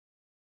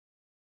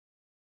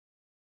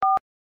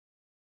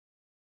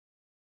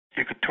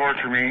You could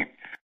torture me.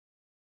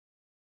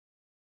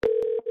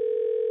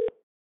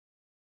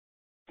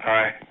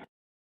 Hi.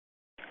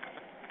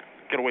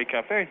 Getaway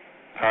Cafe.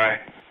 Hi.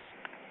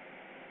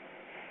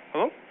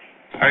 Hello?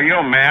 Are you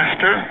a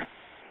master?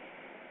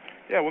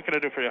 Yeah, what can I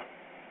do for you?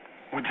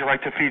 Would you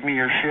like to feed me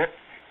your shit?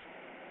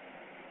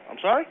 I'm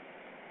sorry?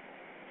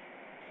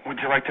 Would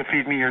you like to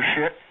feed me your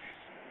shit?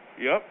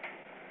 Yep.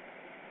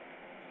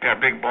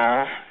 Got big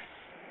balls?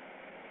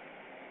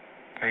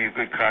 Are you a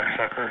good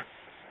cocksucker?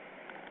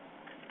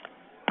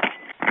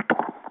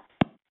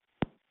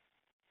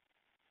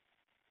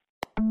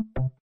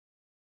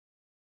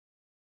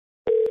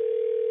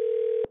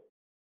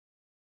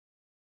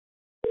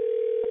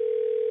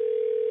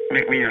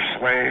 Make me your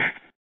slave.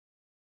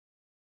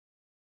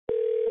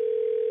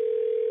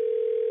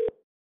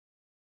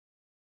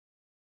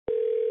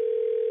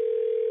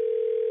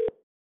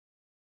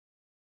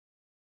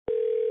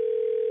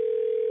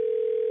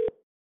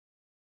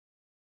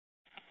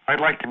 I'd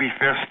like to be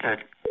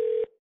fisted.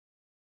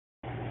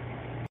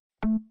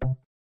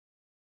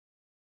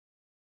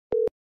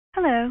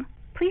 Hello.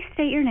 Please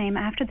state your name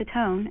after the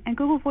tone, and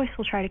Google Voice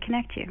will try to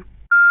connect you.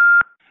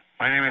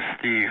 My name is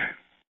Steve.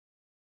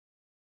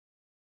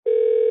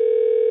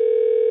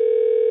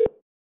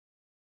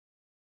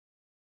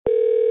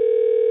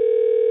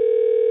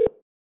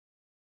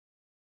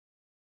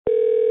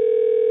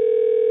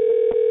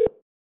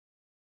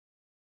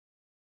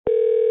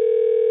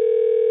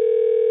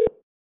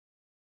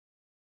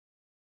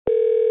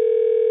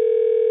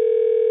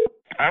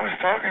 I was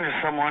talking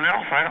to someone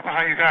else. I don't know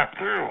how you got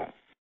through.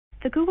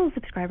 The Google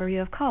subscriber you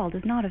have called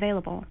is not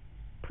available.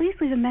 Please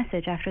leave a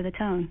message after the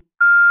tone.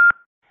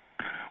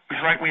 Would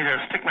you like me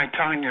to stick my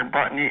tongue in your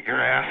butt and eat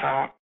your ass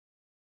out?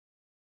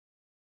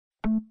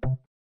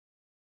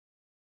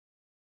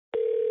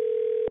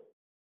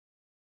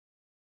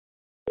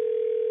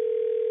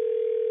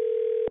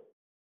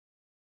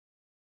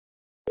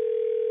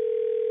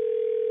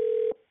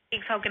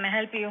 How can I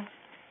help you?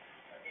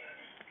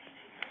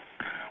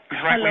 Would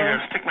you like me Hello?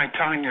 to stick my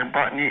tongue in your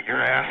butt and eat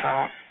your ass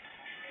out?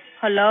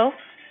 Hello?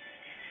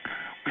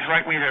 Would you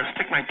like me to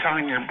stick my tongue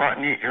in your butt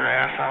and eat your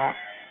ass out?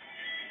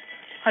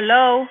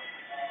 Hello?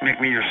 Make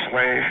me your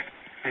slave.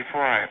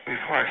 Before I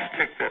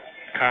stick the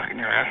cock in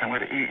your ass, I'm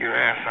going to eat your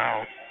ass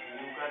out.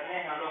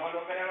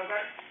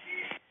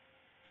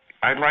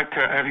 I'd like to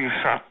have you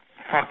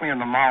fuck me in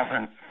the mouth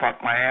and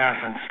fuck my ass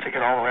and stick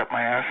it all the way up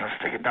my ass and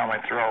stick it down my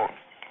throat.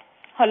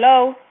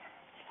 Hello?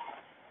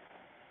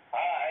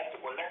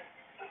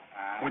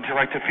 Would you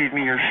like to feed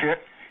me your shit?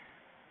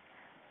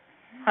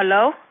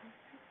 Hello?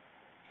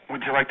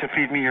 Would you like to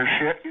feed me your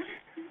shit?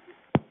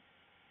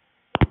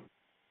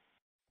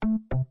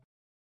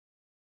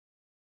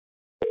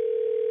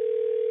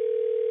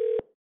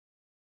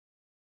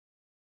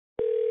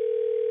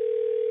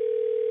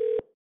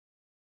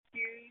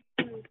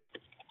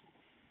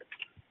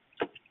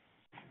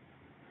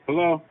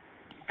 Hello?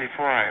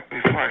 Before I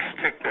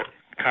stick the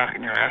cock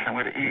in your ass, I'm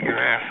going to eat your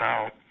ass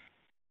out.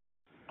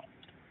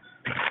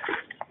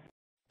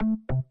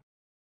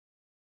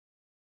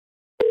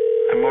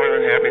 I'm more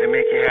than happy to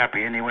make you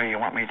happy any way you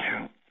want me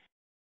to.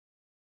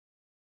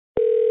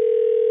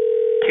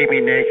 Keep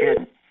me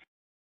naked.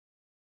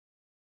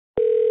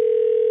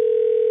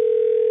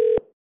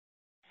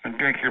 And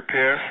drink your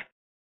piss.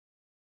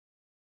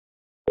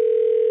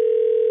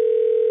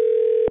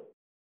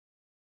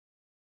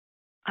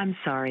 I'm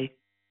sorry,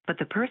 but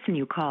the person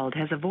you called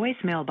has a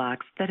voicemail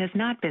box that has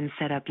not been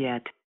set up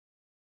yet.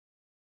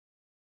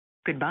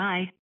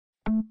 Goodbye.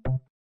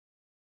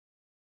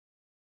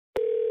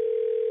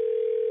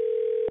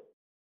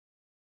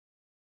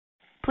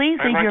 Please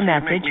I'd leave like your you to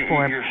make message me eat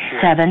for your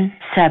shit.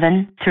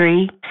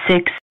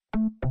 7736.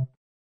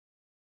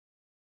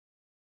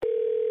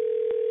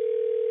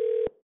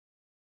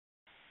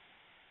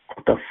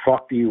 What the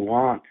fuck do you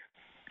want?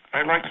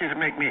 I'd like you to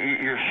make me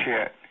eat your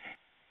shit.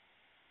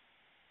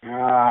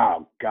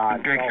 Oh, God.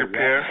 And drink it's your all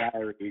wet piss.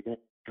 diarrhea.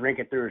 Drink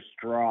it through a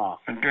straw.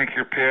 And drink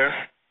your piss.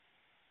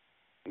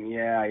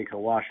 Yeah, you can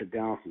wash it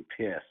down with some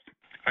piss.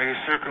 Are you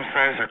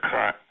circumcised or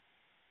cut?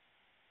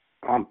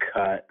 I'm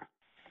cut.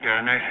 You got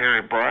a nice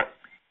hairy butt?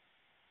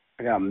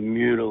 I got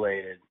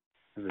mutilated.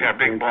 Got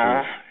big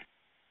balls?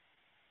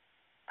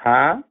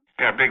 Huh?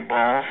 Got big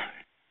balls?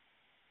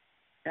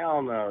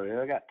 Hell no, dude.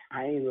 I got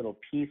tiny little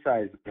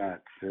pea-sized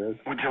nuts, dude.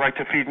 Would you like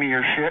to feed me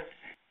your shit?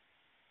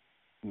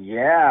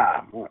 Yeah.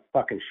 I'm gonna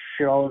fucking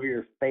shit all over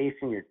your face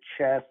and your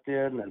chest,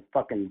 dude, and then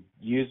fucking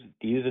use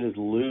it as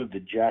lube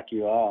to jack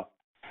you off.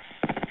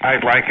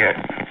 I'd like it.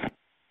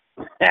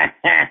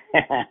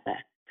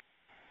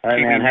 All right,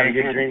 Keep man. me Have a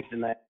naked. good drink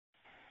tonight.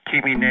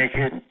 Keep me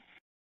naked.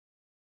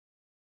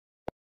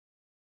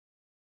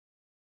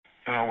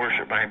 I'll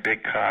worship my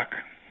big cock.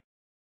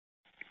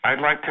 I'd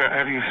like to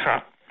have you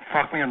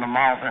fuck me in the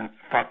mouth and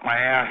fuck my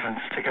ass and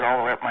stick it all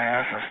the way up my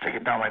ass and stick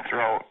it down my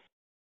throat.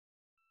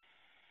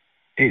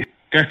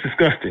 That's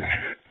disgusting.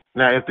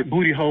 Now, if the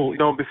booty hole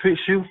don't befit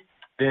you,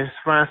 then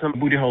find some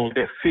booty hole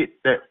that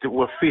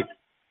will fit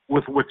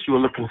with what you're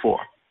looking for.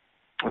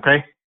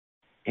 Okay?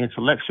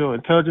 Intellectual,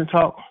 intelligent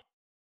talk.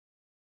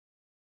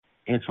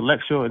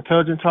 intellectual,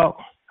 intelligent talk,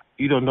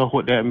 you don't know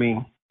what that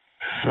means.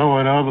 So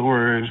in other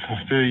words,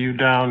 instead of you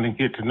down to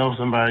get to know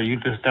somebody, you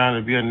just down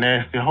to be a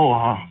nasty hoe,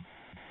 huh?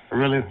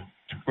 Really?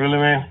 Really,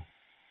 man?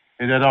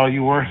 Is that all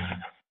you worth?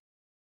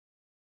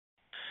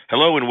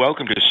 Hello and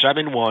welcome to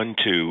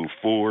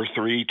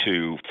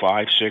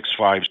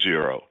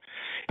 712-432-5650.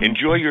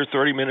 Enjoy your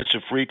 30 minutes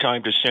of free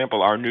time to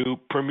sample our new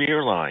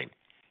Premier line.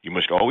 You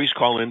must always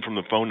call in from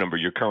the phone number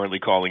you're currently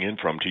calling in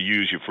from to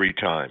use your free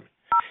time.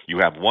 You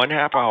have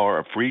 1/2 hour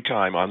of free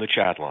time on the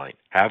chat line.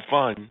 Have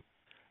fun.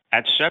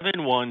 At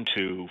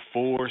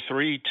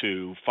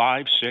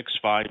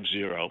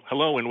 712-432-5650.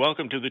 Hello and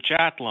welcome to the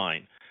chat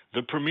line,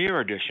 the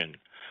Premier edition,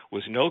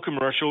 with no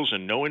commercials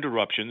and no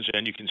interruptions,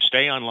 and you can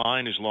stay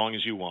online as long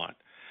as you want.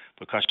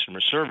 For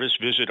customer service,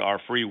 visit our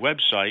free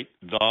website,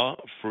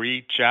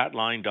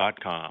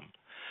 thefreechatline.com.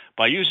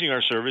 By using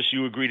our service,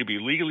 you agree to be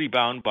legally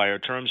bound by our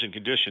terms and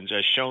conditions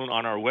as shown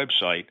on our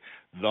website,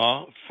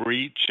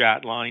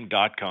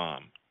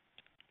 thefreechatline.com.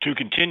 To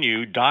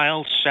continue,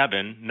 dial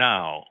 7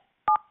 now.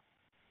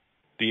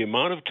 The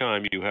amount of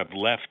time you have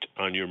left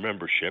on your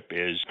membership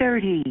is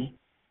 30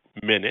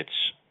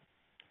 minutes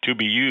to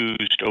be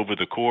used over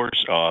the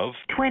course of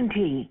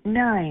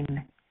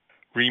 29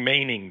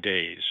 remaining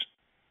days.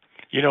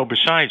 You know,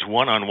 besides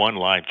one-on-one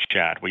live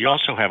chat, we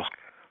also have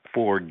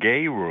for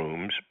gay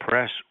rooms,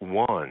 press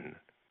 1.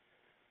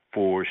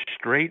 For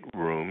straight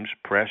rooms,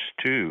 press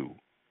 2.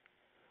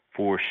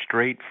 For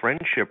straight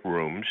friendship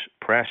rooms,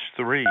 press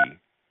 3.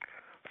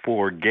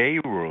 For gay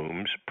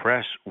rooms,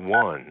 press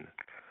 1.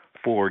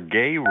 For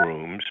gay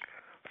rooms,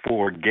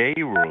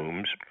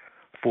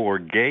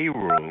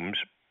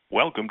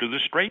 welcome to the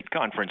straight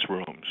conference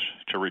rooms.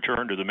 To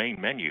return to the main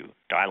menu,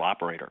 dial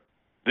operator.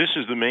 This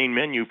is the main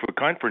menu for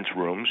conference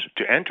rooms.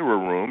 To enter a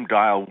room,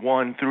 dial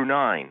 1 through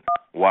 9.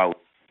 While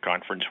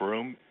conference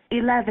room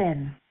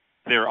 11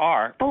 there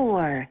are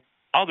 4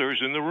 others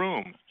in the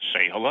room.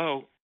 Say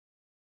hello.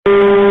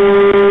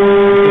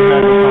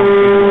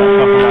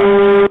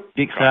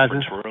 Big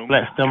sizes,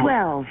 flat stomach,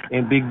 12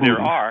 and big booty. There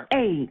are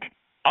 8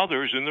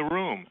 others in the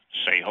room.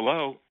 Say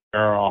hello.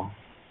 Girl,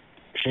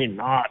 she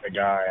knocked the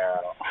guy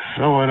out.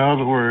 So in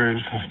other words,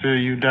 instead of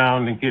you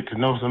down to get to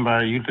know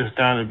somebody, you just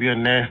down to be a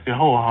nasty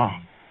hoe, huh?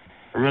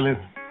 Really?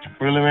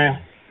 Really, man?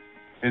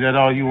 Is that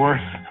all you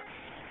worth?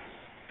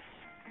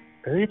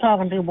 Who are you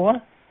talking to, boy?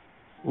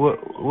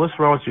 What's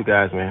wrong with you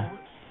guys, man?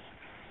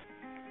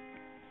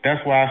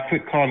 That's why I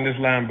quit calling this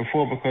line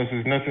before, because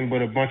there's nothing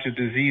but a bunch of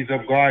diseased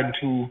up garden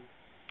tools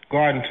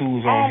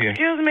on here.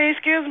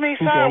 Excuse me,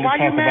 Who sir. only Why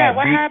you talk mad? about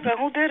What dick? happened?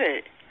 Who did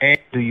it? And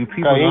do you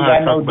people He know ain't how got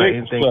to no talk about dick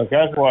anything? suck.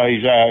 That's why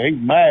he's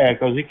mad,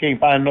 because he can't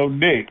find no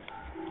dick.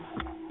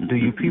 Do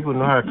you people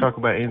know how to talk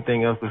about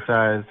anything else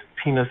besides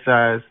penis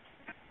size,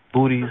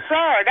 booties?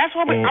 Sir, that's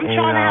what I'm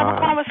trying to have a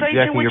conversation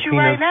jacking with your you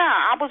right penis? now.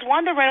 I was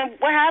wondering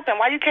what happened.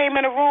 Why you came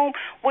in the room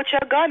with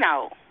your gun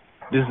out?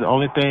 This is the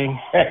only thing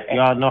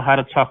y'all know how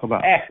to talk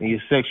about. And your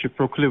sexual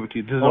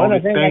proclivity. This is the only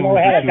thing I know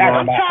how to that you talk know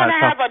I'm how trying to to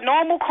talk have a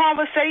normal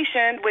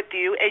conversation with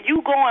you, and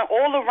you going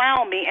all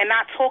around me and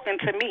not talking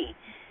to me.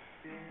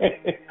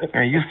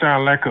 And you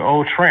sound like an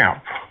old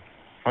tramp.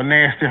 A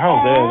nasty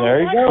hoe.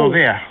 There you go. So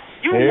there.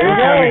 You There you mad.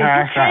 Tell me how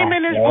You I came sound.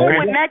 in this room Okay?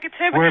 with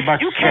negativity. Worry about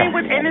You yourself. came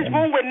in this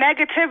room with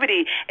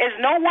negativity. Is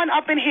no one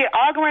up in here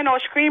arguing or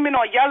screaming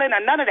or yelling or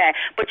none of that.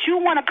 But you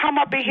want to come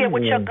up in here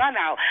with your gun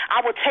out.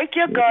 I will take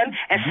your gun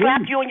and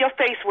slap you in your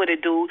face with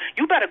it, dude.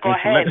 You better go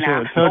ahead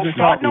now. Don't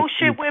start no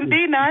shit. Wouldn't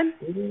be none.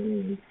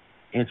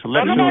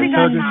 Intellectual, Nobody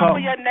got intelligent time talk. for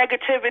your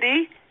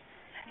negativity.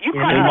 You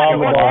Yeah, got his the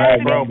mama don't have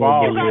audacity. bro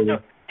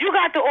balls. You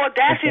got the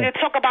audacity to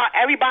talk about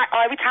everybody.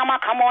 Oh, every time I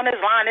come on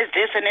this line, it's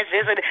this and this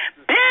and this.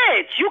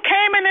 Bitch, you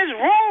came in this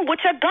room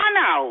with your gun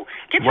out.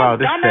 Get your Wow,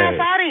 this dumb ass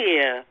sad. out of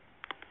here.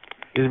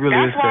 It really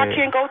That's is why sad. I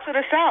can't go to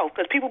the South,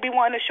 because people be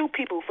wanting to shoot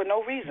people for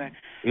no reason.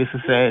 It's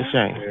a sad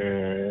shame.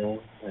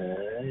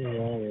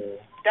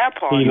 That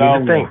part. He You need to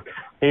lonely. think.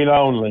 He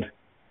lonely.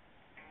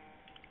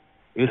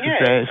 It's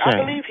Yes, a sad I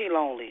shame. believe he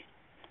lonely.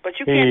 But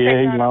you He can't take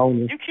is that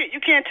lonely. you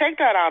can't take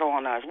that out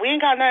on us. We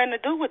ain't got nothing to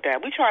do with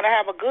that. We trying to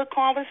have a good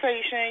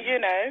conversation, you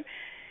know.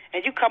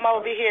 And you come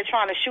over here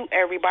trying to shoot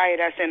everybody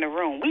that's in the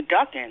room. We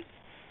ducking.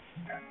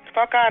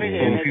 Fuck out of So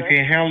here, if you nigga.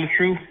 can't handle the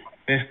truth,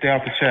 then stay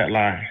off the chat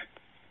line.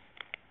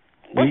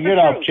 What's You the get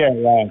off truth? chat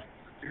line.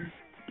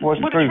 What's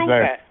the What the truth truth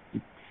there? at?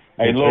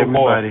 Hey, And little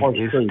boy, everybody what's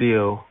the is truth?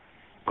 still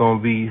gonna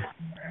be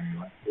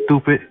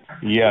stupid,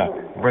 Yeah.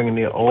 bringing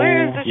their old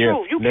Where is the yeah,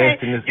 truth? You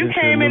nastiness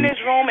came into in the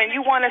this room and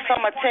you wanted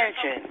some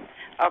attention.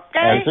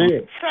 That's Okay?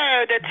 it.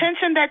 So the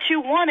attention that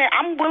you wanted,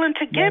 I'm willing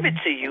to give it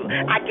to you.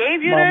 I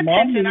gave you My the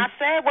attention. mommy. I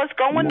said what's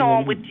going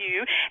on with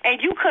you, and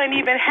you couldn't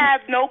even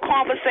have no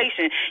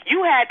conversation.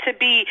 You had to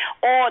be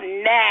all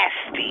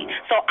nasty.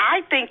 So I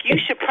think you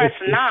should press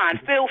 9.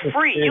 Feel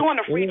free. You on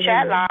the free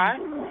chat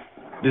line.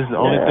 This is the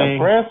only thing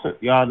press it.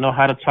 y'all know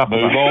how to talk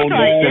Move about. on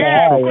Like, down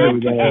yeah, the highway, This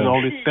is the man.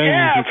 only thing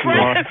Yeah, that you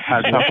know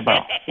how to talk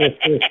about.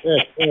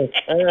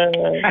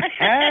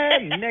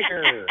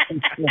 Nigger.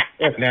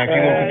 Now, if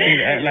you want to continue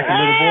to act like a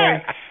little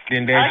boy,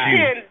 then I that's you.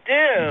 can't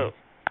do.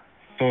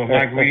 So if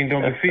my greeting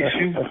don't befit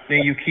you,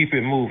 then you keep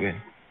it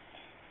moving.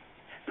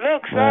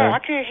 Look, sir, I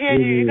can't hear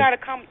you. You gotta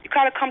come. You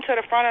gotta come to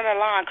the front of the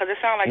line because it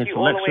sounds like you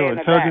all the way in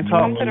the back.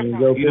 Come to the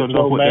front. You don't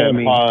know what that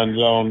means.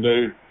 On,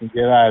 dude.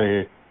 Get out of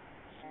here.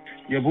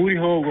 Your booty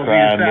hole gonna be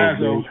the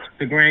size of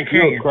the Grand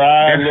Canyon. You'll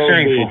cry, that's little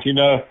shameful. bitch, you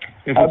know.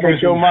 If I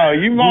bet your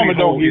mama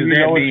don't give you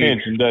no big.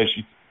 attention, does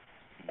she?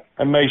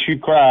 That makes you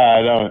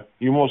cry, don't it?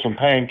 You want some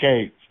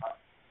pancakes.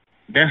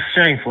 That's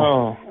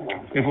shameful.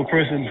 If a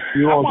person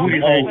booty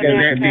hole is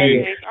that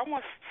big.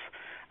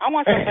 I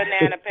want some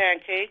banana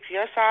pancakes.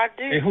 Yes, I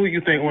do. And who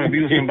you think want to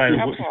be with somebody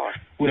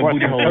with a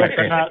booty hole like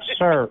that? Not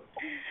sir.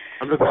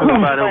 I'm looking for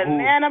somebody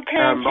banana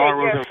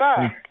pancake, yes,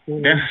 sir.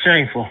 That's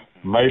shameful.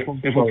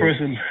 If a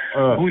person's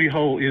booty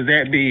hole is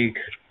that big,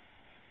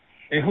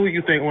 and who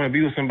you think want to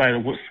be with somebody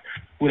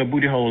with a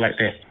booty hole like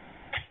that?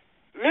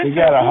 Listen, you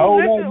got a hole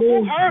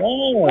who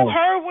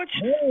heard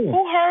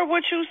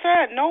what you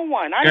said? No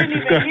one. I didn't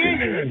even hear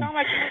you. It sounded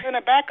like you was in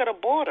the back of the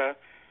border.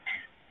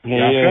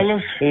 Y'all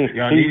fellas,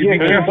 y'all need to be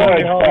careful.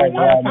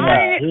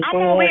 I'm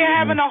over here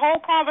having a whole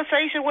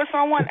conversation with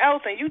someone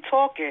else, and you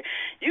talking.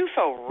 You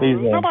so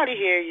rude. Nobody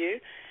hear you.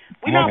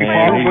 We not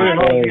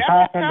playing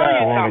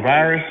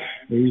coronavirus.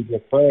 He's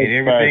a fudge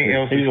and everything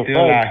else is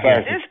still out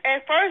here.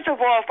 And first of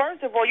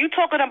all, you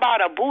talking about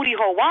a booty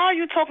hole. Why are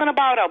you talking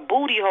about a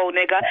booty hole,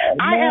 nigga?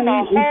 I am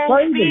a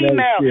whole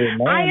female.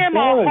 I am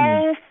a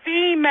whole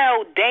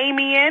female,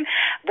 Damien.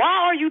 Why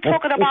are you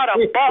talking about a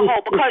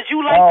butthole? Because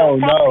you like to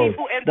fuck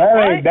people in the butt?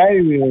 That ain't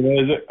Damien,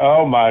 is it?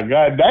 Oh, my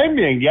God.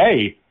 Damien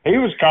gay. He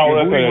was called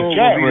up in a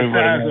chat room.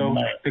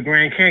 The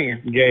Grand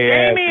Canyon.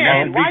 Yeah.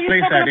 Damien, why are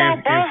you talking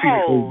about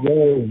butthole?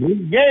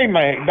 Gay,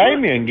 man.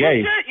 Damien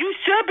gay. You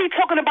should be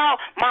talking about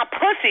my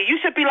pussy. You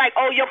should be like,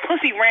 oh, your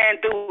pussy ran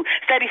through.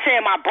 Instead of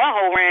saying my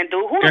butthole ran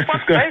through. Who the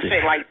fuck says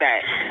shit like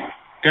that?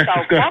 That's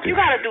disgusting. Fuck, you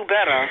gotta do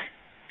better.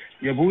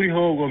 Your booty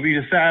hole gonna be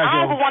the size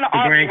of the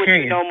Grand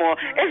Canyon. No more.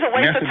 It's a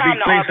waste of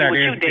time to argue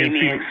with you, Damien. In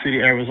Phoenix City,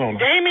 Arizona.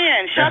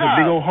 Damien, shut up. That's a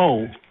big old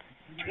hole.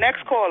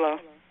 Next caller.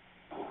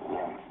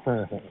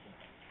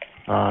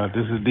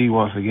 This is D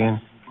once again.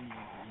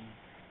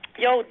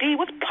 Yo, D,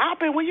 what's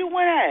poppin'? Where you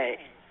went at?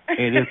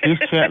 And if this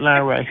chat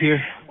line right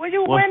here Where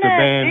you was went the at,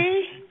 band,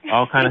 D?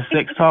 all kind of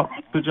sex talk,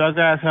 could y'all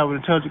guys have an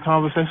intelligent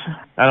conversation?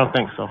 I don't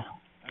think so.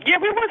 Yeah,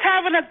 we was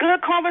having a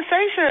good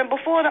conversation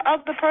before the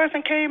other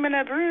person came in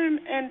the room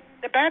and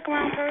the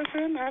background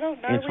person. I don't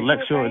know.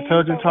 Intellectual,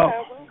 intelligent talk,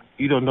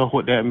 you don't know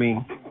what that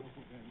means.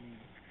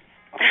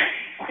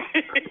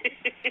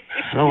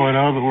 So in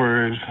other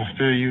words,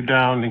 instead of you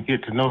down to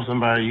get to know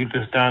somebody, you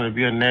just down to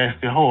be a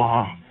nasty hoe,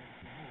 huh?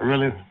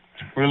 Really?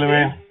 Really,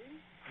 man?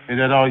 Is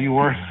that all you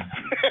worth?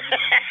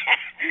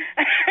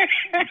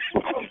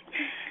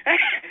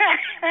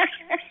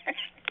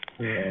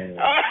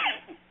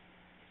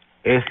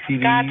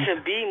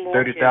 STDs,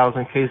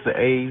 30,000 cases of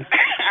AIDS,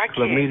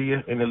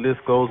 chlamydia, and the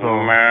list goes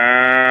on.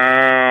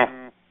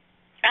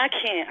 I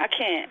can't.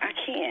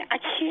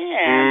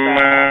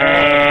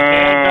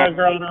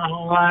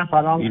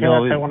 You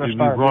know, it be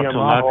brought to a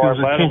lot of people's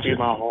attention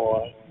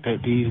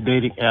that these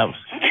dating apps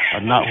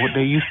are not what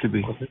they used to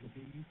be.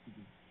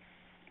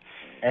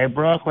 Hey,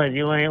 Brooklyn,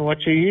 you ain't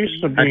what you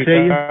used to be. I tell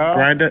you,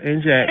 Grindr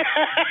and Jack,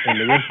 and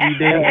the rest of these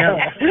dating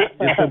apps,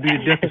 this will be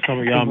the death of some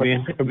of y'all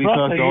men. Because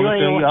the only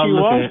thing y'all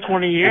look at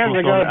 20 years is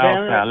ago, on the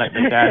outside, like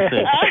the guy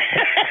said.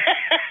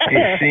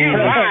 It seems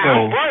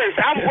so.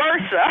 I'm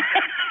worse.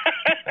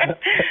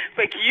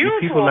 But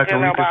you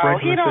talking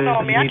about, he don't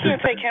know me. I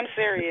can't take him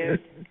serious.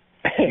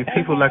 You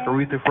people like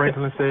Aretha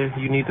Franklin said,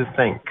 you need to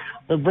think.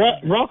 But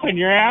Brooklyn,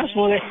 your ass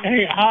was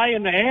high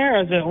in the air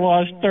as it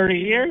was 30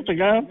 years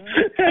ago.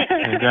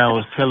 The guy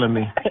was telling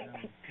me,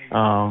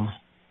 and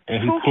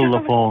he pulled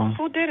up on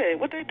who did it?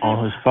 What they do?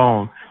 On his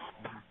phone,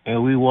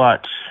 and we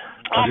watched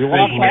a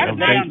segment of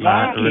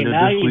Dateline earlier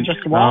this week.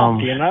 Just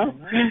walk, you know.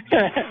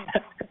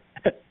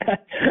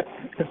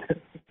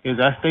 As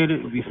I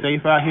stated, be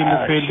safe out here in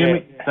this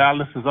pandemic. Shit.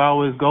 Silence is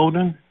always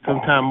golden.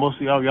 Sometimes most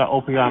of y'all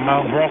open your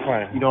mouth.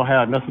 You don't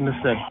have nothing to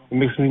say. It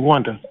makes me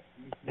wonder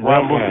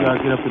why most of y'all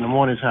get up in the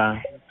morning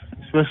time,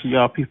 especially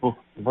y'all people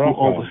who are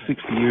over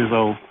 60 years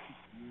old.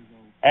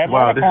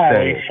 Wow, this is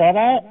sad. Shut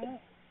up.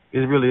 It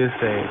really is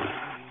sad.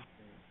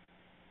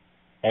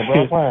 Hey,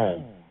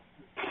 Brooklyn.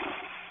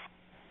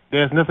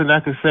 There's nothing I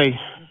can say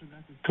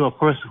to a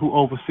person who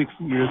over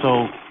 60 years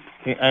old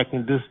and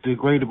acting this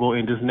degradable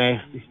and this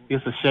nasty.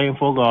 It's a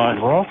shameful God.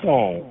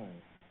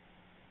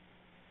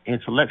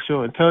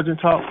 Intellectual, intelligent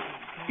talk,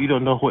 you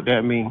don't know what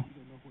that means.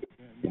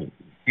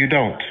 You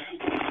don't.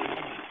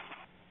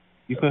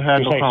 You couldn't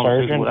have no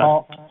conversation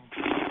without.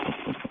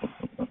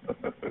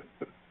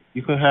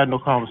 You couldn't have no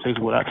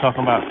conversation without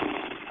talking about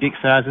dick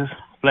sizes,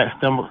 flat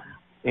stomach,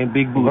 and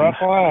big booties.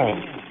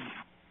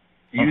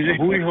 Use your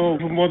booty hole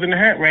for more than a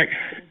hat rack.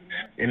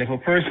 And if a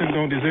person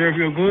don't deserve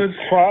your goods,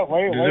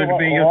 deserve to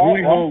be in your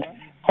booty hole,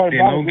 then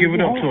don't give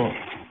it up to them.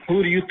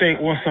 Who do you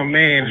think wants some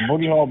man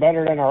booty hole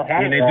better than our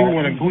hat? When they do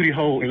want a booty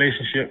hole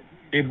relationship,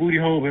 their booty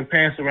hole been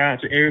passed around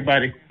to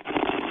everybody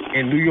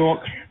in New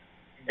York,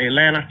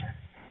 Atlanta,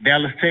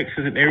 Dallas,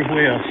 Texas, and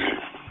everywhere else.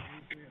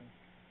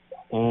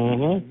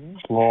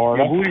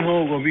 Florida. Your booty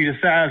hole gonna be the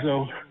size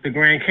of the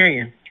Grand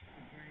Canyon,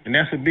 and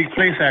that's a big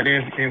place out there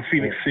in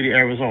Phoenix City,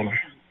 Arizona.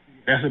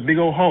 That's a big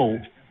old hole.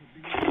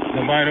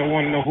 Nobody don't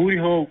want no booty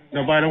hole.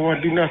 Nobody don't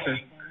want to do nothing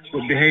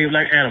but behave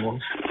like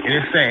animals, and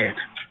it's sad.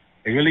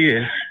 It really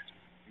is.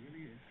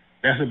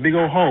 That's a big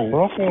old hole.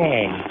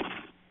 Brooklyn.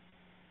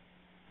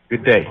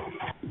 Good day.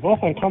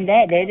 Brooklyn, come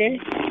back, baby.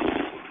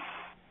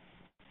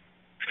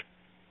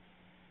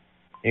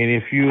 And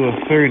if you're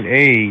a certain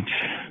age,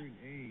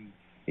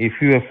 if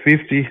you're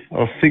 50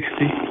 or 60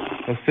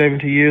 or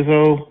 70 years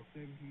old,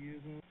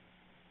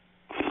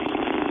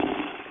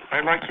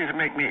 I'd like you to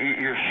make me eat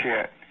your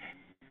shit.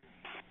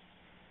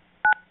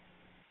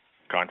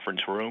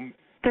 Conference room.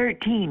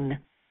 13.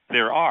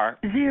 There are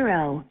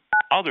 0.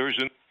 others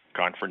in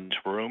conference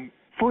room.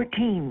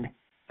 14.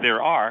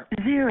 There are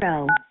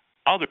 0.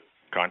 other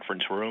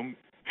conference room.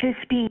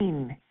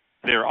 15.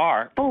 There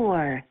are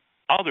 4.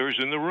 others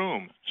in the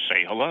room.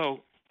 Say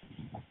hello.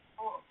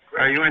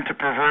 Are you into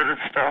perverted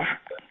stuff?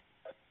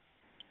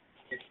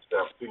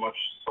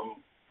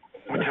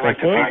 Would you like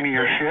to feed me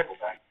your shit?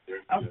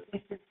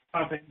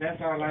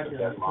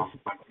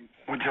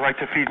 Would you like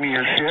to feed me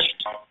your shit?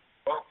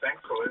 Would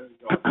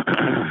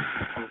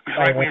you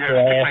like me to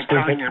stick my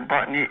tongue in your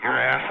butt and eat your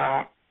ass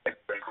out?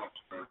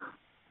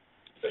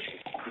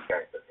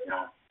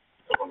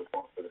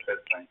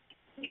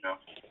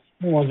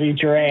 He wants to eat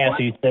your ass,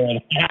 he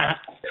said.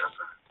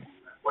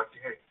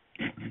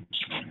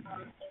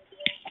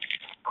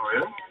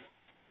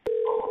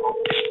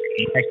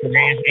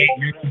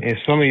 and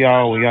some of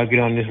y'all, when y'all get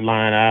on this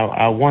line,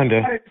 I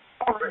wonder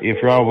if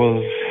y'all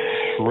was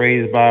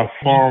raised by a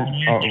farm,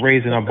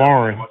 raised in a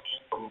barn.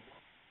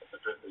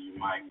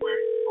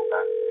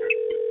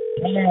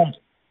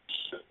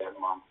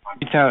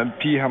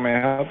 P, how may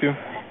I help you?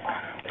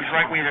 Would you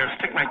like me to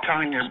stick my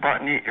tongue in your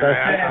butt and eat your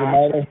ass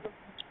out?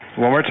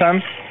 One more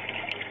time?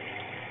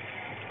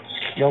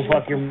 Go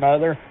fuck your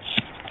mother.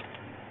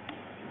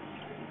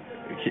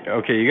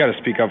 Okay, you got to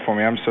speak up for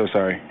me. I'm so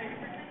sorry.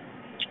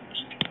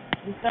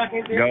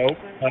 Go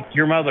fuck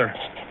your mother.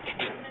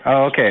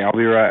 Oh, okay. I'll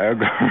be right. I'll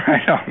go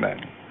right on that.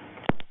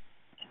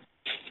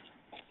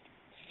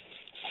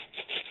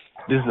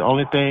 This is the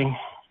only thing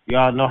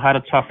y'all know how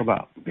to talk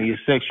about. In your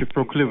sexual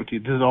proclivity,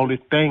 this is the only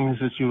things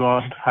that you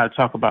know how to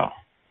talk about.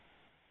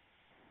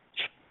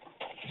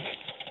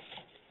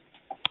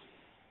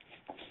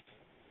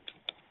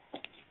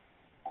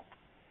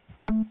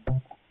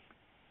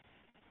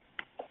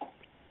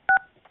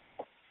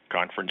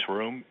 Conference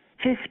room.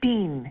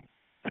 15.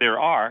 There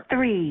are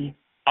 3.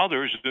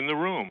 others in the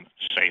room.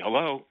 Say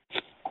hello.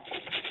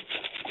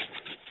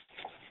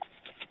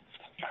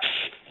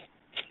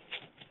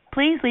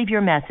 Please leave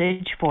your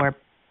message for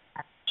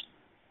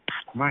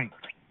Mike.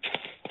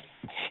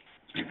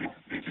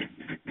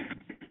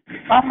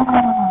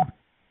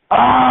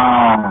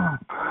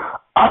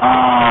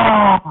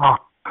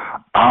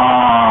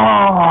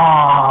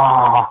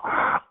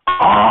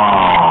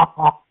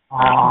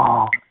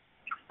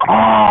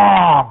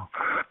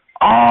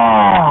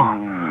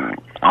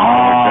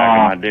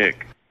 Jacking my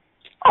dick.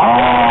 What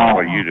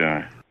are you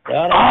doing?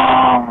 Shut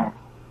up.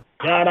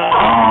 Shut up.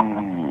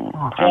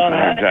 I'm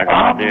here jacking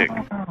my dick.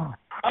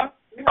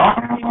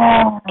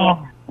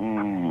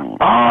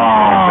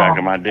 I'm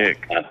jacking my dick.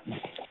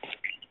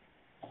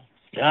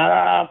 Shut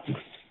up.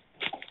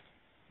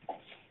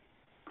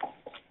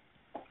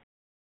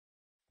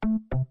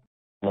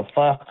 The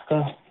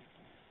fucker.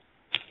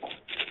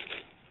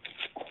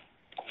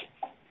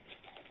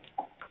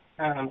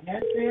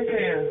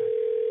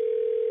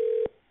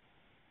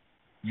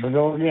 We'll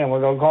go again.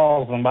 We're going to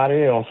call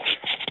somebody else.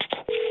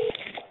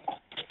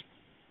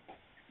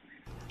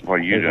 What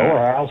are you It's doing?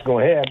 our house. Go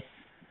ahead.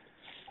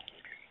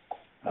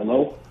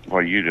 Hello? What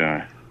are you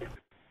doing?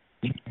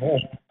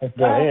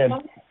 Go ahead.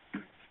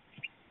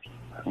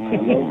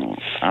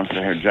 I'm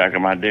sitting here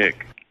jacking my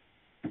dick.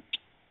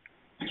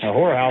 The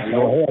whorehouse.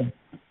 Go ahead.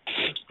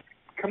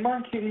 Come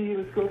on, kitty.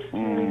 Let's go.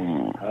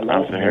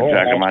 I'm sitting here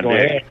jacking my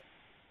dick.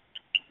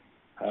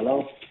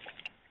 Hello?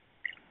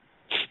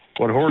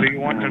 What whore do you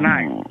want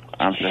tonight?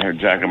 I'm sitting here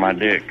jacking my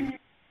dick.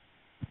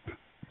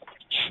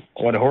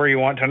 What whore you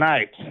want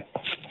tonight?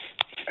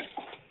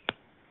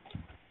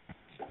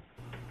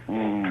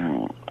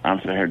 I'm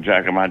sitting here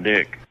jacking my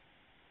dick.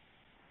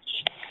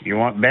 You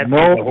want Betsy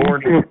No, the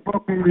whore? you get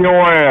fucking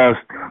your ass.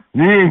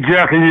 You ain't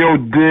jacking your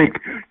dick.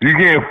 You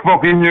getting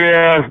fucking your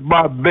ass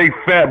by a big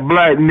fat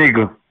black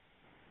nigga.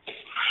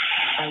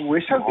 I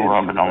wish I I'm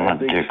rubbing on my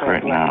dick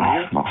right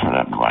now. Look for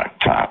that black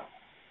top.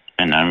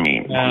 And I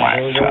mean black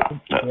top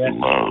that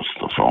loves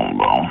the phone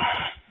bone.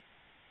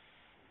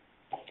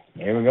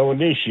 Here we go with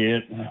this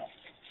shit.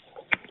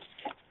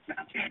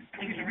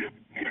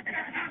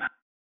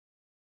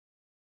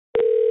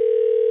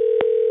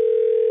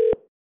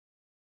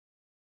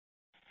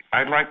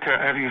 I'd like to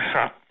have you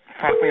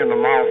fuck me in the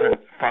mouth and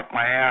fuck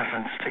my ass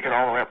and stick it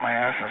all the way up my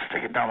ass and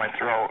stick it down my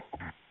throat.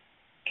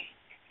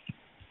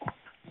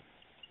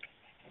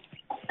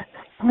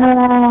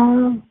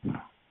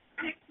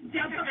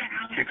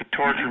 You could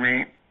torture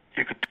me.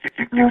 You could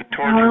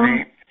torture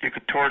me. You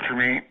could torture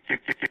me.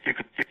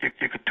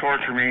 You could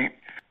torture me.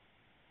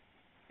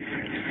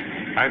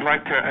 I'd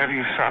like to have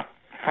you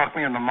fuck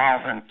me in the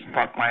mouth and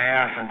fuck my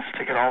ass and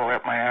stick it all the way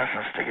up my ass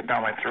and stick it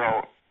down my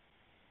throat.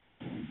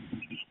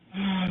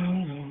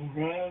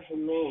 Run for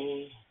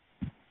me.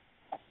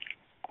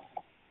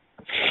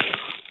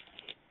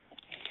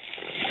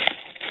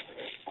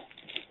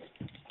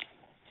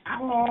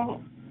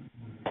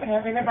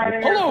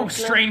 Hello,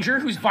 stranger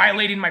who's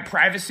violating my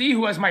privacy,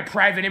 who has my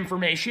private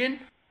information.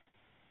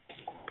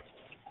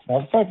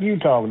 What the fuck are you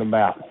talking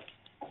about?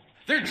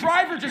 Their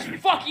driver just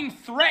fucking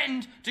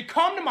threatened to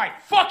come to my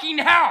fucking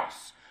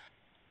house.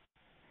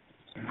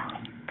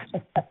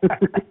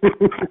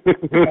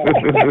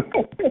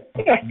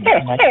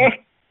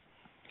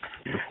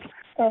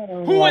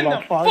 Who in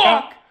the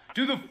fuck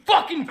do the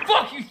fucking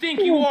fuck you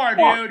think you are,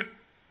 dude?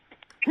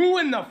 Who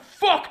in the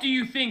fuck do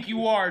you think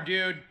you are,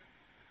 dude?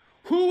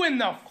 Who in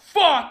the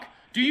fuck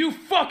do you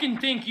fucking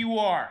think you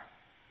are?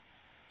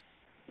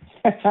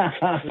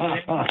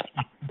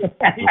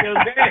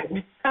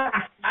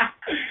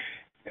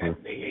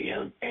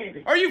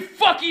 Are you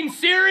fucking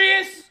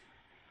serious?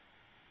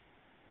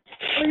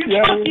 Are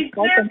you fucking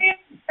serious?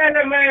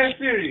 That man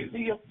serious.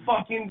 You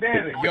fucking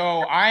daddy.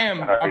 Yo, I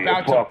am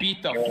about to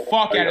beat the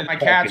fuck out of my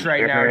cats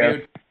right now,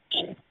 dude.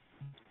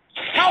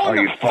 How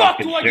in the fuck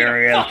do I get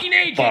a fucking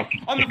agent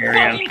on the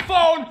fucking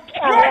phone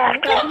right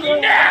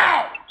fucking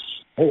now?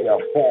 Who the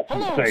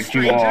fuck you think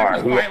you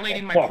are? Who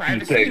violating my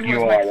privacy? Who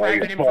has my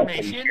private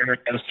information?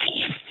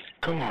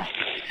 Come on.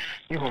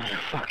 You want me to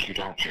fuck you,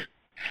 don't you?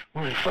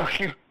 Want me to fuck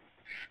you?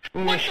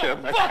 What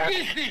the fuck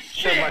is this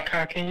shit? Shove my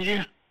cock in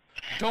you?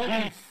 Don't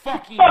you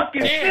fucking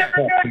dare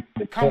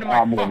come to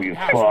my fucking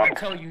house when I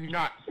tell you you're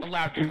not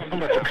allowed to come.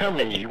 I'm about to come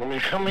in you. You want me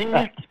to come in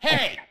you?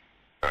 Hey!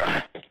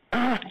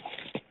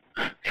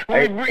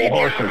 Hey,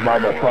 horses,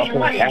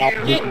 motherfucker,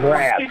 out this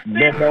grass,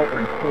 bend over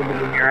and put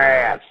it in your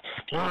ass.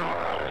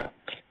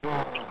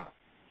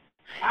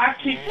 I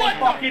kick your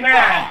fucking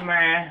ass,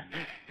 man.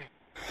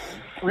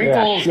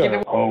 Wrinkles, yeah,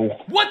 get away.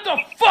 What the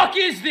fuck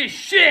is this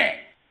shit?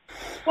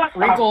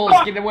 Wrinkles,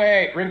 get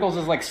away. Wrinkles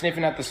is like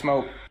sniffing at the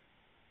smoke.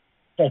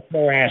 Shut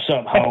your ass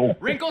up, ho.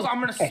 Wrinkles,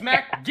 I'm gonna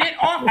smack. Get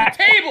off the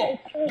table.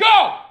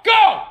 Go,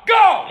 go,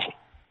 go.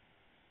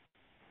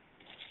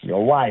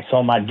 Your wife's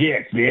on my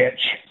dick, bitch.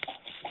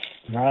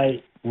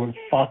 Right? Well,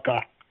 fuck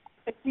up.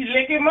 You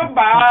licking my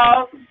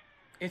balls.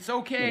 It's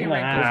okay,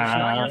 Wrinkles. It's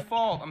not your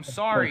fault. I'm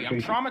sorry. I'm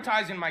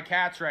traumatizing my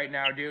cats right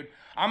now, dude.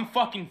 I'm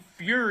fucking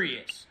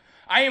furious.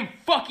 I am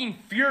fucking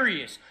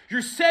furious.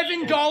 You're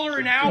 $7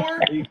 an hour,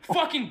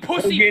 fucking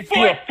pussy Get foot.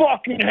 you a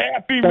fucking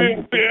Happy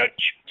Meal,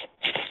 bitch.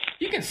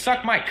 You can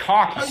suck my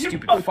cock, you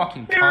stupid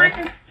fucking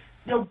cunt.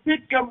 Yo,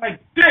 bitch got my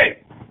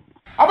dick.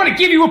 I'm gonna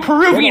give you a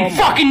Peruvian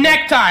fucking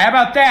necktie. How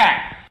about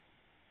that?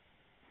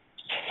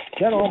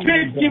 Get on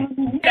me.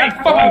 Hey,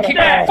 fucking kick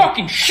the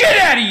fucking shit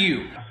out of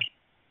you.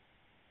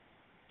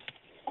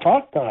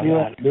 Fuck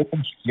that.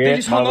 They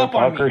just hung up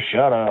on me. Motherfucker,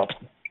 shut up.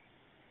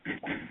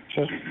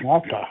 Just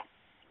fuck up.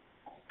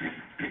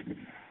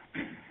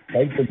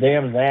 Take the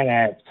damn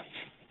Xanax.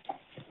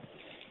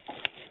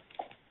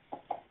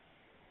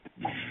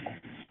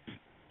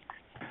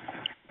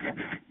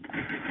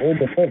 Where'd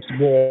the first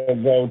girl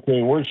go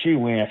to? Where she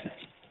went?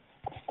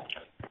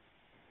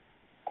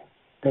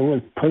 There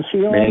was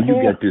pussy on Man, you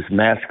here? got this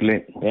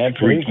masculine,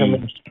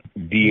 freaky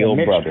deal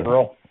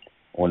brother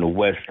on the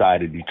west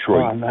side of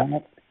Detroit.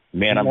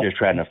 Man, I'm just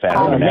trying to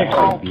find a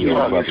masculine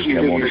deal brother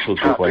that want to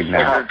hook up right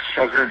now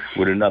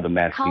with another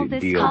masculine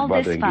deal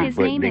brother and get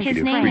butt naked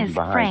and freaky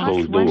behind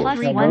closed doors. I'm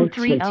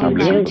looking for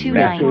a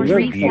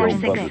masculine deal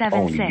brother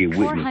phone to get with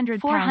me.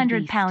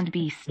 400-pound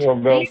beast.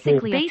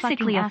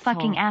 Basically a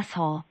fucking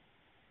asshole.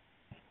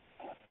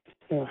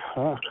 Oh,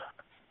 fuck.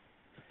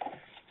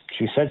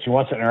 She said she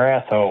wants it in her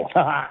asshole.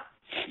 I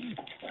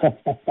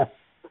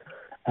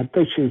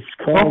think she's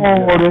called.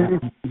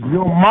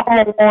 Your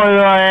mama wanted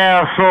her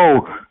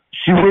asshole.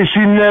 She wish she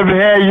never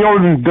had your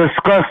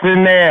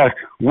disgusting ass,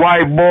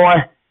 white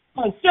boy.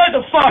 Oh, shut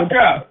the fuck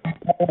up.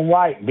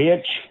 White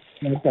bitch.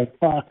 Shut the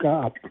fuck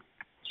up.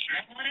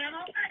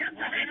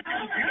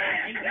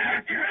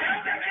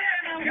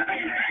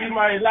 She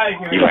might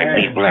like it. You like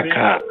big black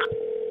cock.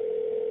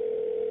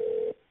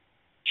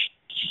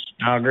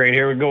 Oh, great.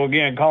 Here we go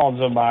again, calling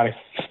somebody.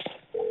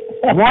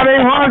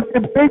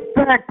 1-800 big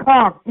fat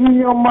cock in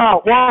your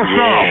mouth. What's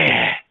up?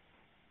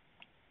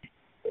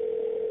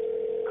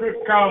 Chris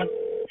calling.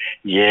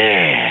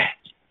 Yeah.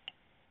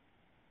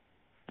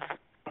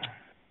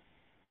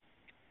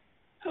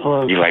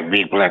 Hello. You like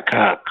big black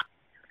cock?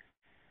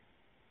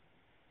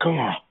 Come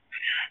on.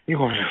 You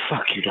want me to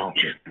fuck you,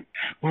 don't you?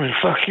 Want me to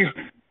fuck you?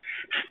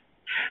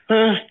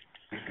 Huh?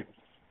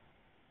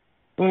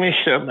 Let me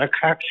shove my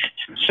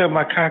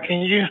cock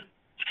in you.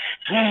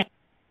 Huh?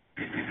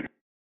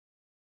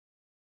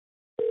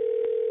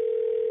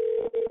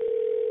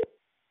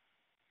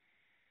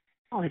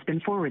 Call has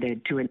been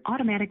forwarded to an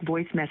automatic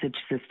voice message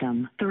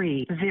system.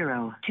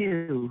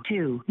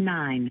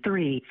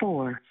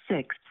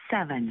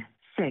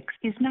 30229346676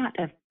 is not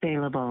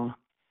available.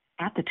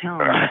 At the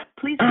tone,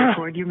 please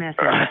record your message.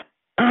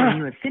 When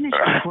you have finished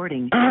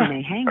recording, you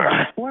may hang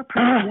up or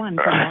press 1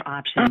 for more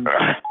options.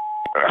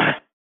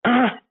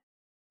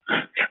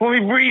 Let me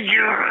breathe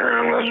you.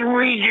 Let's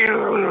breathe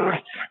you.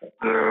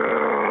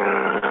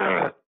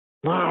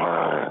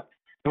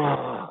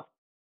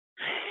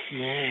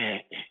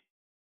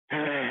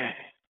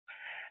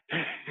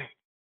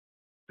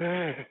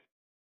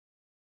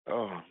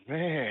 Oh,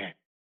 man.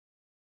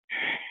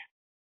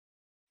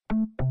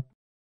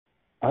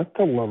 That's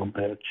a little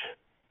bitch.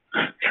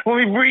 Let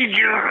me breathe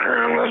you.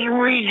 Let's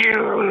breathe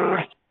you.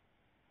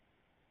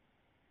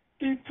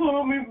 He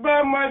pulled me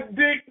by my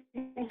dick.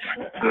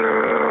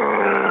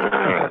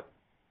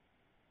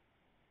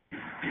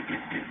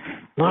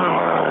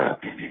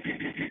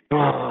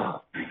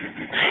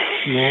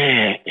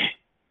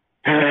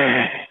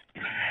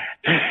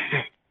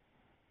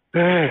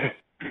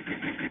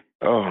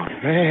 Oh,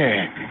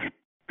 man.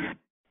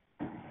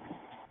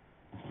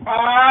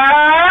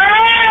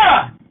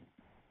 Ah!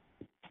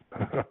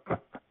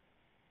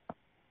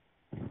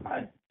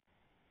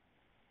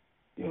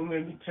 You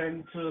made me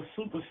turn into a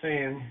super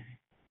saiyan.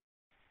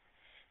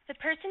 The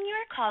person you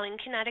are calling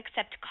cannot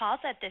accept calls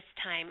at this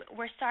time.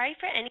 We're sorry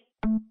for any...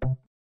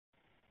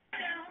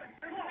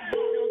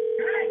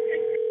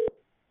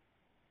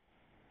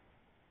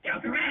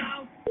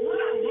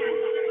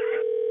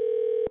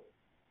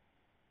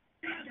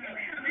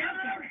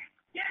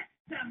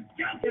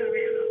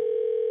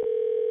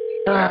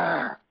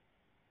 Ah.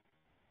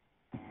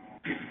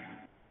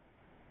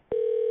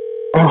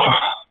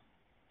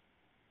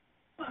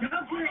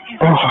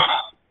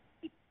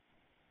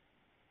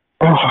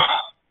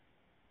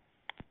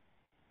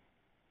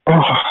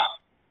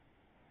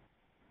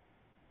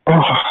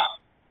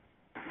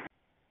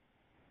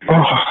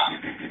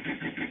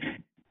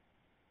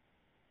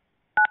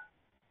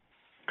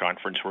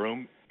 Conference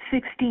room.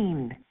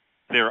 16.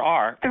 There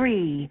are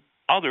 3.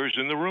 others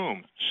in the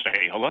room.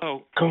 Say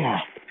hello. Come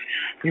on.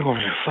 You want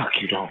me to fuck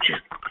you, don't you?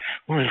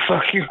 Want me to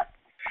fuck you?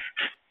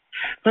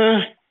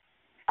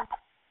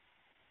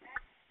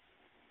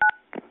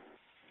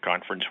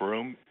 Conference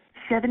room.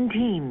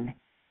 17.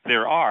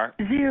 There are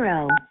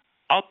 0.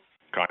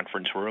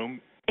 Conference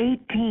room.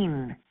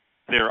 18.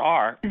 There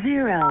are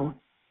 0.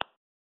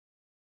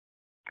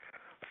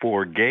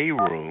 For gay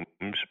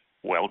rooms,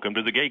 welcome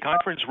to the gay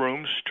conference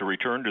rooms. To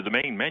return to the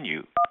main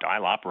menu,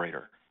 dial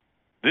operator.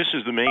 This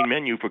is the main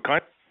menu for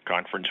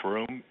conference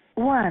room.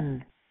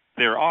 1.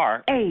 There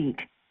are 8.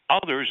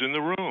 others in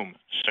the room.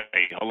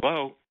 Say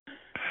hello.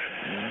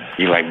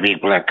 You like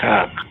big black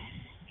cock?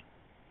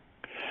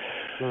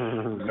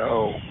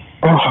 No.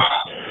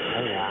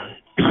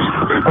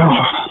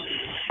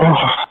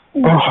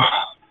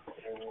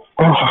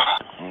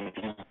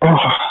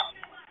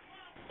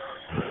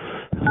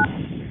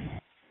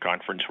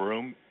 Conference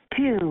room.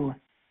 2.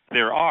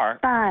 There are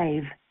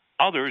 5.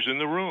 others in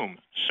the room.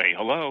 Say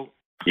hello.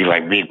 You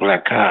like big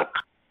black cock?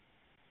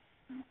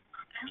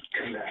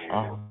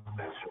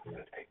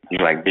 You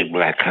like big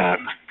black cock?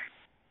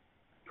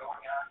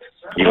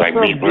 You like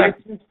big black?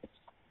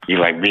 You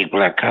like big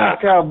black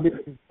cock? Look how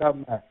bitches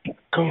come out.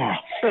 Come on.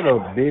 Shut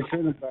up, bitch.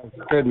 Everybody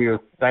said me a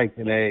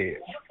stinking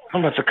ass.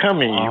 I'm about to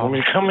come in you. Want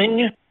me to come in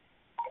you?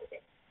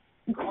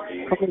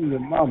 Come in your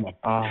mama.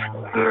 Oh,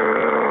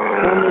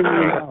 Come in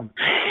your mama.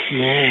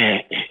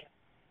 man.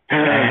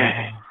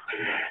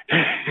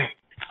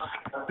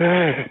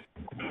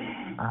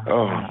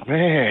 Oh,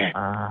 man.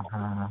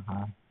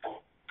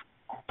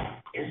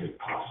 Is it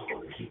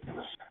possible to keep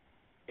this?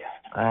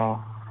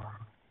 Oh.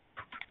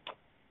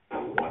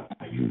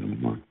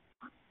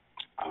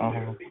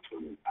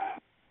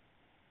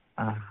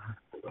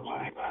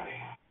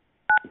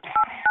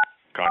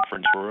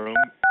 Conference room.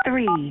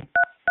 3.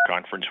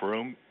 Conference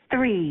room.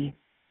 3.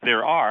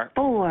 There are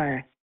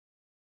 4.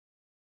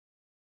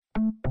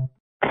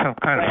 Some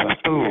kind of a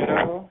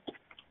fool.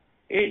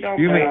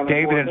 You mean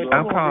David? And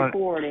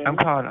I'm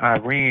calling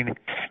Irene,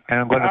 and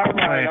I'm going to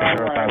complain to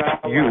her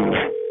about you.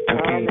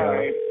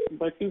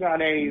 But you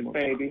got AIDS,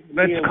 baby.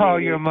 Let's call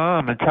your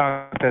mom and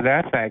talk to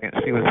that faggot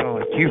and see what's wrong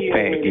with you,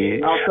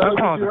 faggot. I'm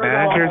calling the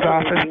manager's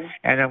office,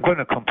 and I'm going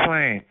to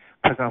complain,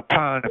 because I'm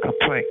calling a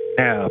complaint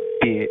now,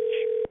 bitch.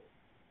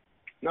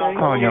 I'm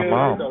calling your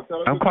mom.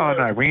 I'm calling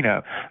Irene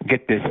up.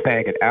 Get this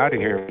faggot out of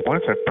here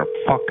once and for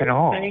fucking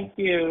all. Thank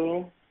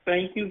you.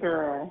 Thank you,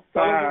 girl.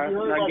 Bye.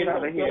 Now get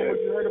out of here.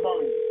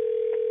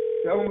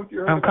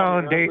 I'm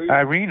calling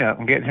Irene up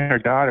and getting her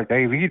daughter,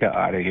 Davida,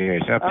 out of here.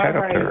 She's upset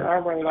up her.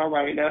 All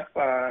right. That's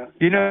fine.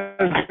 You know,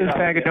 this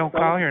faggot don't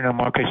call her no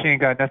more because she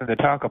ain't got nothing to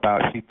talk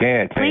about. She's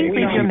dead. Please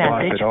leave your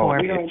message for...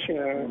 We don't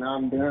care. And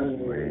I'm done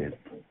with it.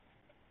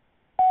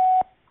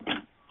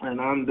 And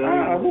I'm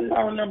done with it. Who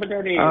phone number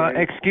that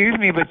is? Excuse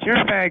me, but your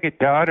faggot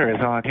daughter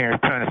is on here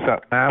trying to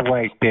suck my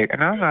white dick,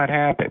 and I'm not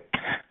happy.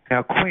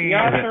 Now, Queen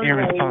is an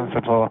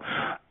irresponsible,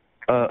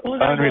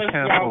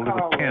 unretenable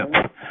little pimp,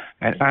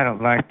 and I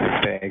don't like this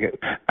faggot.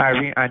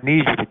 Irene, I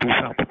need you to do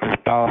something with this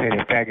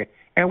bald-headed faggot.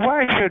 And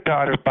why is your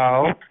daughter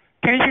bald?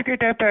 Can't you get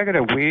that faggot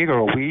a wig or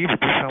a weave or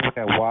do something with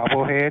that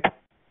wobble head?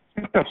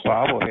 It's a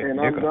bobble head, and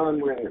I'm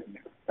done with it.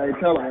 Hey,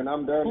 tell him, and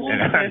I'm done.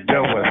 And I'm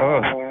done with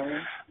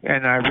her.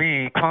 And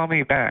Irene, call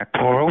me back.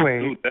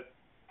 408.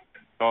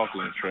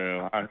 Falkland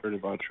Trail. I heard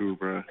about you,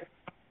 bro.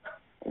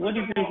 What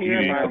did you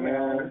hear about,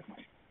 man?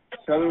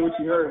 Tell me what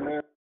you heard,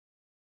 man.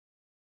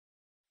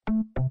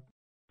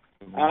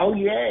 Oh,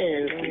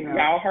 yes.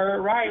 Y'all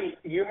heard right.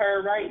 You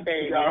heard right,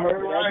 baby. Y'all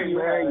heard right,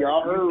 man.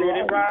 Y'all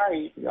heard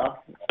right. Y'all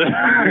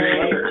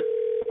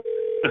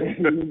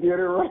You did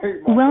it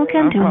right.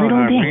 Welcome to Little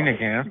Irene Dick.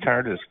 again. I'm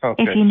tired of this fuck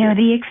If that you know shit.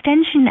 the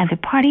extension of the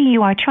party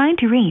you are trying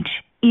to reach,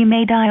 you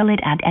may dial it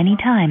at any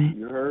time.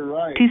 You heard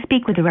right. To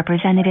speak with a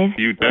representative,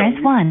 You press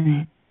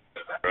 1.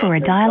 For a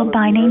dial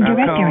by name I'm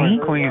directory, calling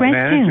Queen's press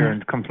manager 2.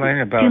 and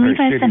complaining about To her leave us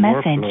a shitty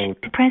message,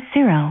 workload press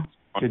 0.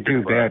 to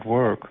do bad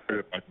work.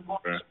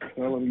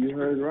 Tell him you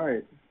heard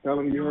right. Tell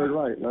him you heard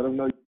right. Let him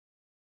know.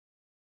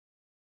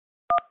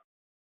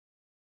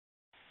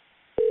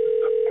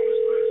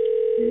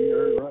 You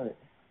heard right.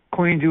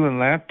 Queen doing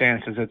lap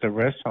dances at the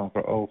rest home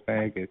for old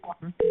faggots.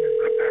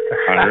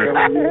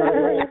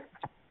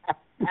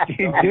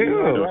 You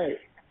do.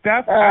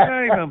 Stop. I'm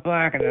not even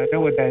black, and I know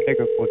what that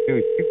nigga will do.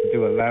 She can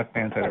do a lap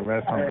dance at a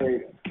rest home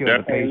and kill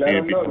the patient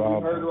and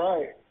rob them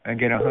and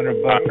get $100 for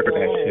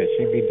that shit.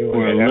 She'd be doing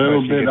We're that. a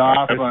little bit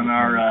off on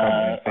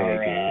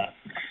our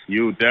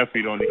you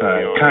definitely don't need to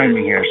be on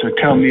timing here. So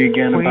tell me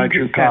again Queen about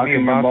your just sent cock me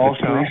and a your box balls,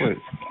 of please.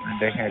 chocolates.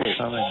 They had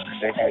some in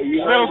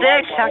Little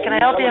Dick, how can I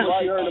help you? Tell him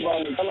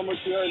what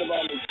you heard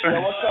about me. Yo,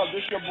 what's up?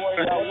 This your boy.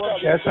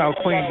 That's how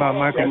Queen by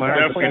Michael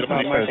Myers. Definitely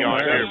don't need to be on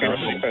here, bro.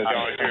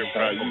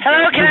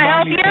 Hello, can I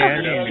help you?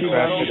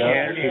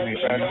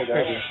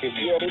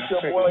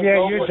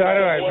 Yeah, your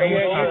daughter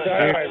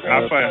Irene.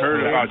 I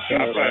heard about you,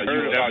 bro.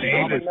 You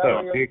definitely need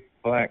to big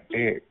black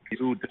dick.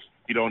 You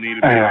don't need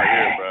to be out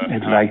here, bro.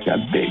 It's like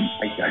that big.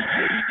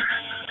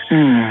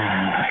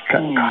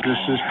 This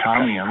is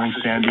Tommy. I'm in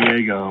San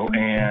Diego,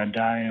 and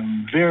I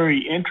am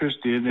very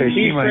interested in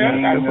seeing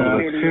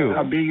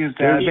how big is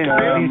that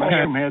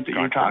mushroom head that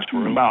you're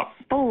talking about.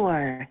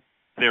 4,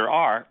 There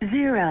are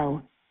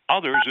 0,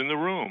 others in the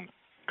room.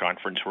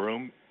 Conference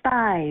room.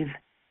 5,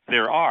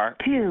 There are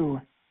 2.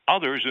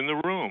 others in the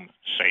room.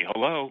 Say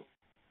hello.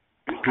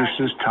 This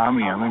is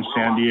Tommy. I'm in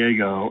San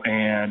Diego,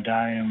 and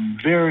I am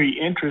very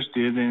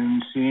interested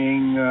in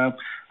seeing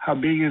how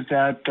big is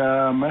that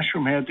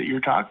mushroom head that you're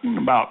talking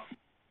about.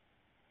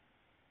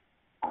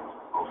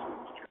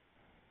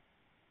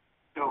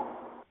 So,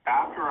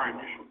 after our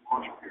initial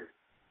launch period,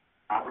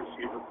 not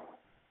received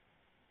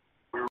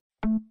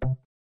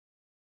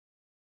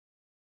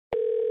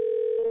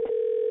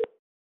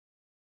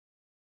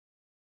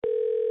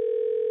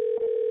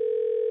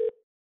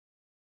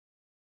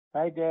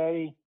Hi,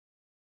 Daddy.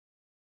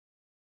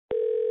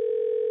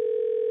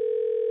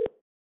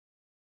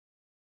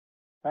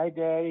 Hi,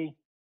 Daddy.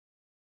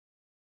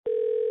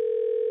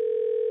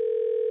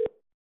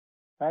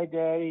 Hi,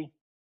 Daddy.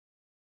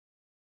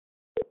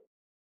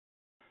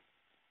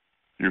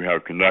 You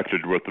have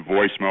connected with the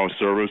voicemail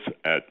service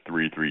at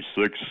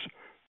 336.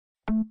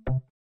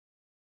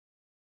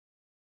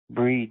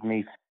 Breed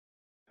me,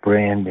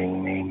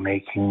 branding me,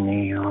 making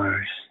me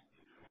yours.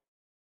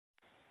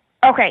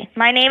 Okay,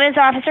 my name is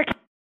Officer.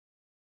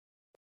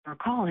 Your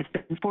call has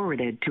been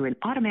forwarded to an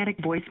automatic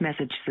voice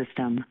message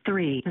system.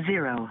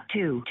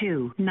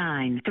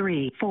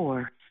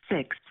 30229346676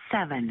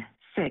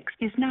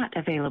 is not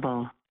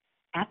available.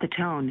 At the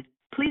tone,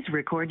 please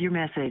record your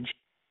message.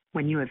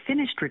 When you have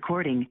finished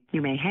recording,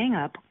 you may hang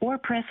up or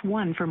press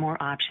 1 for more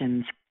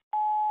options.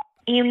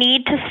 You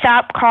need to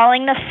stop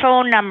calling the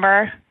phone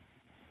number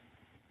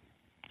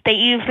that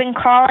you've been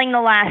calling the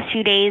last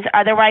 2 days.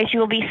 Otherwise, I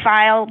will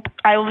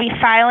be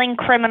filing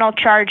criminal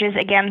charges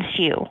against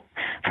you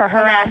for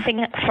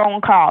harassing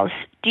phone calls.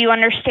 Do you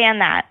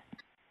understand that?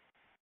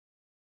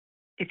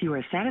 If you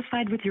are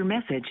satisfied with your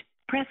message,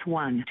 press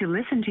 1 to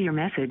listen to your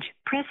message.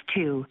 Press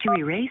 2 to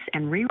erase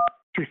and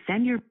to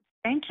send your.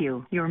 Thank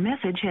you. Your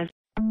message has.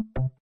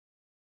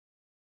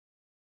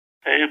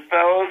 Hey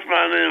fellas,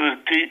 my name is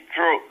Deep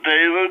Throat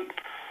David.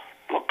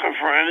 Looking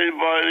for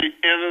anybody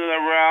in and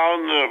around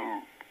the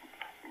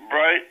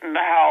Brighton,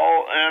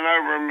 Howell, Ann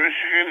Arbor,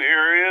 Michigan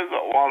area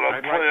that want to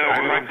play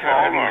over the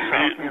phone or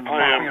meet and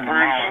play in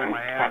person.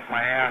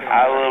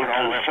 I live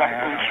in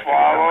Second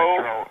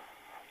Swallow.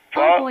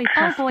 Boy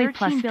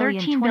plus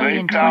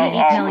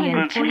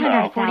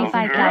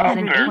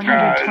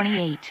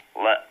 13,028,245,828.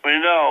 Let me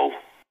know.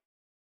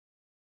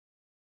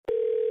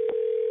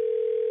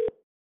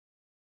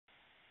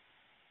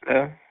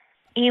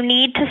 You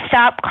need to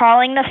stop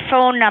calling the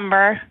phone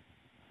number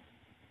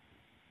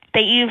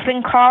that you've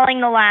been calling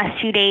the last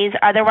 2 days.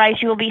 Otherwise,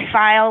 I will be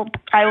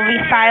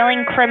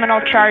filing criminal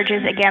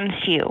charges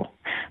against you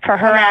for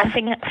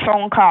harassing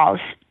phone calls.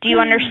 Do you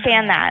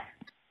understand that?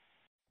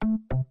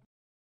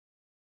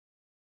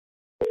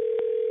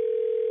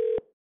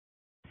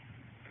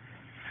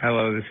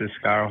 Hello, this is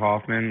Skylar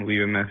Hoffman.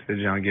 Leave a message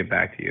and I'll get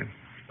back to you.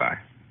 Bye.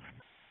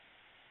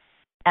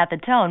 At the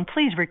tone,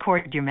 please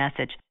record your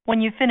message.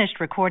 When you've finished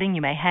recording,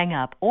 you may hang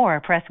up or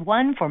press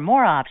 1 for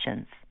more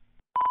options.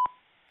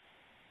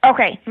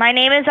 Okay, my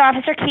name is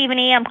Officer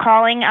Keaveney.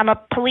 I'm a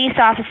police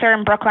officer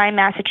in Brookline,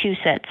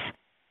 Massachusetts.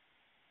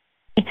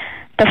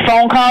 The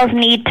phone calls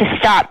need to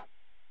stop.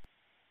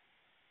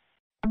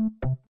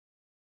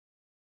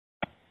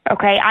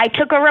 Okay, I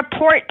took a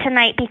report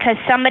tonight because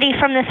somebody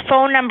from this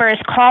phone number is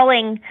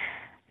calling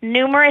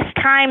numerous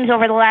times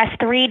over the last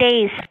 3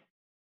 days.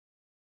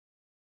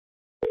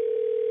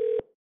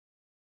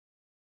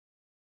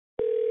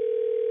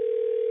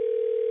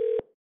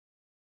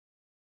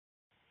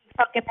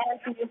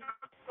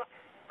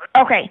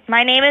 Okay,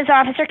 my name is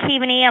Officer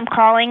Keaveney. I'm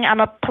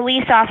a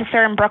police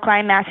officer in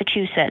Brookline,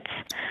 Massachusetts.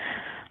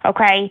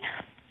 Okay,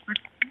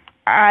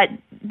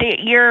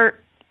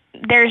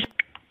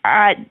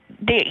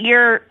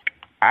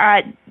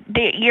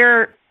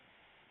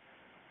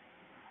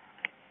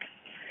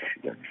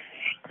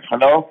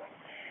 Hello?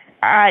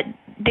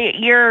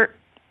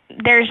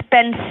 There's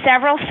been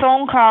several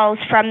phone calls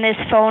from this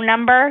phone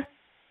number.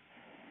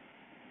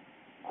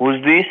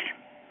 Who's this?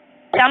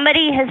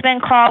 Somebody has been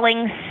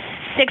calling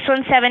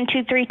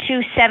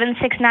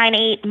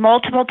 617-232-7698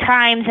 multiple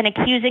times and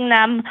accusing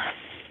them,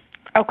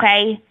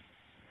 okay,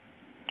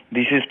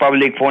 This is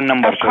public phone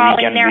number, of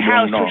calling their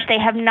house, which they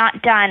have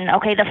not done.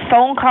 Okay, the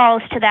phone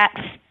calls to that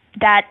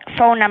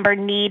phone number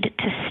need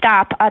to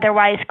stop,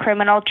 otherwise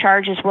criminal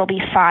charges will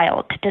be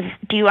filed.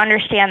 Do you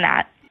understand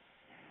that?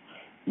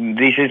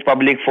 This is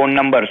public phone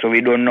number, so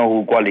we don't know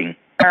who calling.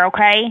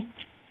 Okay?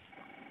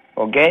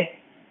 Okay?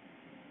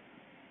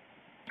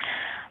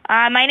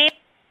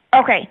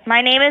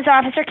 My name is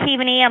Officer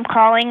Keaveney. I'm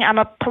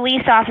a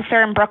police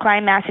officer in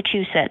Brookline,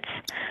 Massachusetts.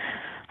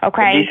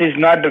 Okay? This is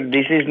not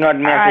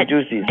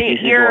Massachusetts. This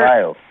is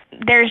Ohio.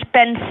 There's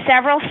been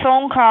several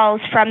phone calls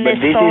from this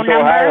this phone is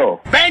number.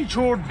 Ohio.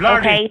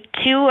 Okay,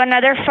 to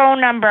another phone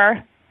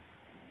number.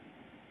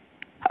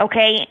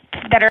 Okay,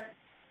 that are.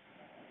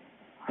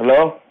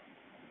 Hello?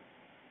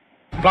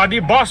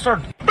 Bloody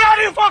bastard!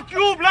 Bloody fuck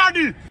you,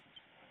 bloody!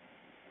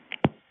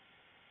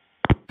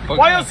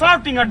 Why are you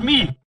shouting at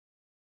me?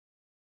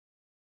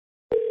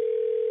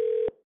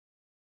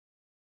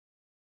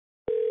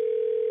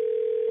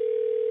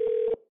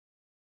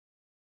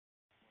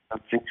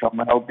 How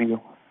may I help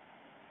you?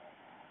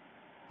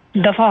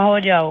 दफा हो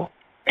जाओ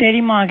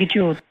तेरी माँ की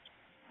चूत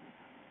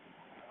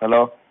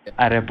hello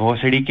अरे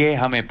भोसड़ी के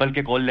हम एप्पल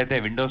के कॉल लेते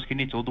हैं विंडोज की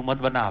नहीं चोदू मत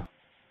बना आप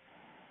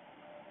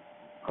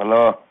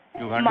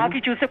हेलो माँ की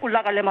चूत से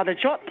कुल्ला कर ले मदर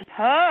चोत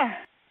हाँ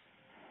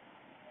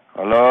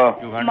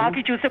हेलो माँ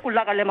की चूत से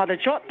कुल्ला कर ले मदर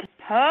चोत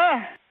हाँ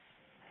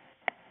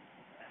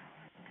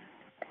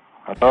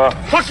hello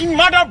Fucking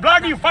mother,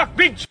 bloody fuck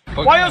bitch!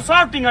 Why are you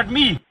shouting at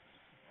me?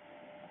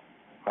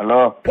 Hello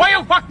Why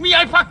you fuck me?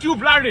 I fuck you,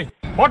 bloody!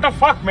 What the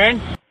fuck,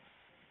 man?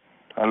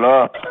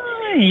 Hello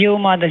You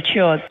mother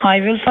chot I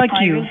will fuck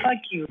you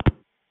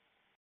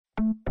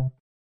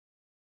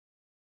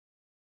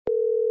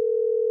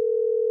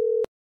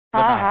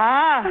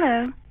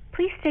Hello.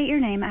 Please state your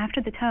name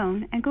after the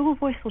tone, and Google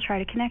Voice will try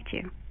to connect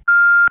you.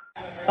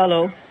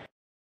 Hello.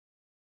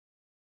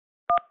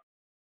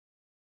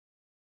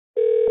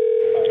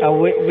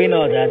 We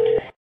know that.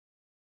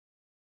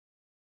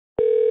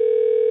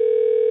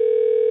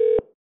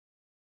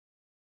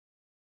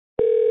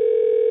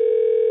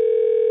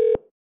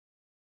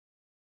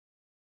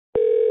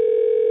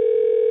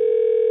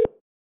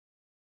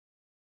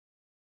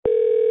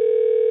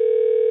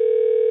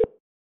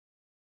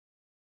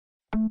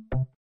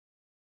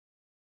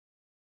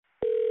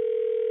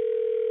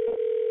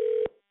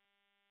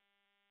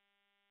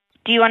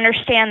 Do you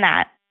understand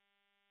that?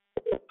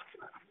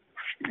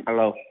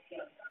 Hello.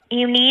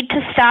 You need to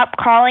stop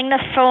calling the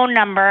phone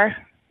number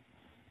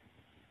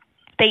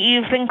that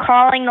you've been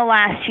calling the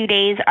last 2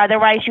 days.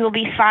 Otherwise, I will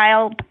be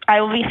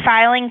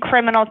filing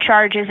criminal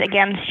charges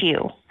against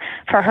you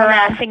for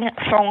harassing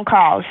phone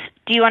calls.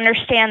 Do you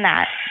understand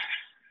that?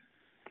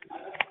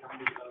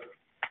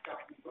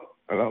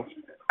 Hello.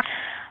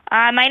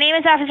 My name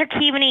is Officer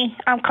Keaveney.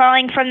 I'm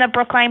calling from the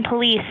Brookline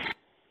Police.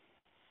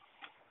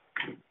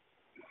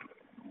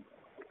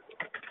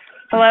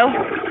 Hello?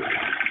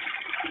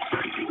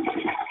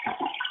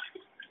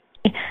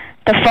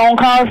 The phone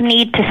calls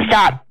need to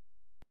stop.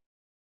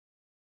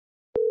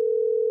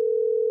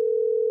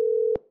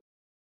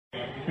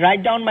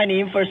 Write down my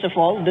name first of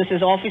all. This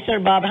is Officer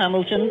Bob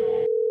Hamilton.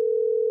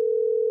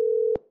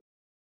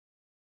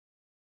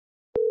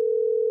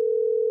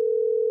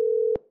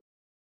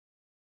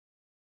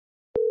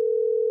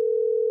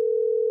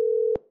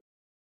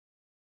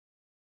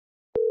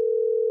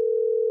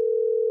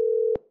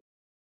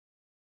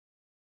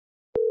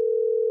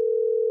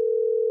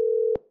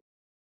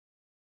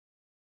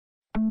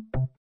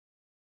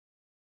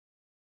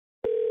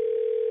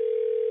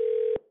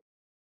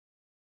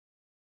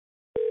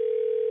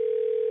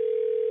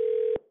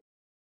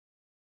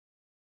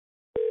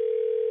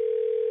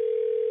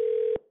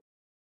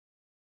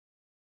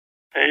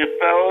 Hey,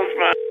 fellas,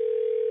 my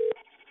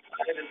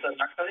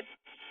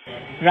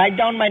Write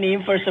down my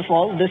name first of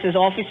all. This is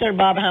Officer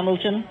Bob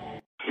Hamilton.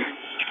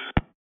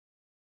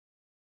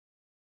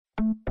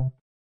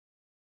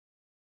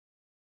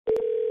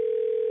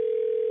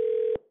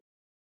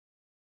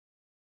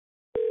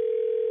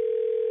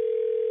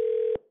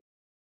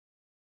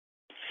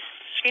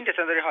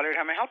 Hollywood.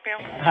 How may I help you?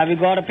 Have you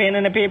got a pen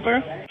and a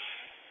paper?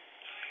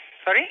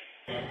 Sorry?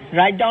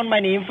 Write down my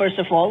name first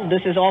of all.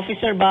 This is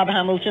Officer Bob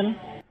Hamilton.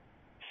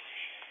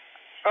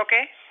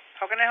 Okay.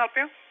 How can I help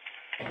you?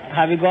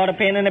 Have you got a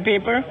pen and a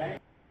paper?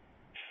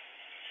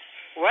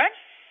 What?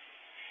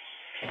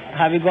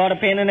 Have you got a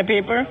pen and a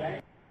paper?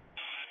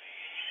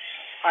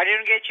 I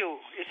didn't get you.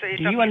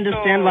 It's Do you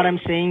understand what I'm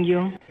saying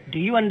you? Do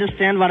you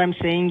understand what I'm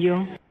saying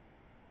you?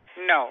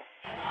 No.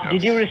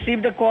 Did you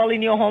receive the call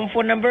in your home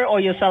phone number or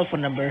your cell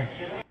phone number?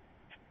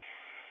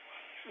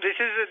 This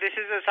is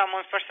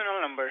someone's personal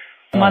number.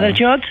 Mother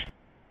Church?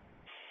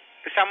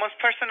 Someone's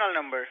personal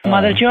number.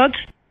 Mother Church?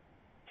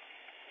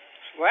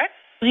 What?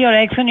 Your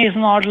accent is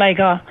not like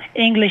a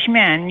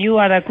Englishman. You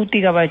are a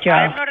Kutti ka bacha.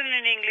 I'm not an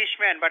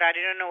Englishman, but I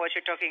didn't know what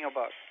you're talking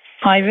about.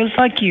 I will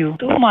fuck you.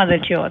 To Mother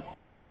Church.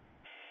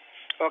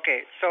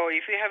 Okay, so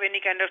if you have any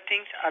kind of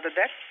things other than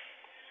that?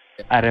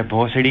 अरे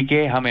भोसड़ी के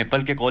हम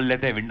Apple के call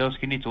लेते हैं Windows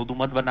की नहीं चोदू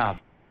मत बना आप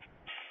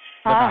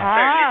Sir,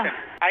 listen.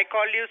 I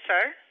called you,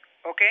 sir.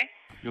 Okay?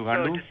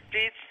 Ugandu? So just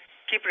please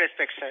keep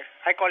respect, sir.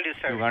 I called you,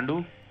 sir. Ugandu?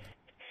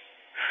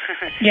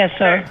 Yes,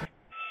 sir.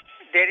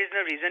 There is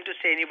no reason to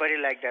say anybody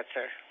like that,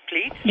 sir.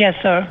 Please? Yes,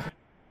 sir.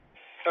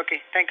 Okay,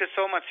 thank you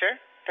so much, sir.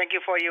 Thank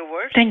you for your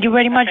words. Thank you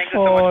very much Thank you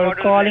so for much.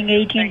 calling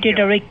AT&T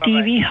Direct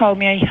TV. How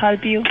may I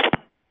help you?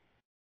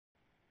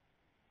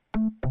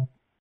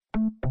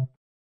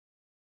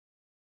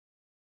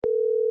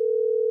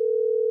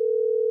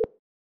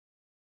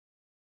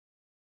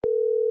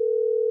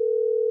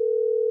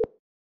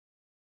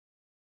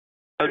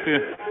 Help you.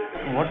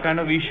 What kind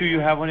of issue you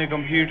have on your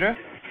computer?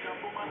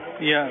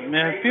 Yeah,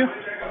 may I help you?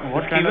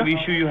 What kind of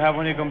issue you have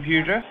on your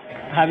computer?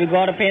 Have you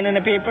got a pen and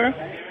a paper?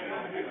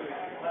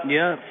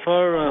 Yeah,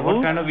 for What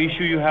who? kind of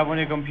issue you have on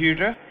your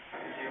computer?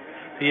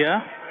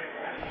 Yeah,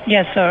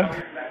 Yes, sir.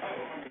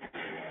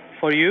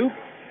 for you?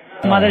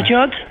 Mother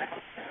Church?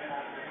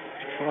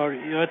 For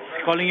you're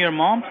calling your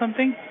mom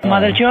something?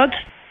 Mother Church?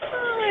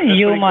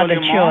 You Sorry, call Mother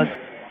your mom? Church.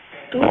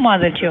 To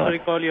Mother Sorry,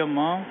 Church. call your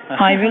mom.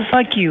 I will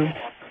fuck you.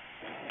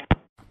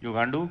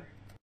 Ugandu?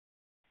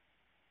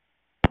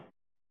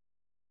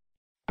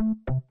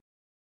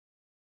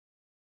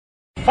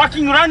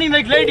 Fucking running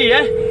like lady,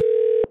 eh?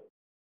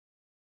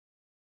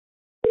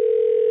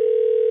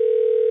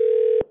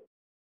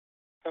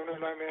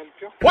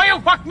 Why you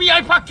fuck me?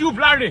 I fuck you,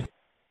 bloody.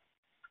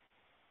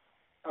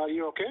 Are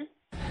you okay?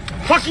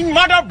 Fucking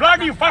mother,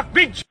 bloody fuck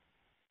bitch.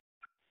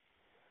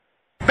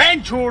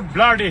 Benchwood,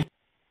 bloody.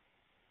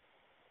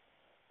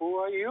 Who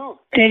are you?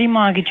 तेरी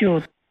माँ की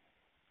चोट.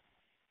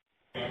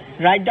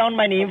 Write down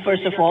my name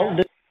first of all.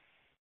 This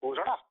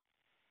भोसड़ा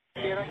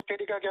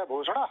तेरी का क्या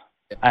भोसड़ा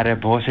अरे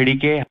भोसड़ी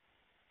के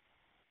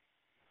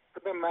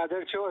मैं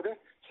मैदर छोड़ दे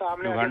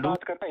सामने आके युगांडू?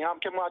 बात करना यहाँ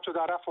के माँ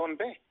चुदारा फोन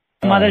पे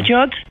Mother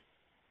Church?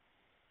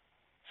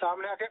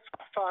 सामने आके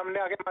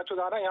माँ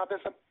चुदारा यहाँ पे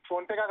सब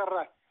फोन पे क्या कर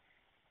रहा है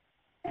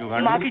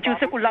माँ की चूत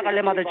से कुल्ला कर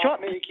ले मदर चोद.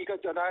 आपने एक ही का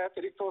जना है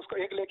तेरी तो उसको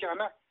एक लेके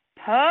आना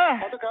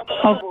हाँ. तो क्या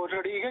पता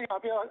भोसड़ी है यहाँ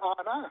पे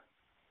आना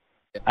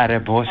अरे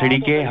भोसड़ी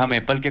के हम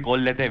एप्पल के कॉल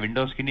लेते हैं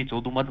विंडोज की नहीं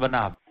चोदू मत बना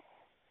आप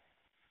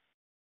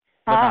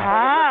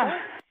हाँ.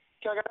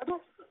 क्या कह रहा है तू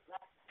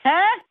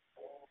है?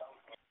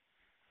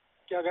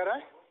 क्या कह रहा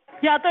है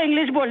या तो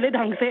इंग्लिश बोल ले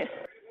ढंग से.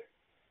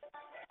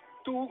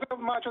 तू कब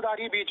माँ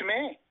चुदारी बीच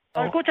में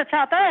और कुछ अच्छा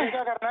आता है?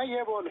 क्या करना है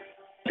ये बोल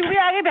तू भी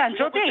आगे बहन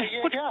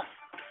चोती. कुछ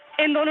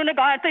इन दोनों ने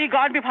गाड़ तेरी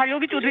गाड़ भी फाड़ी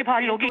होगी चूत भी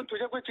फाड़ी होगी.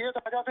 तुझे कोई चाहिए तो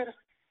आजा फिर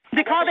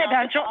दिखा दे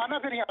बहन चो. आना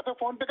फिर यहाँ पे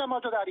फोन पे क्या माँ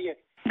चुदारी है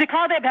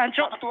दिखा दे बहन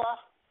चो. तू आ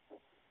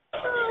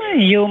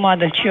You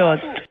Mother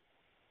Church.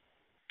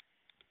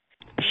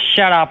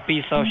 Shut up,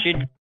 piece of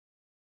shit.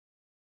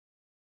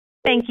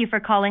 Thank you for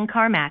calling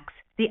CarMax,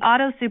 the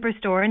auto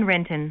superstore in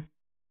Renton.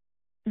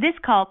 This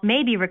call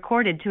may be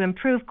recorded to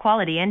improve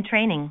quality and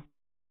training.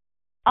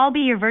 I'll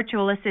be your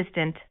virtual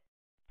assistant.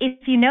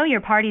 If you know your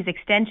party's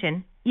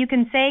extension, you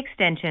can say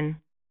extension.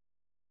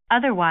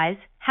 Otherwise,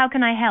 how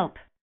can I help?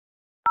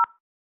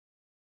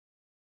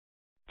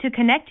 To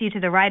connect you to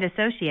the right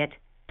associate,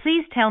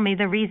 please tell me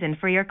the reason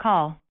for your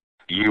call.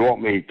 You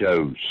want me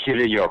to sit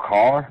in your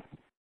car?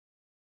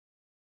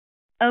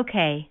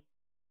 Okay.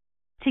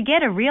 To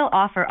get a real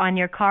offer on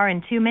your car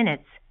in 2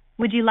 minutes,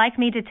 would you like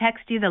me to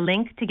text you the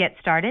link to get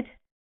started?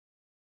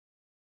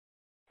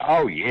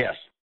 Oh, yes.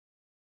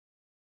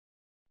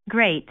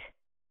 Great.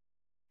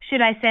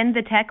 Should I send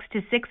the text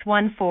to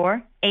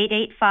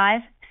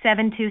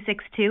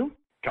 614-885-7262?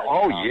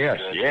 Oh, yes.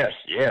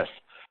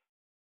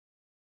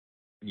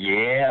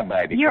 Yeah,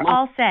 baby. You're Come on.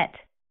 all set.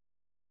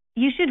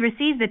 You should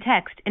receive the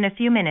text in a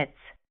few minutes.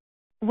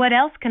 What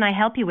else can I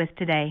help you with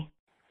today?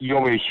 You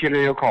want me to sit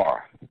in your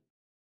car?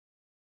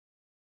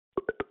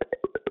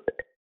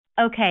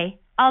 Okay,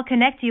 I'll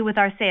connect you with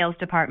our sales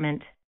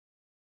department.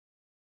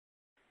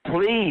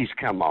 Please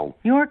come on.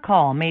 Your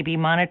call may be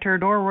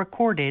monitored or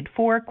recorded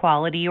for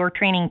quality or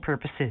training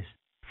purposes.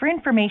 For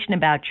information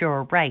about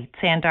your rights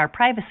and our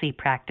privacy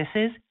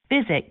practices,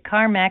 visit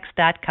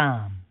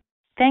CarMax.com.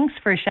 Thanks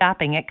for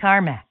shopping at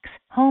CarMax.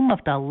 home of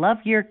the Love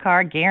Your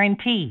Car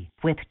Guarantee,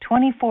 with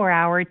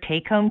 24-hour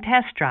take-home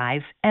test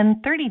drives and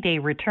 30-day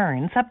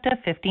returns up to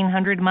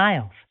 1,500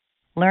 miles.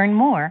 Learn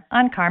more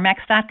on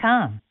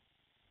CarMax.com.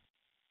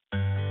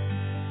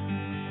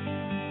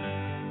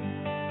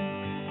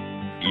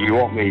 You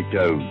want me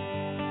to?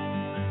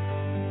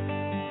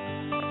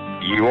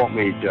 You want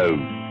me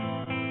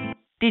to?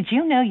 Did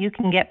you know you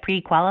can get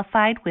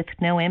pre-qualified with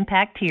no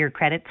impact to your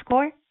credit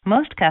score?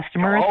 Most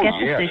customers get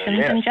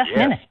decisions in just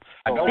minutes.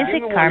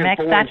 Visit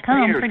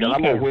CarMax.com for details.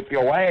 I'm gonna whip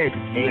your ass.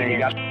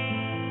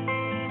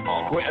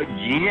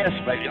 Yes,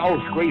 but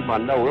squeeze my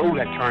nose. Oh,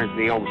 that turns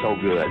me on so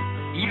good.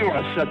 You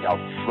are such a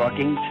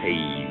fucking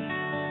tease.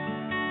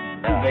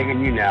 I'm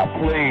begging you now,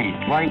 please.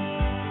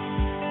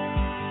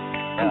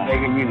 I'm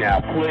begging you now,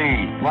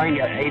 please. Bring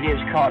that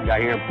 8-inch cock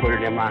down here and put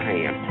it in my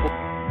hand.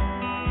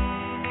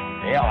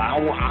 Hell, I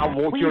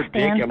want your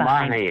dick in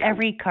my hand.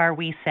 Every car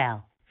we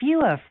sell.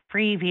 View a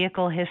free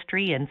vehicle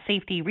history and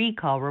safety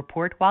recall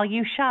report while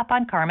you shop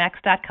on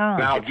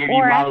CarMax.com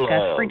or ask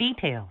us for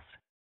details.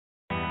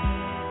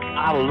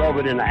 I love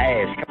it in the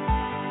ass.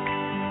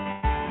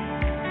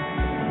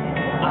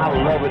 I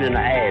love it in the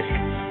ass.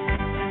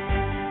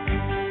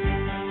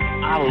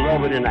 I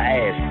love it in the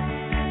ass.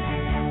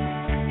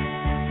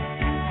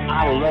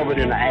 I love it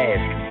in the ass.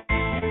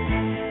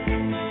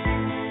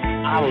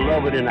 I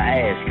love it in the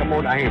ass. Come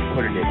on down here and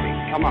put it in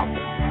me. Come on.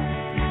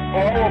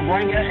 Oh,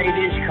 bring that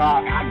 8-inch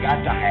cock. I got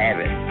to have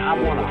it. I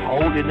want to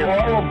hold it.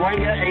 Oh,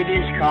 bring that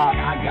 8-inch cock.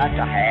 I got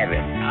to have it.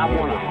 I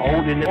want to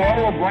hold it.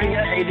 Oh, bring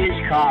that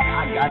 8-inch cock.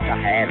 I got to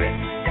have it.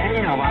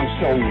 Damn, I'm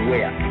so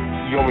wet.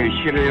 You want me to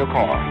shit in your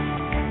car?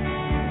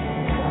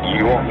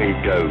 You want me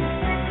to?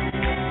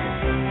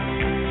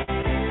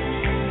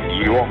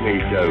 You want me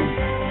to?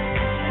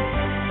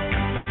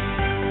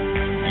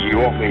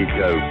 You want me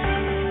to?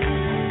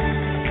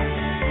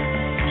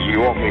 You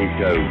want me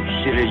to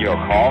shit in your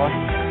car?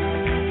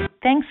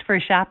 Thanks for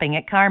shopping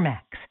at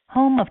CarMax,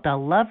 home of the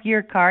Love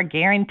Your Car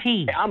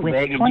Guarantee, with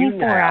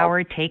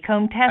 24-hour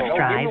take-home test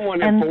drives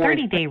and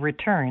 30-day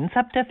returns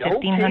up to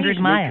 1,500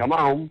 miles. Come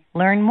on.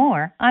 Learn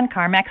more on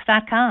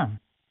CarMax.com.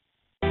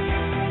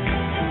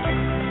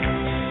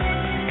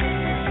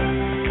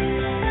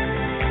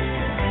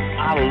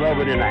 I love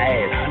it in the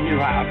ass. I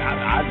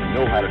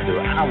know how to do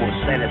it. I will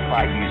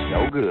satisfy you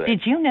so good.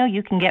 Did you know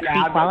you can get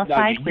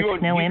pre-qualified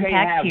with no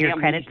impact to your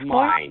credit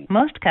score?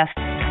 Most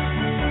customers.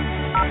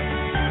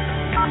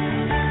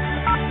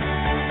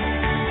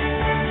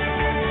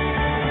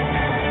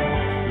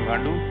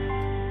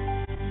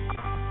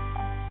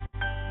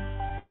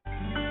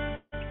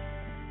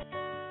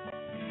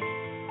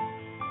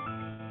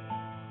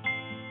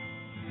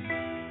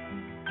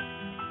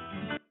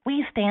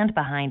 We stand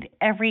behind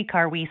every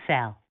car we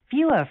sell.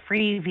 View a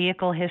free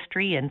vehicle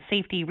history and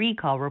safety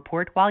recall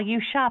report while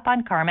you shop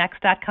on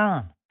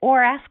CarMax.com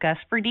or ask us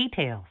for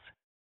details.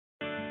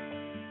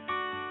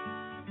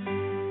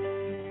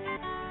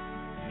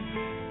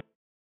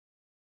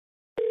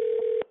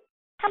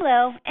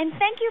 Hello, and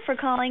thank you for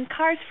calling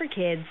Cars for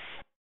Kids.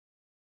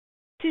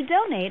 To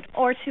donate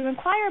or to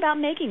inquire about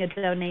making a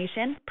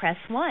donation, press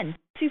 1.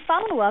 To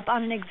follow up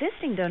on an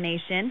existing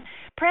donation,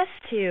 press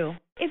 2.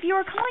 If you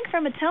are calling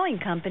from a towing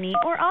company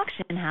or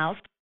auction house,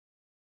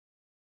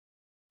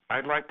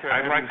 I'd like to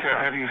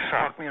have you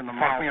talk me in the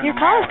mouth. your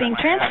call is being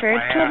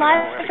transferred to a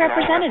live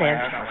representative.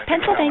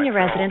 Pennsylvania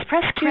residents,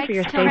 press 2 for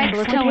your state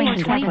solicitation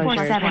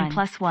disclosure.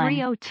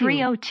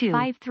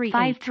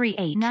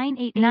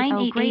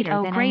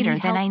 302-538-9880 greater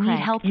than I need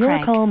help.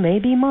 Your call may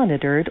be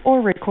monitored or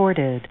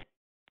recorded.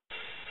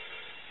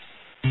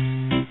 We're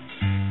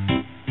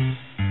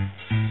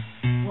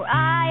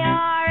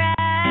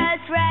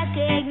IRS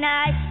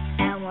recognized,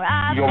 and we're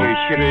You want me to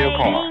shit in your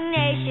car?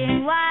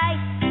 nationwide.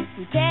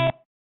 We take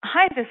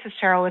Hi, this is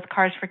Cheryl with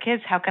Cars for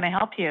Kids. How can I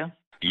help you?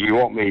 You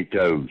want me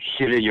to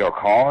shit in your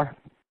car?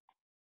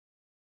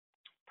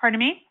 Pardon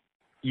me?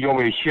 You want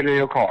me to shit in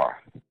your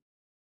car?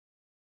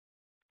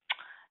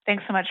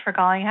 Thanks so much for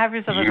calling. Have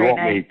yourself a You great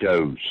want night. me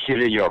to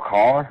shit in your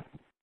car?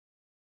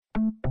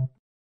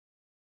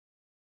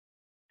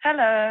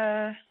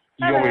 Hello.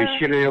 You want me to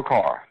shit in your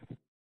car?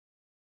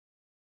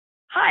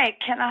 Hi,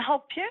 can I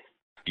help you?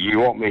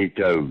 You want me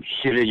to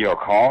shit in your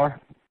car?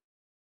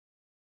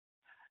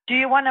 Do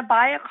you want to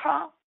buy a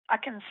car? I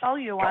can sell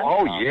you one.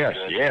 Oh, yes.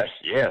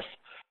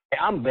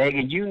 I'm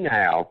begging you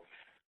now.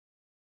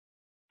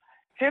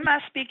 Who am I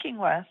speaking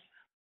with?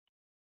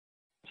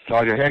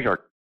 Sergeant Hector.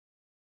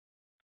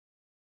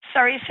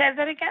 Sorry, say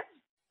that again?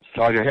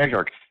 Sergeant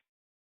Hector.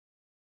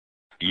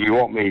 You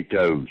want me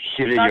to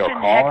shit in your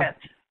Sergeant car?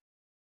 Hackett.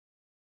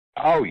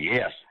 Oh,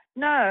 yes.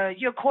 No,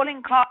 you're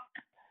calling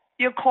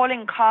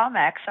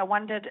CarMax. I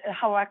wondered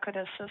how I could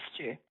assist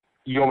you.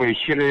 You want me to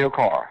shit in your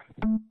car?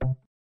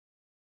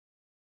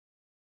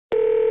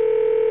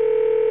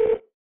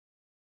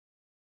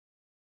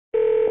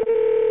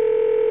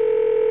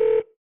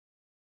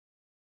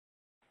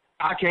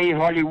 I can't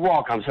hardly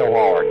walk. I'm so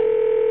hard.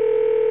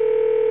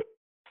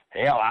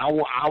 Hell, I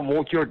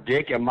want your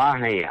dick in my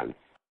hand.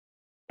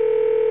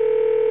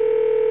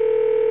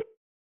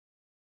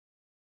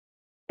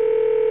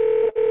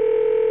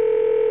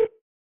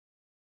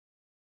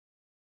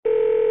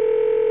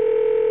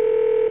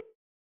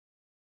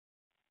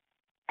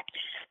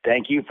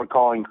 Thank you for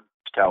calling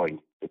Towing.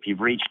 If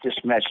you've reached this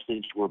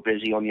message, we're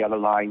busy on the other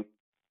line.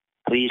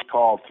 Please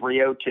call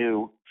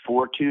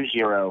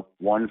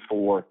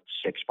 302-420-1465.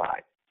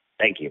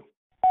 Thank you.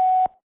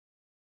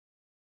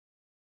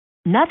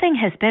 Nothing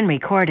has been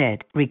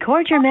recorded.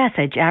 Record your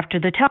message after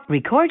the tone.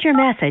 Record your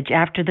message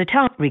after the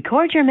tone.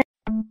 Record your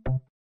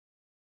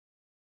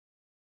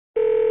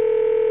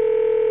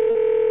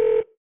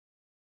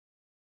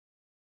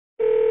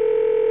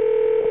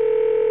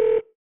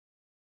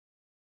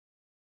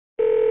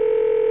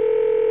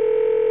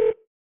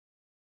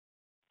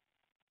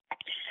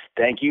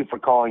Thank you for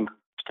calling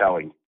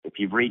Towing. If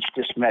you've reached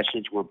this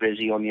message, we're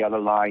busy on the other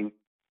line.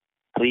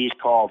 Please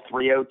call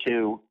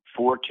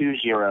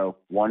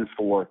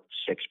 302-420-1465.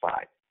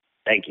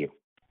 Thank you.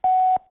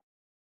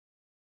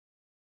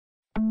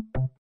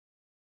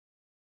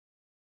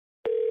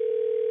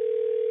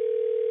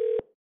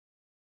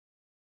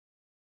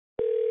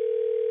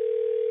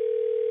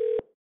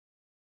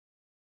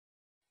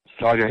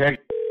 Sergeant Hager.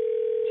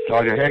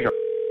 Sergeant Hager.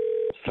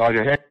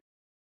 Sergeant Hager.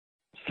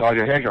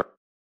 Sergeant Hager.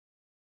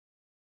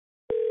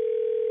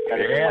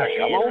 Yeah,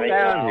 come on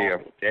down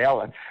here.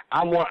 Yeah,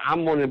 I'm one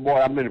of the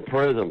boys. I've been in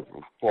prison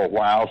for a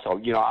while,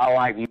 so I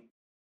like.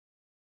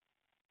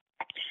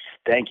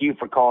 Thank you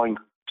for calling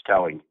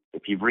Towing.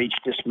 If you've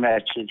reached this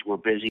message, we're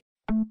busy.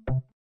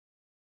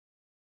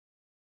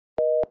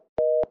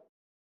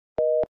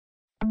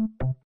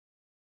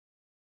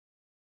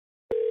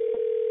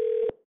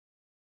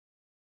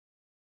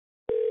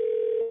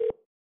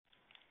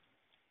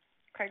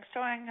 Craig's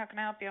Towing, how can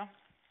I help you?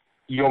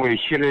 You want me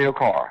to shit in your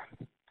car?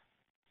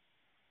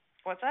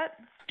 What's that?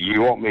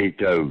 You want me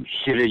to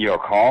shit in your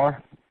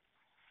car?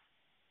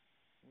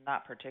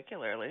 Not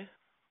particularly.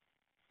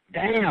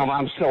 Damn,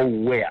 I'm so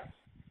wet.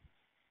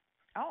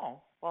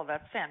 Oh, well,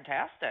 that's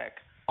fantastic.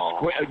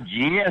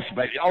 Yes,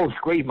 but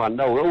squeeze my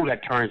nose. Oh,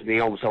 that turns me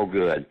on so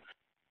good.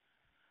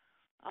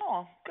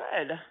 Oh,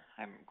 good.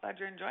 I'm glad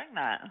you're enjoying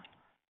that.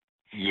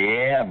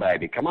 Yeah,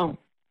 baby, come on.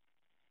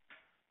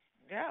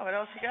 Yeah, what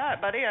else you got,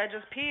 buddy? I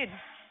just peed.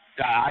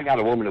 I got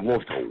a woman that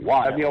wants to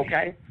watch me,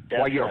 okay?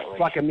 While you're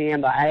fucking me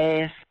in the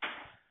ass.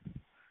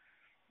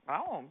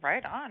 Oh,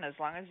 right on, as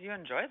long as you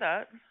enjoy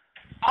that.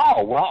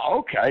 Oh, well,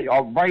 okay.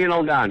 I'll bring it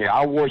on down here.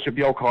 I'll worship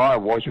your car.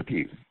 I'll worship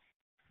you.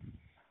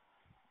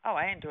 Oh,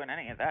 I ain't doing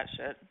any of that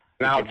shit.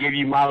 And I'll give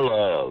you my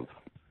love.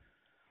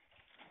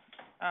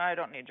 I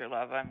don't need your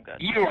love. I'm good.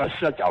 You are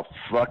such a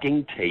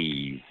fucking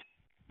tease.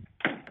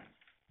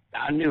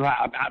 I know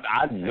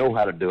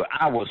how to do it.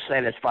 I will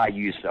satisfy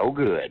you so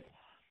good.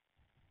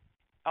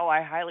 Oh,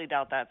 I highly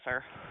doubt that,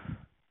 sir.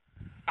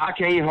 I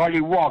can't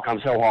hardly walk.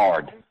 I'm so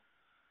hard.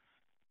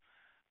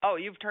 Oh,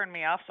 you've turned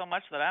me off so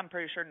much that I'm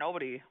pretty sure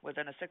nobody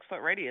within a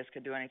 6-foot radius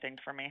could do anything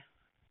for me.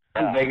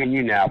 I'm begging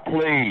you now.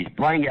 Please,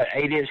 bring that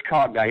 8-inch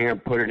cock down here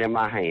and put it in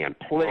my hand.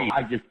 Please.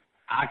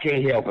 I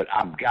can't help it.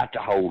 I've got to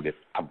hold it.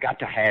 I've got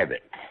to have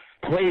it.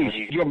 Please,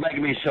 you're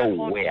making me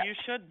so wet. You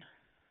should.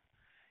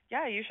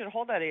 Yeah, you should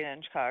hold that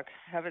 8-inch cock.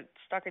 Have it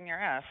stuck in your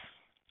ass.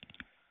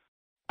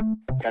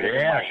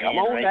 Yeah, come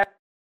on down.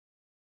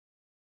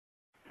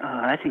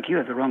 I think you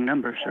have the wrong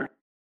number, sir.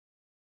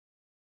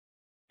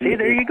 See,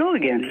 there you go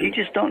again. You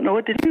just don't know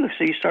what to do,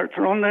 so you start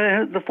throwing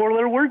the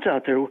 4-letter words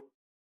out there.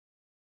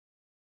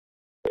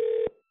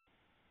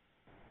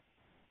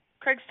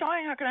 Craig's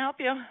Towing, how can I help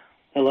you?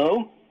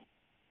 Hello?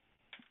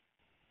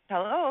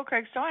 Hello,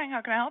 Craig's Towing,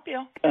 how can I help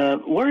you?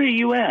 Where are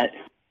you at?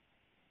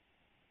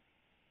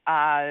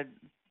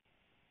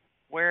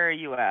 Where are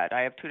you at? I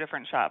have 2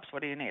 different shops.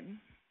 What do you need?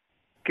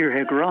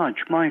 Gearhead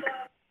Garage, Mike.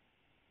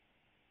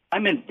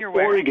 I'm in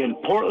Oregon,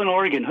 Portland,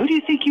 Oregon. Who do you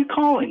think you're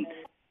calling?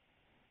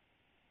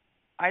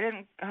 I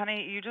didn't,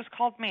 honey, you just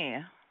called me.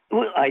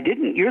 Well, I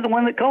didn't. You're the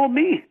one that called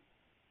me.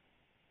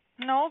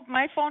 No,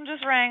 my phone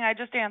just rang. I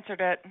just answered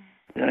it.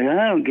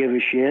 I don't give a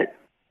shit.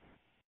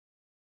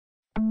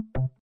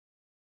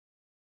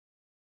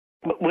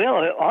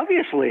 Well,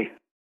 obviously.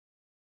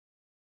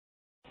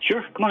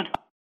 Sure, come on.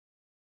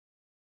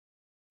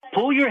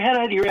 Pull your head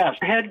out of your ass.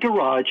 Head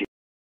Garage.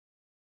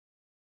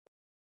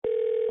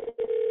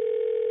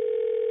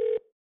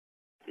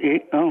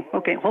 Oh,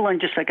 okay. Hold on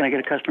just a second. I got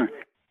a customer.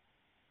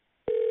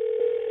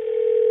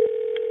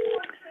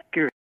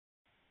 Gary.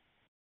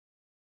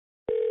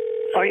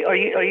 Are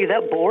you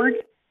that bored?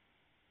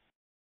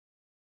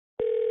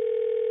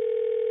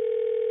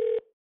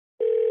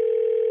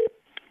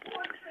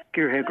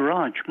 Gearhead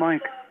Garage,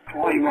 Mike.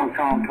 Why you want to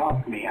call and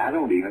talk to me? I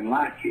don't even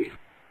like you.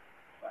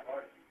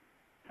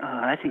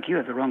 I think you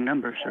have the wrong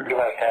number, sir. You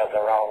must have the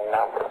wrong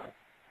number.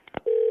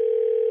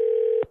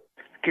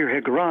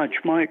 Gearhead Garage,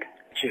 Mike.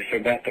 This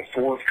is about the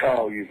 4th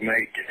call you've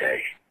made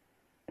today.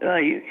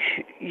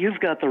 You've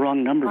got the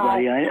wrong number,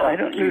 buddy. I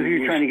don't know who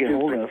you're trying to get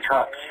hold of.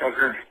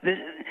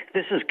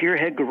 This is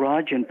Gearhead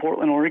Garage in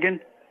Portland, Oregon.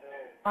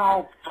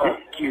 Oh, fuck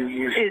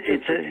you,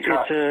 It's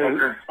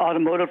a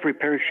automotive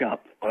repair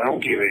shop. I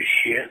don't give a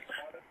shit.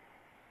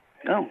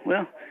 Oh,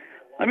 well,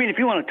 I mean, if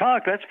you want to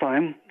talk, that's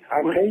fine.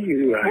 I'll tell you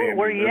who I am.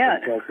 Where are you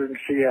at?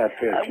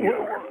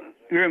 Seattle.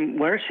 You're in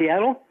where,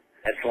 Seattle?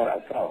 That's what I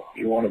thought.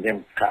 You're one of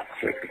them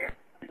cocksuckers.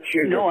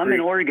 No, I'm in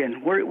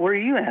Oregon. Where are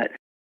you at?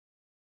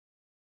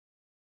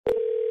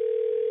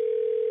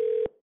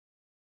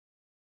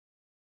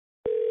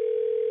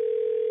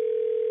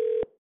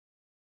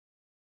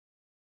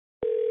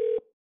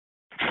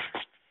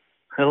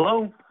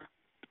 Hello?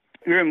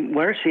 You're in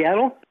where?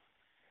 Seattle?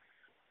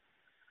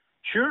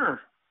 Sure.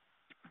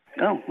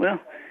 Oh, well,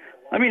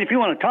 I mean, if you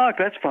want to talk,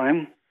 that's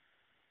fine.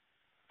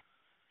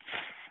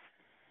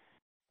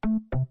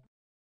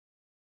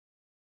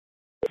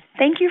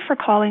 Thank you for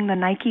calling the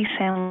Nike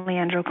San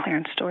Leandro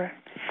Clearance Store.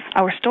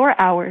 Our store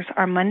hours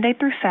are Monday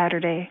through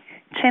Saturday,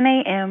 10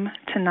 a.m.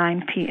 to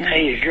 9 p.m.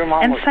 Hey, is your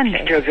mama and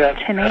Sunday, still got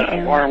 10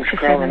 a.m. worms to 7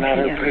 crawling out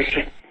p.m. her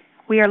pussy?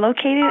 We are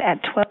located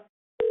at 12.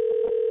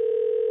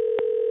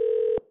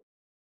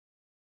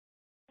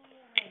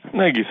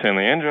 Nike San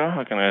Leandro,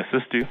 how can I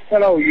assist you?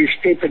 Hello, you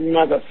stupid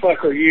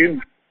motherfucker,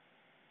 you.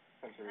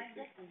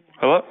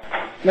 Hello?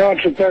 No,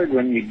 it's the third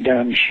one, you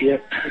dumb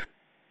shit.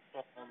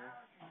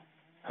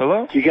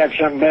 Hello? You got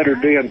something better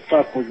to do than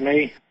fuck with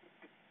me?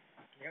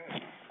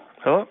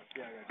 Hello?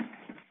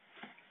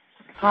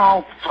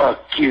 Oh, fuck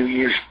you,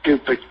 you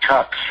stupid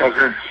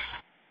cocksucker.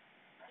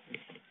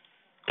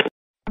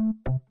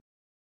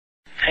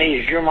 Hey,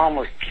 is your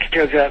mama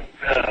still got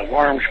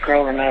worms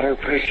crawling out her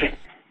pussy?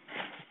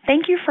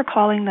 Thank you for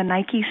calling the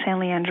Nike San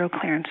Leandro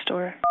Clearance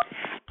Store.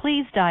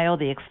 Please dial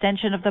the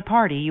extension of the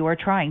party you are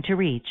trying to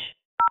reach.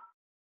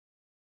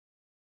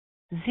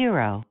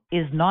 0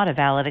 is not a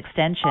valid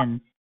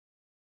extension.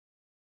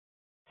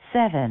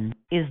 7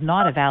 is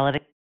not a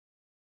valid.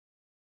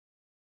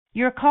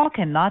 Your call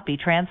cannot be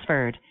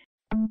transferred.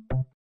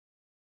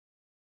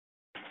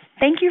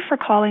 Thank you for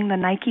calling the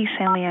Nike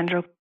San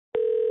Leandro.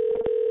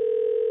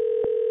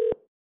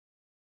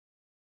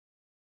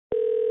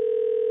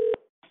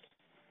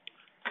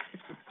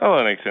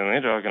 Hello, Nike San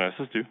Leandro, how can I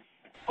assist you?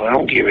 Well, I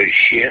don't give a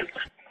shit.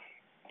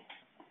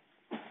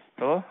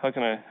 Hello? How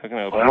can I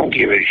help Well, I don't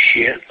give a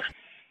shit.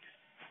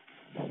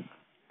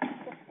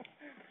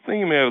 I think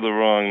you may have the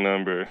wrong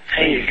number.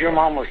 Hey, is your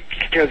mama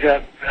still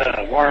got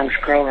worms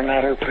crawling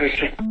out her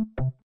pussy?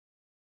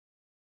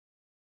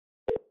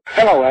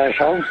 Hello,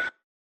 asshole.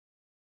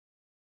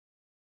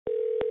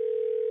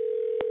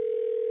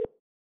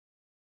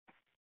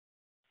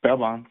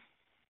 Bellbond.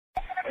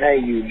 Hey,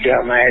 you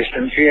dumbass,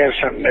 don't you have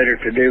something better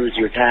to do with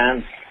your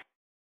time?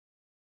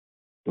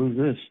 Who's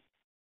this?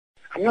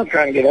 I'm not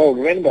trying to get hold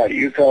of anybody.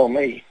 You call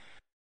me.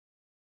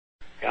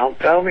 Don't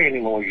call me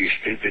anymore, you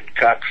stupid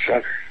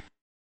cocksucker.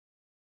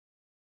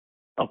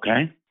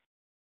 Okay.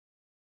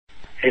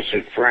 It's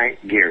a Frank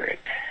Garrett.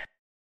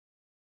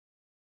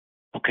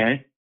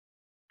 Okay.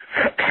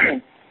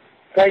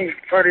 Things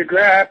pretty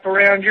dry up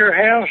around your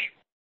house?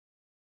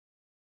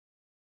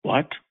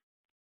 What?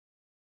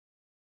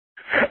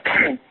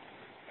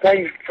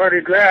 Things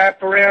pretty dry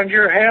up around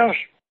your house?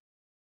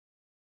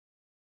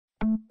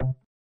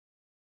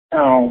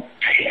 Oh,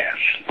 yes.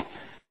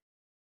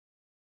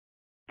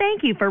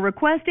 Thank you for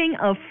requesting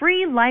a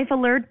free Life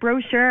Alert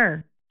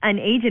brochure. An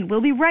agent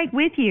will be right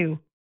with you.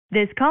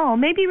 This call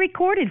may be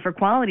recorded for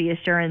quality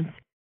assurance.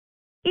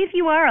 If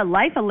you are a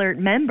Life Alert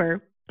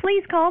member,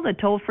 please call the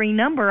toll-free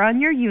number on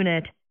your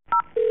unit.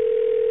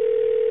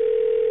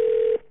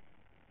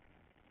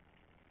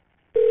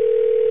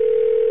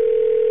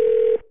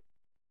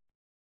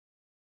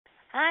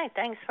 Hi,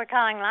 thanks for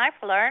calling Life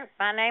Alert.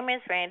 My name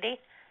is Randy,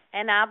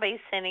 and I'll be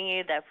sending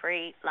you the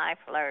free Life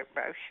Alert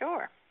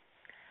brochure.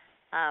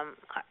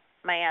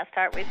 May I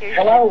start with your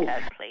Hello. zip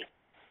code, please?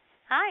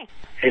 Hi.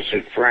 It's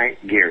a Frank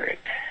Garrett.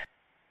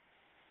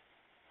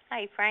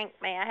 Hey, Frank,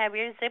 may I have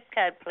your zip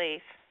code,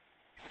 please?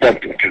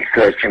 Dumping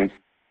construction.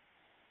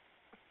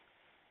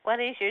 What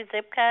is your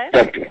zip code?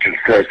 Dumping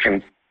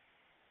construction.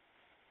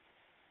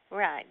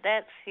 Right,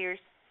 that's your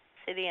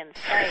city and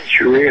state.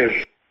 Sure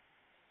is.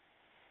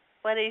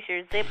 What is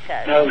your zip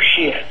code? No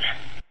shit.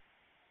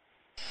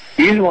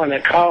 You're the one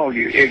that called,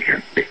 you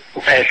ignorant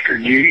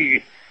bastard,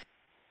 you.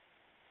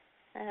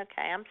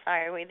 Okay, I'm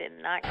sorry, we did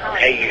not call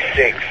Hey, you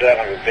sick son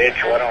of a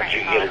bitch, why don't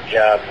you get a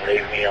job and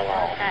leave me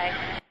alone? Okay.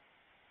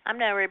 I'm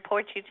going to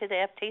report you to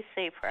the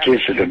FTC for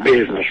This is a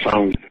business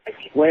phone.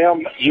 Well,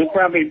 you'll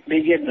probably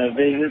be getting a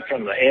visit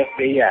from the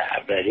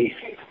FBI, buddy.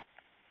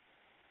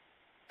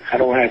 I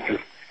don't have to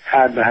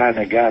hide behind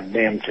a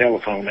goddamn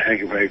telephone to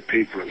aggravate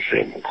people at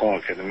 7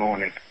 o'clock in the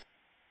morning.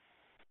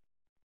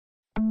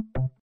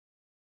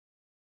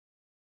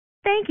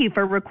 Thank you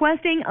for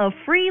requesting a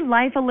free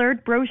Life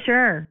Alert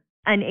brochure.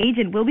 An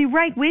agent will be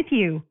right with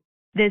you.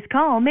 This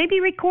call may be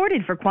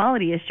recorded for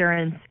quality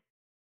assurance.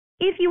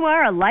 If you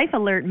are a Life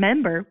Alert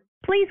member,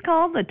 please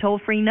call the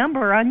toll-free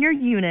number on your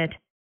unit.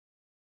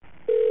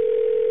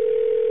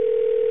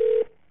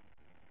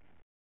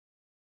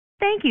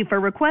 Thank you for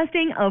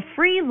requesting a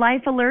free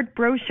Life Alert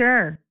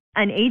brochure.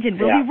 An agent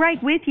will be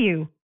right with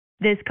you.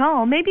 This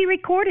call may be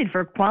recorded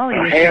for quality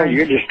assurance. Hell,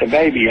 you're just a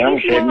baby. I'm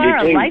If you are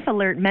a 72. Life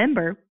Alert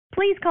member,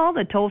 please call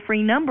the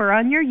toll-free number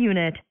on your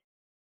unit.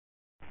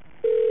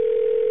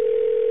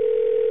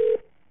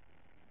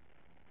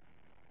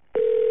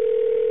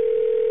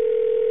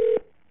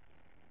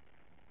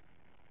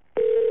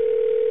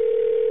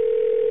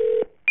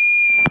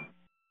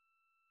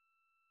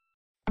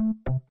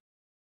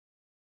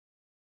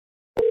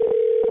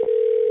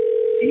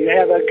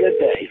 a good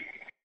day.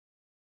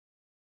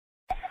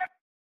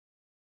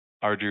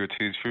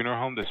 RG&T's funeral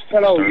home. This is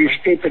Hello, Sterling. you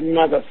stupid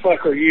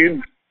motherfucker,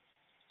 you.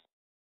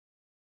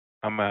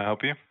 How may I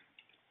help you?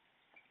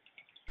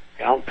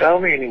 Don't tell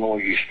me anymore,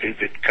 you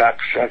stupid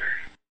cocksucker.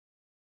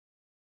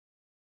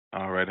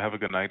 All right. Have a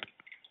good night.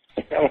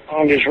 The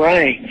telephone just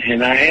rang,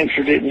 and I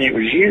answered it, and it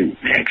was you.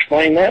 Now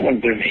explain that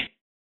one to me.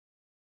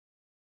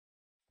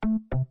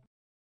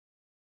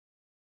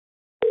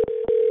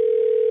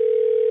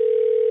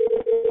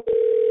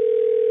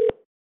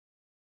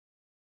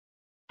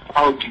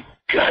 Oh, you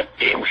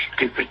goddamn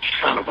stupid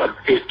son of a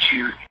bitch,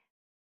 you.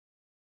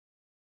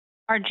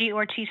 RG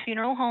Ortiz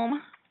Funeral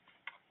Home.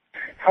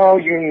 Oh,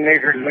 you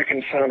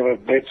nigger-looking son of a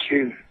bitch,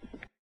 you.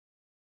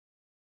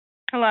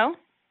 Hello?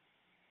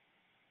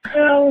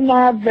 Oh,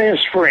 my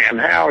best friend.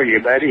 How are you,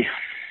 buddy?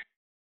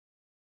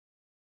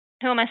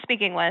 Who am I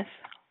speaking with?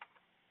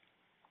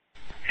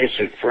 This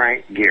is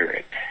Frank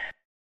Garrett.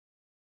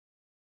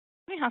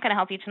 How can I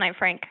help you tonight,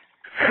 Frank?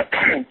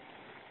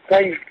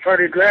 Things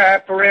pretty dry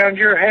up around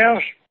your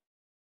house?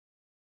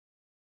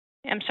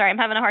 I'm sorry, I'm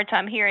having a hard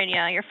time hearing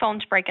you. Your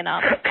phone's breaking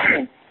up.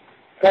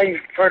 Things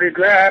pretty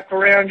dry up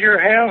around your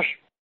house?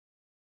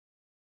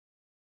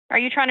 Are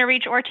you trying to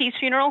reach Ortiz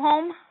Funeral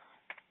Home?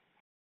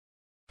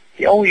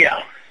 Oh, yeah.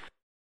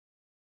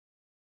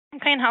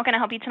 Okay, and how can I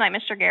help you tonight,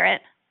 Mr.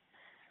 Garrett?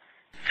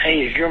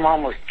 Hey, is your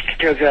mama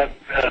still got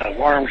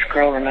worms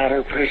crawling out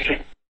her pussy?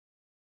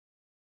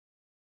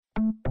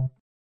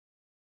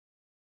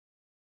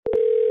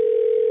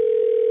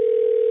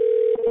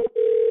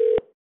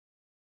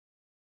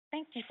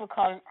 Thank you for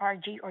calling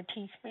RG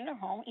Ortiz Funeral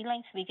Home.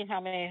 Elaine speaking.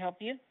 How may I help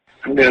you?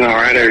 I'm doing all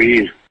right. How are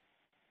you?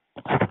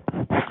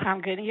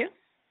 I'm good. And you?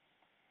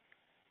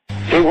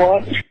 Do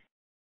what?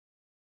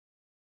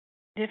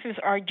 This is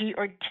RG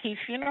Ortiz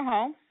Funeral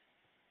Home.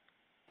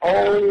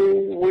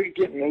 Oh, we're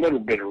getting a little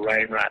bit of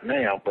rain right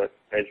now, but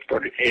it's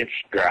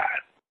dry.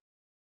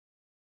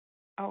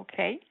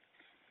 Okay.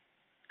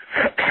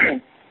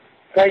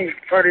 Things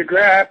pretty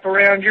dry up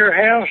around your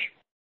house?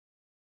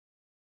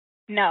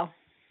 No.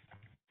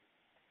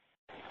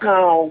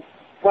 Oh,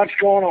 what's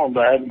going on,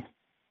 bud?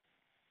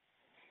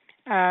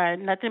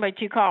 Nothing but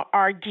you call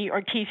RG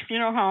Ortiz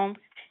Funeral Home.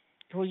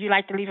 Would you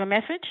like to leave a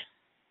message?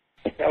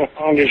 The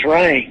telephone just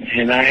rang,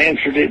 and I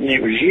answered it, and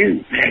it was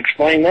you. Now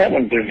explain that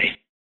one to me.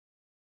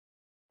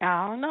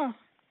 I don't know.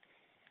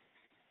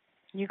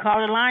 You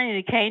called the line, and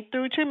it came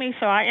through to me,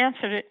 so I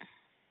answered it.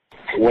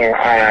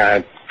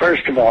 Well,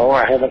 first of all,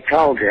 I haven't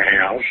called your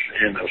house,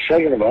 and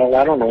second of all,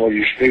 I don't know whether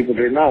you're stupid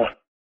or not.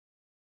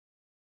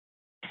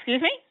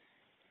 Excuse me?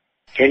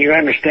 Can you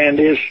understand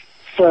this?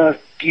 Fuck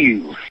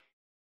you.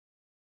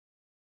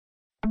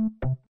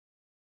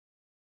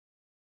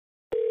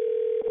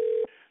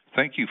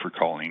 Thank you for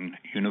calling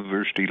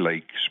University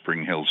Lake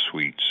Spring Hill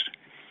Suites.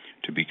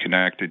 To be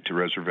connected to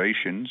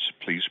reservations,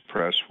 please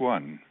press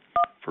 1.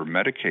 For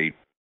Medicaid...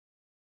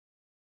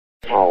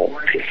 Oh,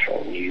 piss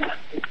on you.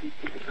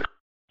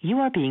 You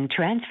are being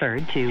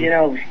transferred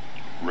to...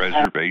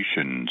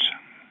 Reservations.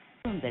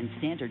 Than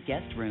standard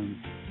guest rooms.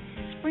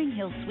 Spring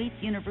Hill Suites,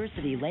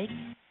 University Lake.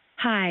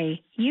 Hi,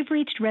 you've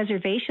reached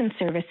reservation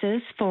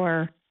services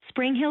for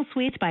Spring Hill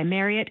Suites by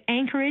Marriott,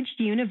 Anchorage,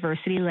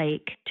 University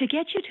Lake. To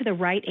get you to the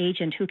right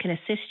agent who can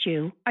assist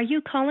you, are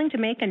you calling to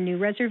make a new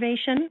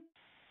reservation?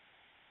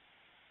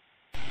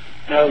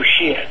 No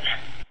shit.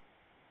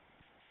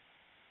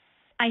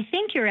 I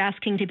think you're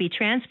asking to be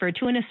transferred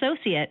to an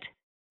associate.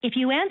 If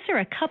you answer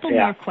a couple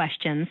Yeah. more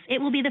questions, it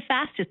will be the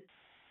fastest.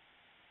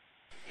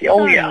 Oh,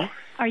 Sorry, yeah.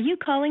 Are you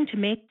calling to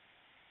make...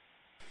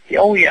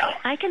 Oh, yeah.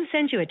 I can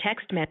send you a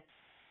text message.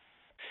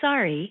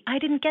 Sorry, I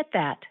didn't get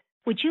that.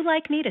 Would you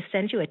like me to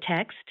send you a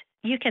text?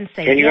 You can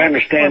say Can you yes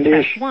understand or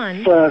this? press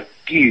 1. Fuck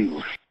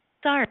you.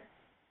 Sorry.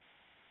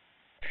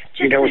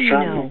 You Just know so you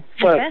something? know,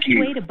 the Fuck best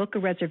you. way to book a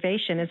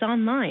reservation is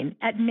online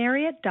at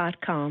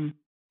Marriott.com.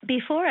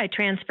 Before I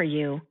transfer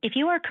you, if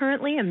you are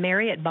currently a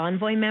Marriott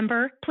Bonvoy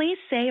member, please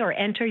say or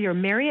enter your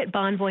Marriott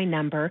Bonvoy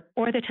number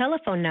or the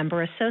telephone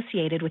number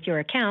associated with your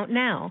account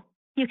now.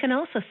 You can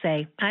also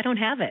say, I don't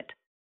have it.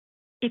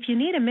 If you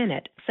need a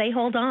minute, say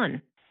hold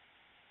on.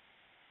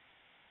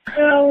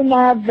 Oh,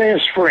 my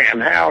best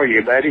friend. How are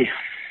you, buddy?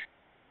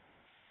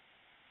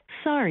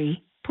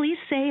 Sorry, please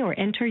say or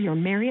enter your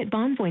Marriott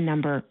Bonvoy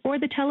number or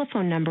the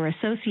telephone number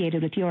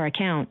associated with your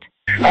account.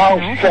 You Oh,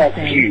 can also fuck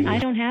say, you. I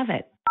don't have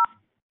it.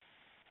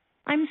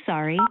 I'm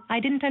sorry, I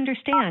didn't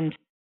understand.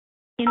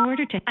 In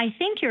order to, I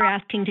think you're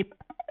asking to...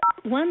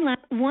 One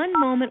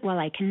moment while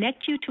I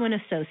connect you to an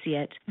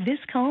associate. This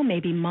call may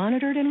be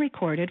monitored and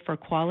recorded for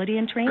quality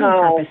and training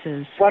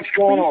purposes. What's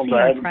going Please on, see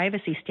our bud?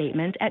 privacy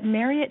statement at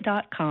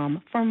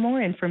Marriott.com for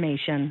more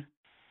information.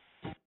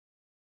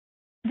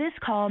 This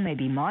call may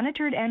be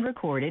monitored and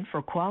recorded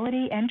for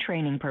quality and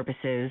training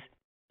purposes.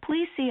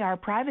 Please see our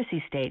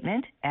privacy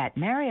statement at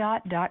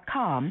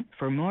Marriott.com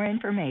for more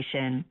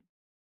information.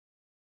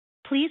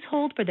 Please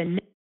hold for the...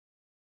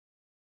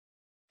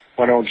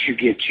 Why don't you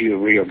get you a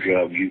real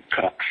job, you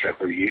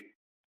cocksucker, you?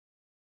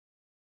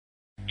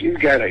 You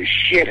got a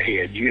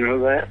shithead, you know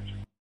that?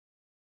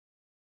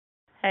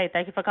 Hey,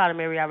 thank you for calling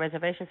Marriott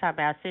Reservations. How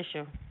may I assist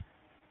you?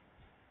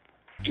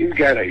 You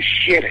got a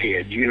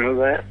shithead, you know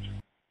that?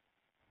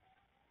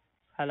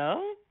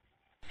 Hello?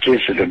 This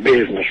is a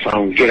business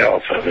phone. Get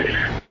off of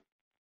it.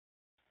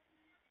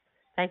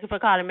 Thank you for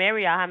calling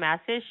Marriott. How may I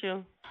assist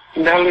you?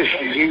 Now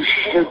listen, you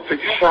stupid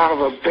son of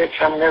a bitch.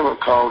 I've never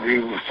called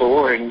you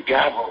before, and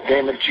God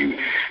damn it, you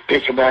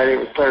pick about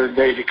every third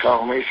day to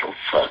call me, so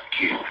fuck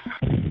you.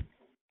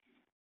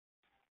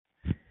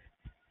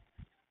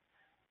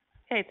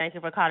 Hey, thank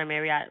you for calling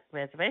Marriott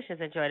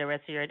Reservations. Enjoy the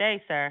rest of your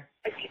day, sir.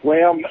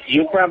 Well,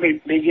 you'll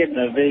probably be getting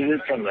a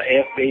visit from the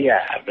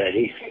FBI,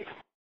 buddy.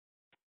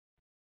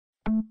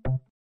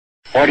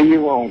 What do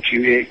you want,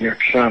 you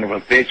ignorant son of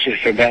a bitch?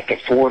 It's about the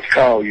fourth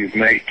call you've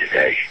made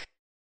today.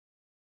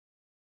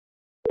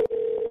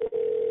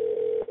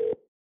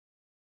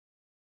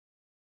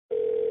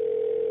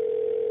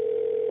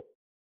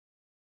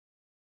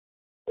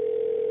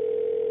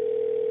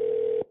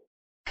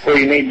 What do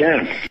you need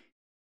done?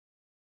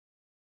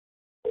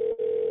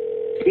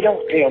 You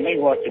don't tell me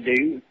what to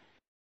do.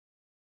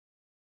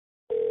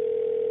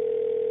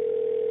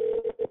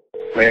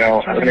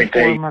 Well, let me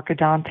tell you.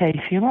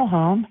 Mercadante Funeral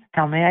Home.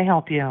 How may I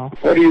help you?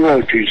 What do you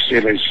want, you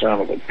silly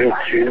son of a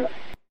bitch, you?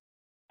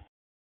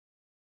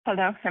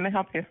 Hello, how may I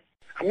help you?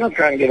 I'm not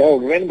trying to get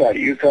hold of anybody.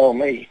 You call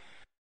me.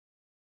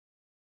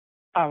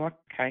 Oh,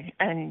 okay.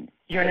 And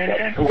your name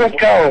is? Quit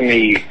calling me,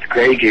 you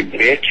crazy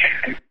bitch.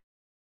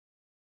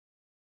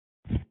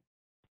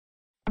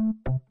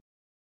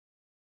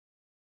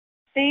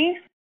 Steve?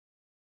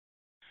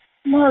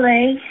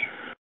 Molly?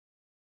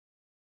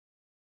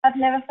 I've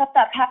never felt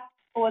that powerful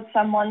with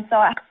someone, so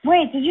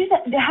Wait, did you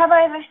have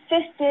I ever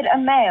fisted a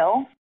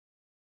male?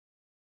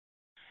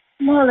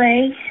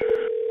 Molly?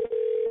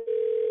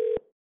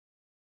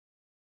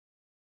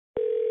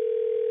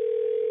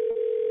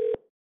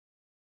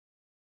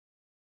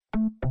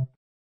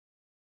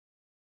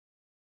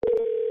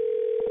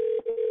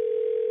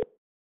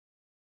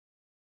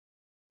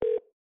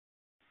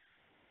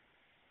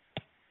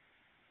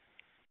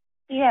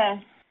 Yeah.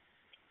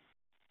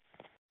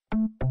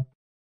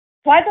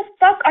 Why the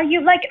fuck are you,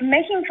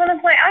 making fun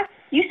of my act?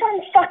 You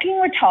sound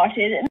fucking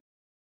retarded.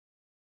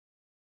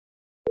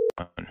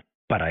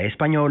 Para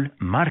español,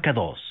 marca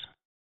 2.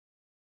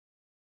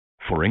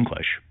 For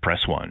English,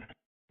 press 1.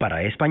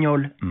 Para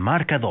español,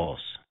 marca 2.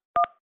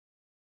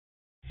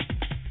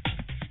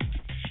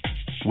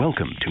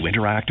 Welcome to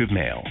Interactive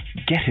Mail.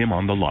 Get him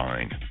on the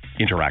line.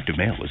 Interactive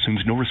Mail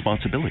assumes no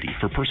responsibility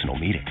for personal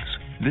meetings.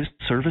 This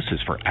service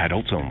is for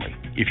adults only.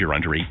 If you're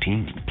under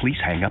 18, please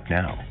hang up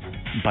now.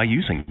 By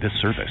using this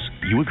service,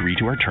 you agree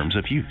to our terms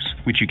of use,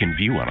 which you can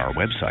view on our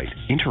website,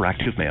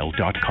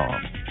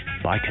 interactivemail.com.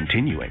 By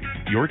continuing,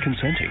 you're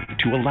consenting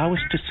to allow us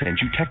to send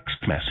you text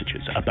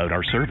messages about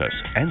our service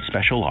and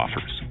special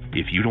offers.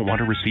 If you don't want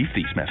to receive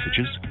these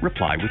messages,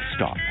 reply with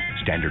stop.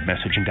 Standard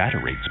message and data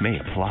rates may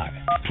apply.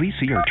 Please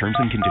see our terms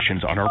and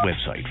conditions on our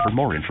website for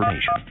more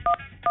information.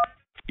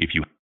 If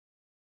you...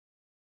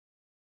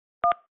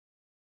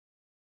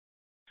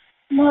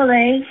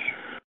 Molly?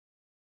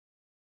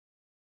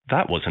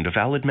 That wasn't a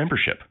valid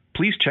membership.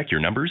 Please check your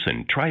numbers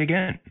and try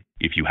again.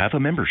 If you have a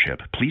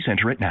membership, please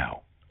enter it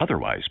now.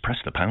 Otherwise, press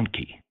the pound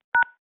key.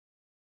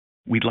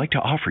 We'd like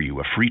to offer you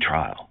a free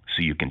trial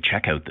so you can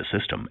check out the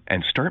system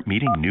and start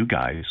meeting new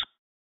guys.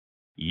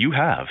 You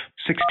have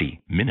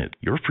 60 minutes.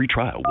 Your free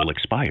trial will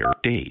expire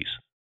days.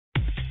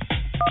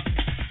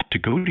 To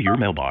go to your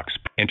mailbox,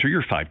 enter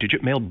your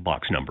 5-digit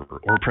mailbox number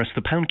or press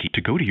the pound key.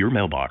 To go to your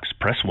mailbox,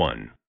 press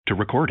 1. To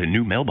record a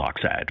new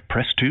mailbox ad,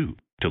 press 2.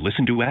 To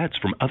listen to ads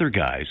from other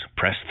guys,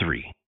 press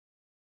 3.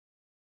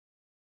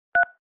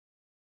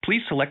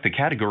 Please select the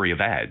category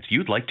of ads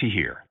you'd like to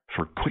hear.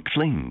 For quick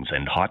flings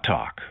and hot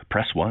talk,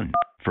 press 1.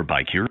 For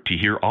Bike Here, to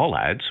hear all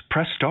ads,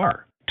 press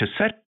star. To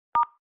set,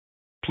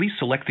 please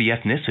select the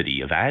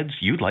ethnicity of ads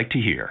you'd like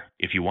to hear.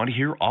 If you want to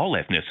hear all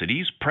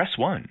ethnicities, press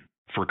 1.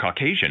 For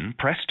Caucasian,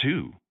 press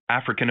 2.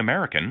 African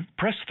American,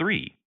 press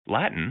 3.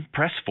 Latin,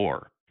 press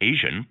 4.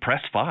 Asian,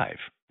 press 5.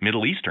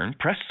 Middle Eastern,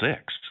 press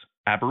 6.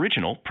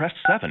 Aboriginal, press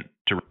 7.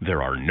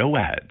 There are no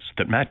ads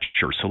that match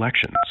your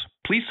selections.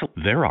 Please,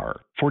 there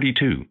are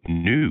 42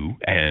 new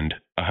and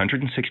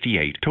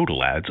 168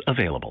 total ads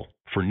available.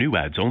 For new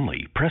ads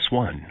only, press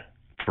 1.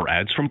 For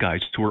ads from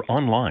guys who are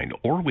online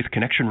or with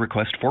connection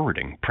request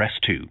forwarding, press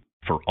 2.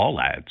 For all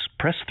ads,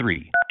 press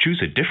 3.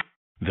 Choose a different.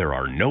 There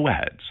are no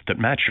ads that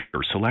match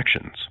your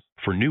selections.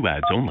 For new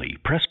ads only,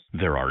 press.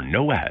 There are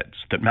no ads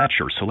that match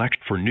your select.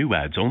 For new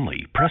ads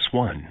only, press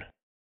 1.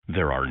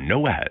 There are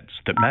no ads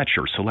that match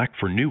your select.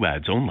 For new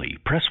ads only,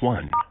 press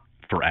 1.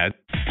 For ads.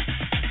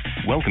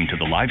 Welcome to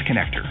the Live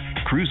Connector.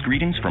 Cruise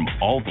greetings from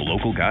all the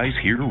local guys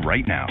here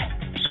right now.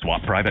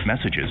 Swap private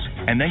messages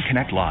and then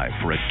connect live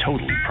for a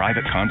totally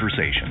private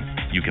conversation.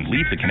 You can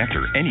leave the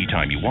connector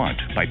anytime you want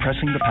by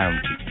pressing the pound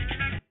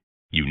key.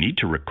 You need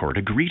to record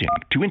a greeting.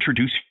 To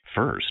introduce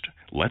first,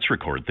 let's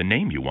record the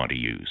name you want to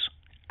use.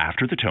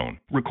 After the tone,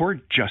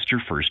 record just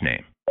your first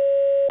name.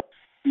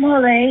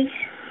 Molly.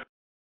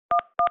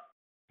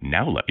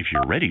 Now, if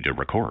you're ready to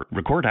record,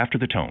 record after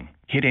the tone.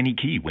 Hit any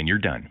key when you're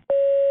done.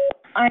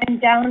 I'm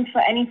down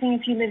for anything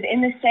if you live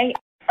in the state.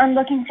 I'm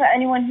looking for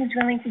anyone who's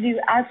willing to do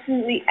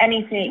absolutely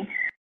anything.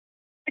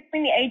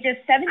 Between the age of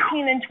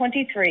 17 and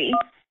 23.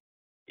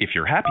 If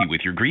you're happy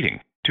with your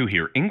greeting, to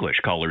hear English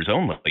callers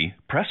only,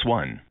 press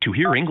 1. To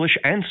hear English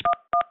and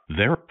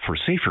there, for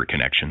safer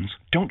connections,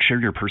 don't share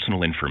your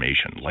personal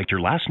information like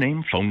your last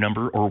name, phone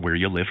number, or where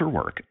you live or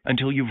work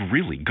until you've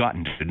really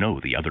gotten to know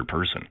the other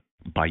person.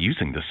 By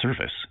using this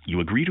service, you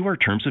agree to our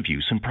terms of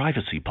use and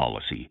privacy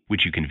policy,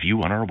 which you can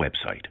view on our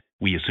website.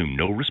 We assume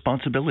no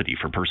responsibility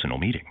for personal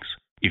meetings.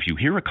 If you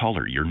hear a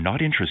caller you're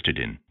not interested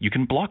in, you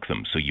can block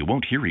them so you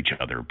won't hear each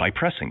other by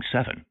pressing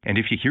 7. And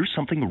if you hear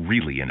something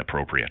really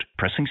inappropriate,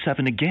 pressing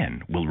 7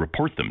 again will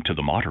report them to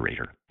the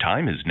moderator.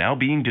 Time is now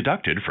being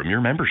deducted from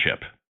your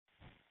membership.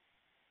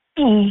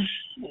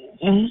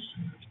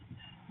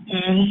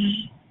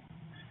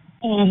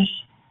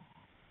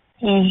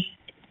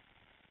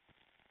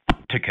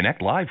 To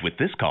connect live with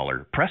this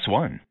caller, press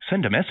 1.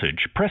 Send a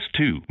message, press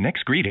 2.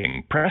 Next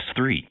greeting, press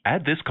 3.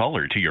 Add this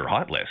caller to your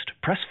hot list,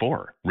 press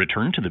 4.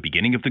 Return to the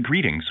beginning of the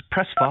greetings,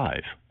 press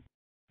 5.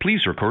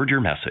 Please record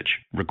your message.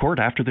 Record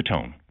after the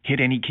tone. Hit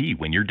any key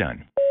when you're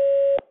done.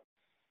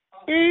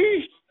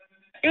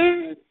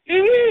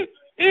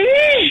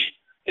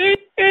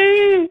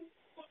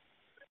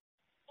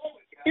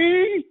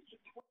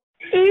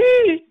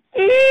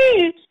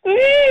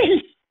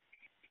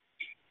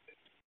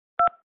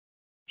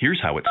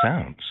 Here's how it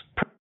sounds.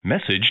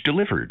 Message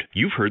delivered.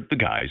 You've heard the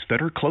guys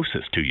that are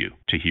closest to you.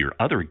 To hear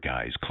other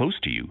guys close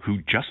to you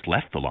who just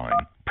left the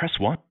line, press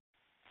 1.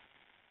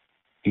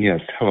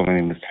 Yes, hello, my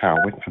name is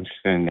Howard. I'm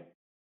sitting.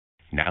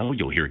 Now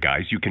you'll hear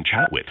guys you can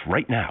chat with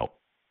right now.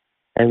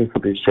 Hey, look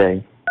at this,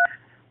 Jay.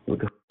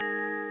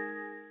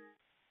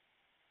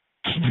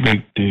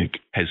 Big dick.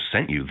 Has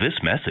sent you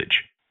this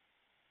message.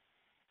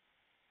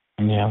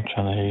 Yeah, I'm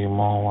trying to hear you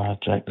more while I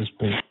jack this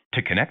bitch.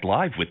 To connect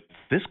live with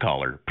this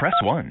caller, press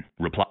 1.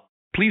 Reply.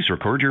 Please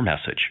record your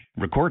message.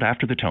 Record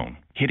after the tone.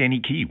 Hit any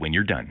key when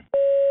you're done.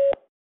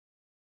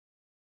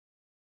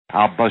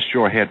 I'll bust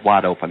your head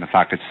wide open if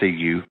I could see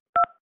you.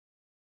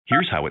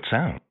 Here's how it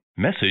sounds.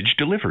 Message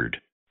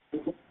delivered.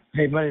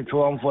 Hey, my name is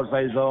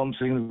 1245 years old. I'm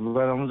single,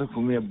 but I'm looking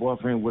for me a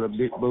boyfriend with a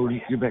big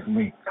booty. Get back to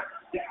me.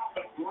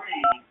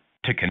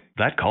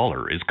 That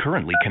caller is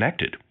currently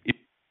connected.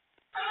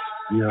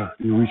 Yeah,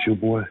 you reach your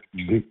boy,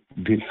 big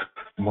dick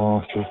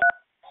monster.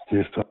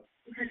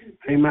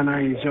 Hey, my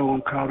name is Joe.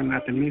 I'm calling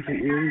out the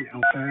Memphis area.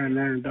 I'm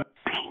 5'9".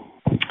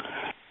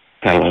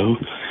 Hello.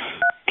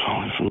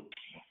 Calling from.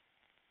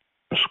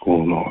 What's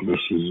going on? This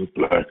is a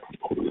black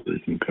Puerto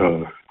Rican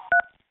car.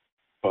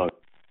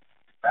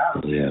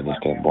 Yeah,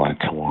 that's that boy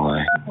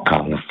Kawhi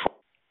calling from.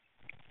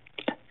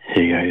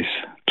 Hey guys,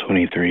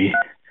 23.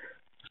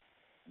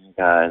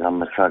 Guys,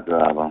 I'm a truck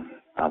driver.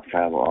 I've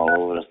traveled all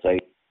over the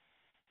state.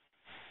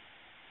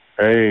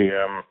 Hey,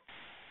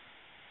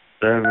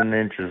 7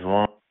 inches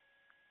long.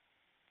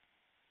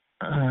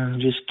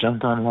 Just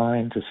jumped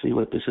online to see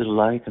what this is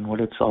like and what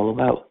it's all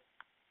about.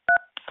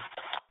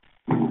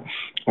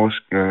 What's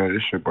good?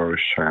 It's your boy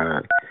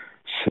Shad.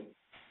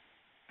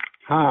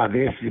 Hi,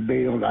 this is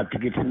Bill. I'd like to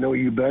get to know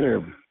you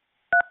better.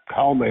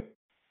 Call me.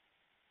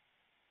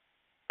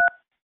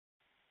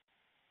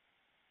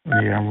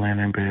 Yeah, I'm laying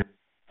in bed.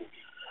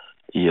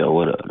 Yo,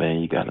 what up, man?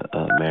 You got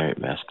a married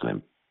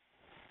masculine.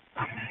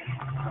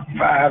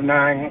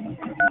 5'9".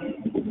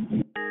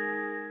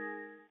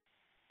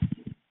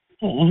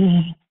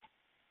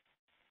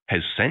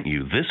 Has sent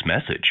you this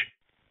message.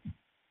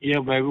 Yeah,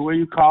 baby, where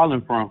you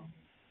calling from?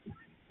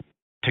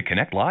 To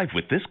connect live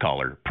with this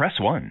caller, press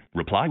 1.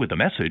 Reply with a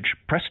message,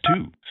 press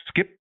 2.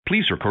 Skip.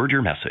 Please record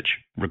your message.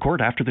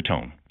 Record after the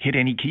tone. Hit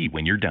any key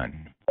when you're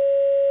done.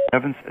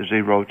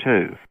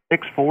 702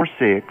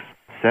 646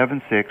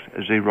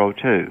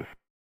 7602.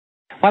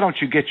 Why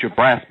don't you get your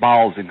brass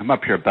balls and come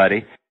up here,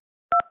 buddy?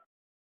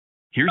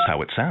 Here's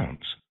how it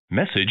sounds.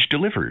 Message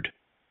delivered.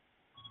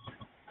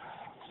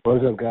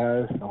 What's up,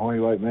 guys? A horny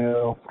white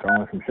male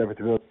calling from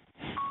Shepherdsville.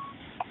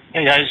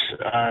 Hey guys,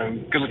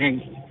 good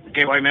looking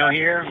gay white male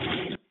here.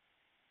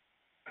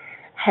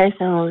 Hey,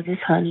 so this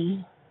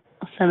honey,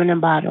 7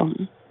 and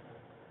bottom,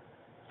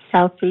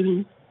 South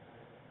City,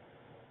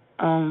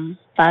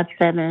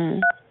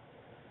 5'7".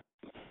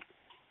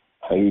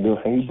 How you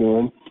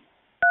doing?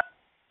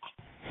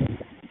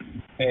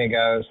 Hey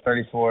guys,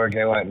 34,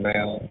 gay white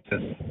male,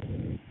 just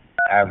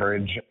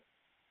average.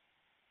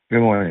 Good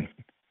morning.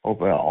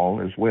 Hope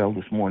all is well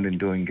this morning,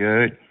 doing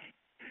good.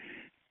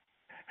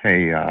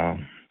 Hey,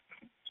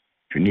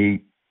 if you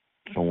need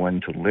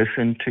someone to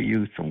listen to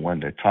you,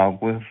 someone to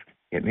talk with,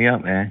 hit me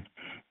up, man.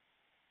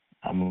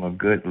 I'm a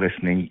good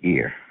listening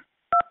ear.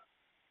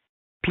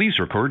 Please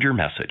record your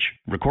message.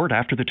 Record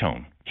after the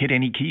tone. Hit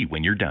any key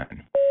when you're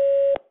done.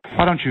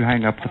 Why don't you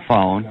hang up the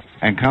phone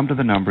and come to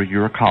the number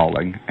you're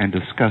calling and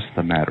discuss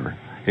the matter,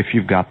 if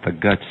you've got the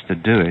guts to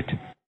do it.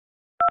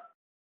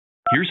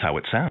 Here's how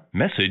it sounds.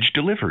 Message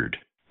delivered.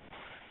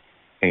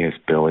 Hey, it's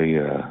Billy.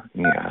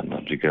 I'd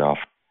love to get off.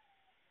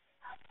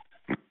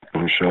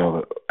 I'm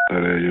Charlotte. That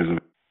area is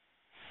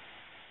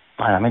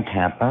Hi, I'm in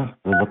Tampa.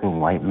 Good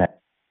looking white man.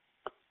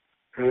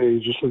 Hey,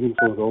 just looking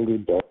for an older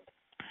duck.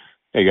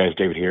 Hey guys,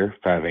 David here,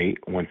 5'8",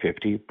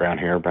 150, brown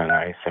hair, brown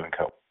eyes, 7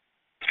 coat.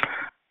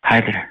 Hi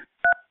there.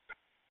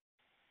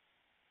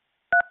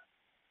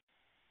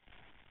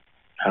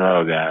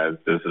 Hello, guys.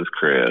 This is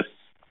Chris.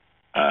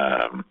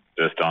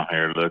 Just on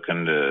here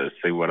looking to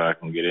see what I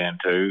can get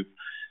into.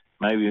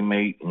 Maybe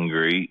meet and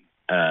greet.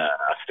 I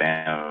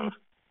stand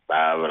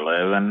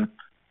 5'11",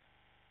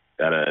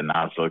 got a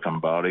nice-looking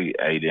body,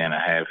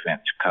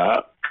 8.5-inch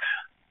cock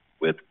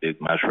with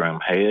big mushroom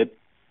head.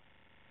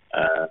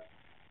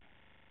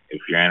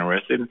 If you're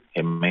interested,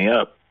 hit me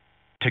up.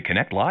 To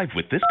connect live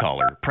with this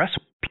caller, press...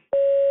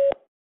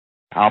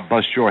 I'll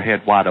bust your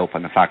head wide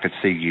open if I could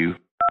see you.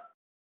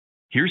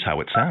 Here's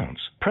how it sounds.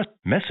 Press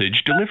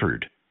message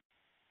delivered.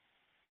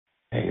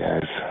 Hey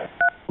guys,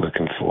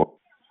 looking for.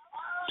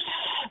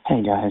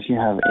 Hey guys, you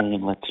have a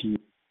Latino.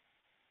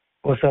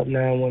 What's up,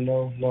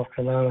 910, North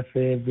Carolina,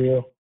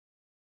 Fayetteville?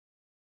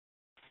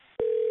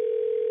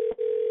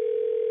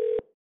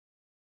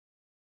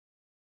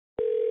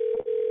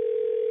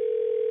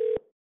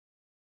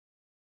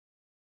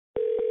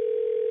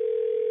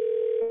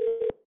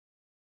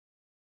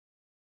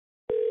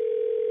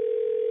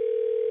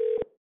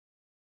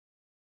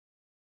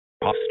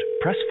 Post.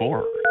 Press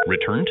 4.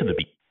 Return to the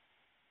beat.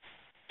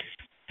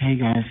 Hey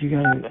guys, you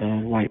got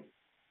white.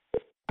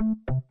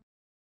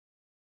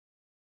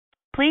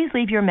 Please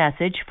leave your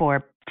message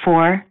for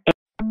 4.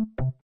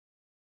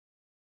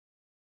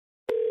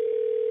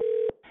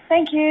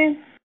 Thank you.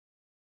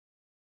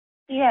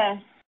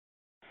 Yeah.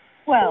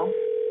 Well.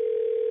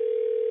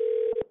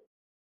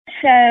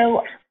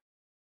 So,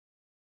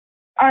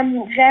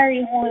 I'm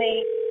very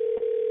horny.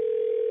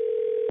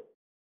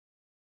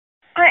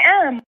 I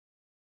am.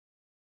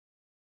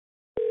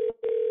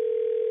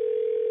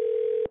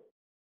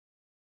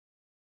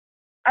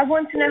 I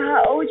want to know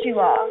how old you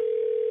are.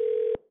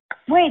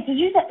 Wait,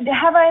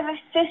 have I ever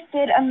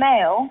fisted a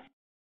male?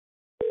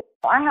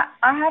 I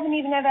haven't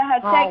even ever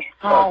had sex.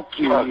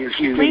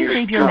 Please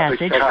leave your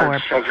message for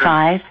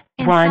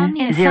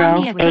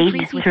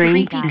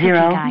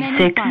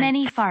 5108306.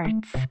 Many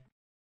farts.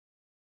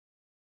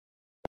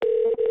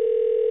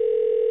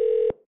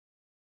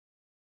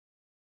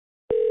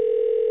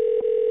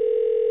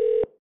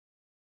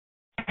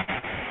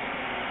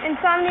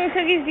 Insomnia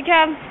cookies,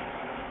 decaf.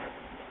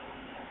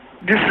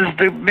 This is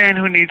the man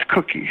who needs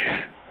cookies.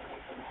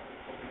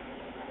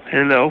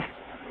 Hello?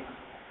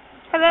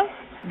 Hello?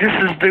 This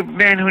is the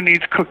man who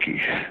needs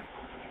cookies.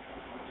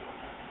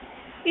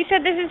 You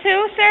said this is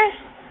who, sir?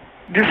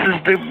 This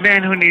is the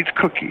man who needs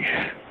cookies.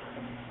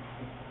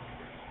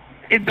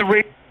 In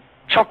the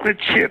chocolate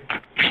chip,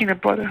 peanut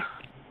butter.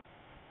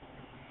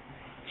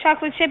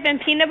 Chocolate chip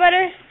and peanut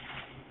butter?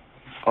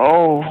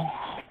 Oh.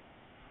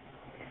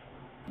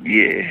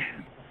 Yeah.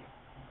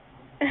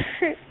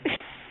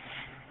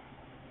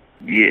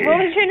 Yeah. What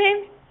was your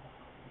name?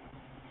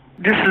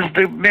 This is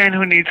the man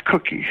who needs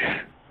cookies.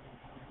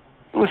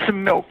 With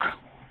some milk.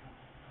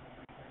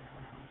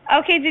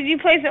 Okay, did you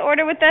place an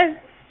order with us?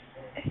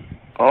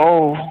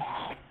 Oh.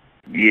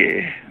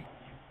 Yeah.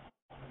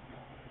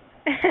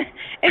 Is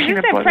this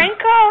a prank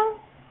call?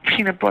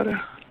 Peanut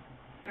butter.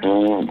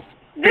 This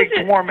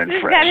Baked warm and this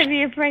fresh. gotta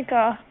be a prank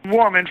call.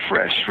 Warm and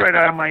fresh, right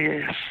out of my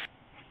ass.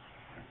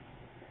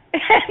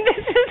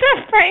 This is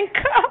a prank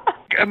call.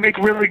 I make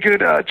really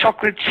good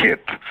chocolate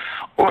chip,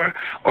 or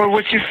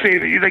what's your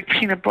favorite? You like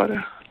peanut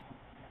butter?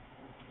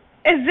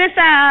 Is this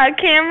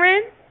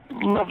Cameron?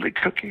 Lovely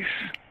cookies.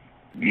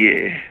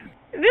 Yeah.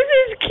 This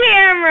is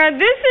Cameron.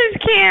 This is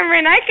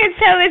Cameron. I can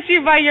tell it's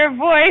you by your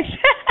voice.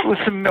 With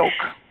some milk.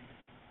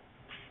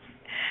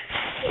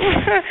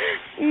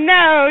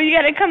 No, you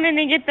gotta come in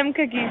and get them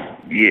cookies.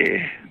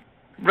 Yeah.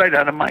 Right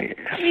out of my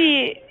ass.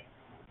 Yeah.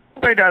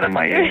 Right out of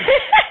my ass.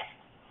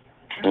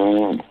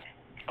 Oh.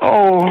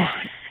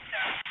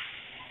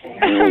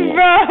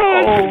 Bro.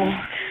 Oh.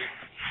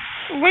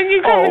 When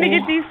you coming to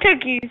get these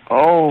cookies?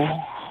 Oh.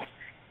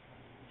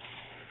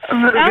 A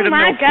little bit of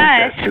my milk with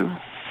gosh. that too.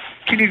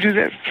 Can you do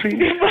that,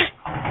 please?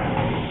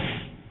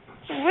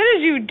 What are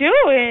you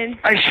doing?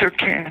 I sure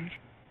can.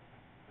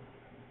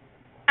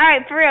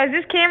 Alright, for real, is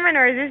this Cameron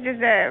or is this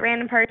just a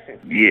random person?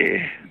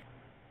 Yeah.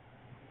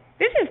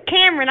 This is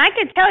Cameron. I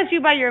can tell it's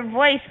you by your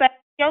voice, but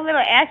your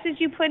little asses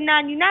you putting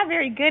on, you're not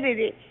very good at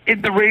it.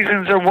 The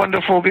raisins are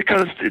wonderful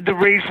because the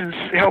raisins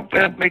help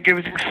make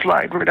everything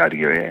slide right out of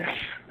your ass.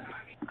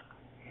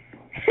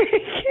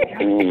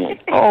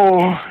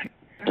 Oh.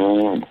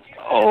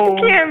 Oh.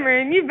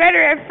 Cameron, you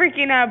better have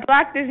freaking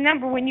block this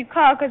number when you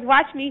call, because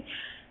watch me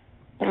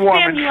Warm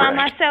spam and you on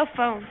my fresh. cell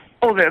phone.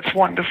 Oh, that's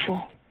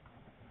wonderful.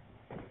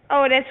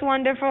 Oh, that's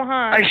wonderful,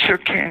 huh? I sure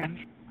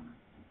can.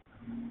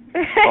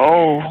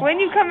 Oh.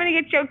 When you coming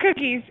to get your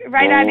cookies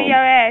right out of your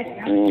ass?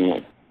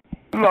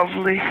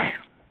 Lovely.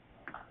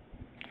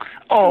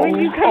 Oh. When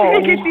you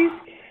coming to get these...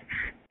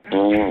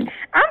 I'm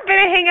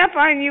gonna hang up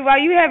on you while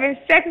you having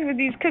sex with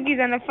these cookies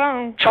on the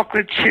phone.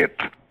 Chocolate chip.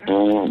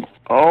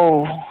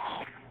 Oh.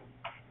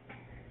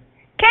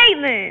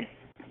 Caitlin!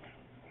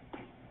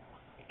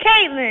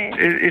 Caitlin!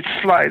 It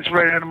slides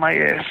right out of my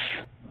ass.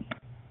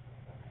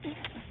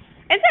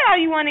 It's call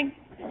you want to...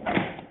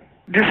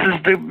 This is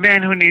the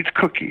man who needs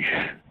cookies.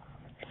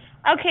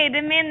 Okay,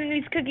 the man that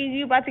needs cookies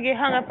you about to get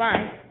hung up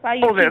on. While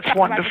you Oh, keep that's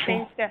talking about the wonderful.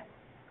 same stuff.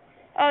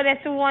 Oh,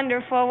 that's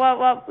wonderful.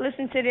 Well,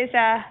 listen to this,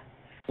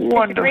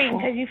 Wonderful.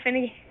 because you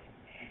finna...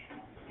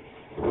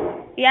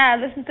 Yeah,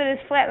 listen to this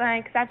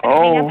flatline, because I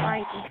finna hang up on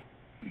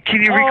you.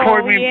 Can you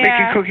record me yeah.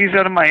 making cookies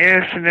out of my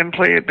ass and then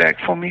play it back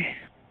for me?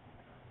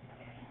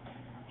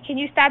 Can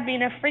you stop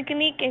being a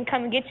freakinique and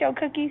come and get your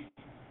cookies?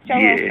 Your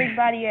Yeah. little freak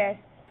body ass.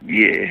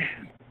 Yeah.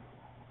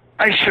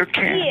 I sure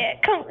can. Yeah,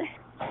 come.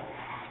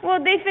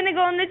 Well, they finna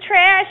go in the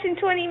trash in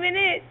 20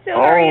 minutes, so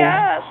hurry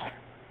up.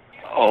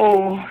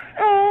 Oh.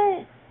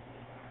 Oh.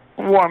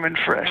 Warm and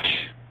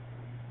fresh.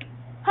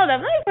 Hold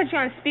up, let me put you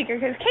on speaker,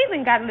 because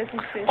Caitlin got to listen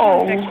to this.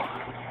 Oh.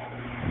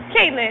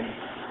 Caitlin,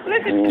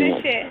 listen to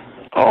this shit.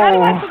 Oh. How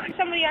do I put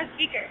somebody on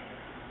speaker?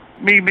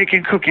 Me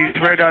making cookies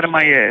right out of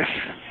my ass.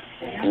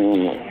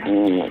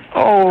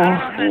 Oh.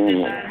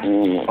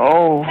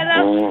 Oh.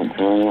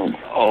 Hello?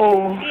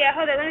 Oh. Yeah,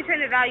 hold on. Let me turn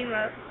the volume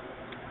up.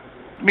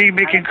 Me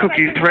making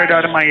cookies right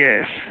out of my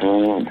ass.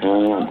 Bro,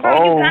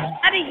 Oh. you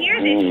gotta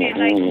hear this shit.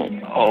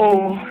 Like,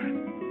 Oh.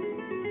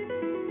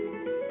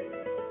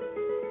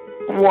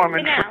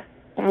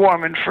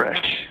 Warm and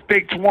fresh.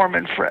 Baked warm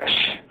and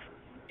fresh.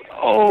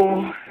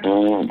 Oh.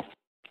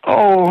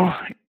 Oh.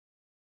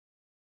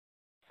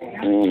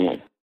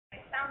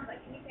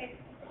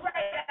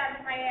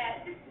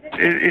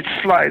 It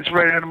slides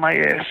right out of my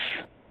ass.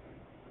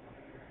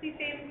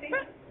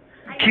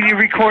 Can you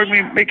record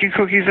me making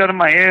cookies out of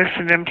my ass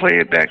and then play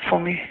it back for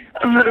me?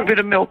 A little bit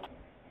of milk.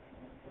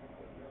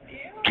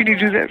 Can you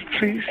do that,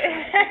 please?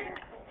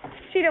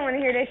 She don't want to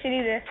hear that shit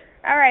either.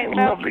 All right,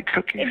 well, Lovely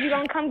cookies. if you're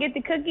going to come get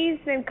the cookies,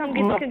 then come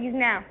get the cookies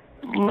now.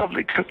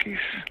 Lovely cookies.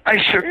 I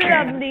sure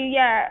can. Lovely,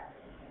 yeah.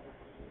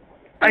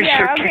 I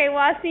sure can. Okay, well,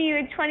 I'll see you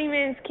in 20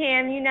 minutes,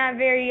 Cam. You're not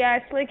very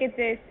slick at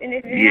this. And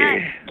if you're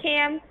not,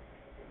 Cam,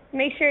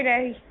 make sure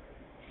to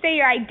say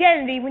your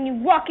identity when you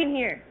walk in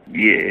here.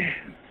 Yeah.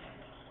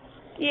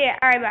 Yeah,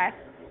 all right, bye.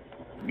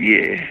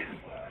 Yeah.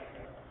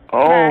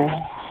 Oh.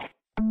 Bye.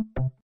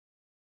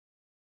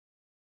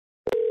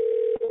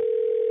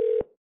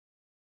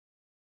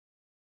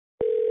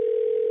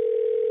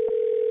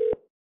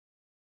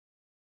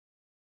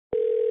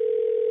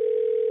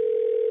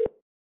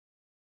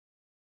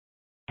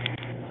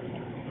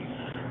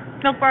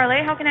 Milk Barley,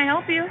 how can I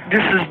help you?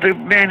 This is the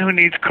man who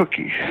needs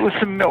cookies with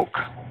some milk.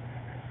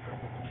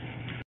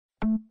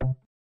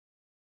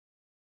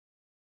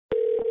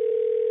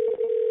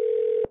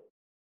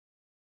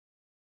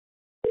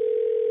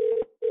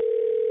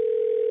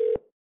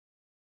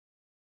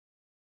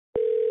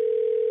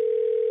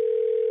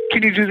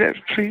 Can you do that,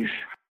 please?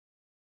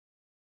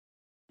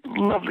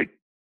 Lovely.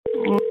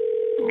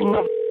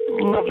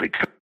 Lovely.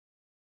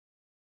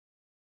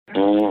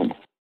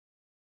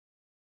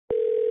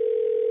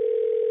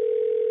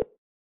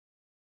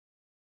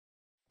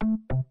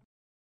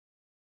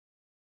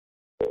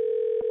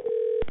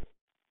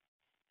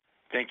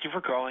 Thank you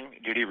for calling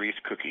Judy Reese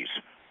Cookies.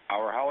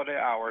 Our holiday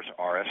hours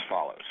are as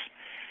follows.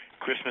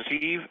 Christmas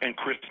Eve and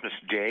Christmas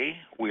Day,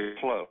 we are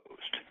closed.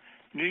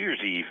 New Year's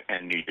Eve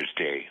and New Year's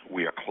Day,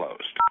 we are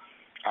closed.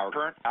 Our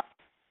current...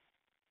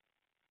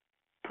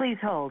 Please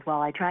hold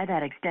while I try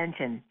that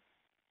extension.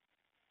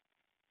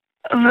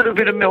 A little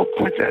bit of milk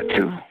with that,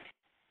 too.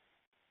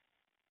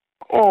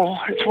 Oh,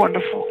 it's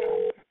wonderful.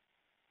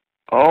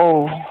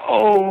 Oh.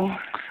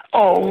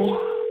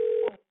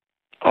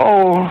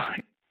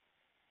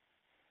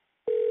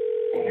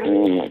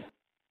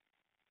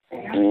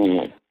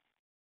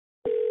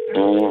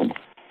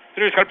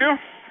 Please help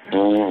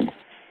you?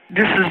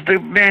 This is the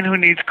man who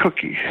needs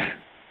cookies.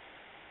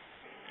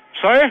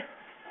 Sorry?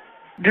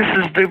 This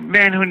is the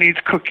man who needs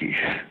cookies.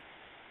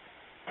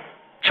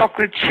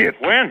 Chocolate chip.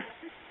 When?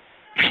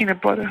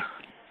 Peanut butter.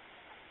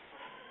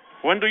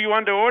 When do you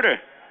want the order?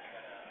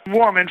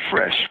 Warm and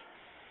fresh.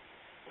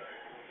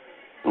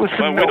 With some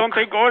Well, milk. we don't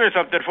take orders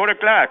after 4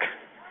 o'clock.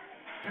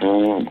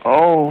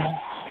 Oh.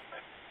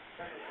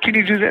 Can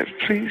you do that,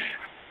 please?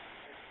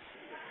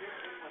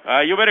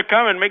 You better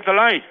come and make the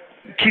line.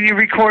 Can you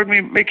record me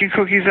making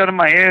cookies out of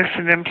my ass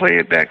and then play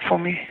it back for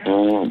me?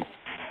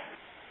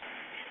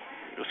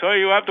 So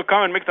you have to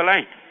come and make the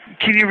line.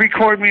 Can you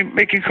record me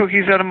making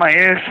cookies out of my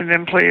ass and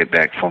then play it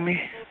back for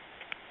me?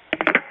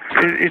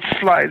 It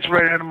slides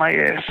right out of my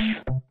ass.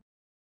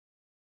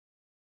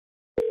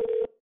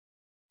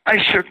 I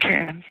sure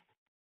can.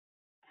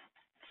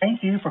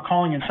 Thank you for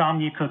calling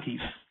Insomnia Cookies.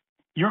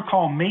 Your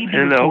call may be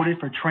Hello. recorded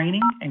for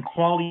training and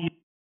quality.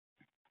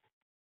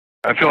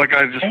 I feel like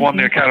I just won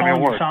the Academy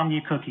Award.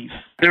 Insomnia Cookies.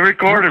 They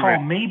recorded Your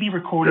call me. may be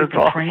recorded That's for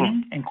awesome.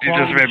 training and You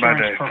quality just made my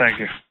day. assurance Thank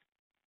you. purposes.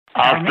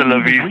 Our Hasta la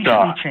menu was vista.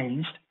 recently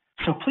changed,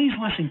 so please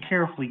listen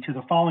carefully to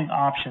the following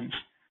options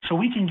so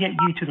we can get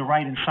you to the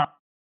right Insomnia.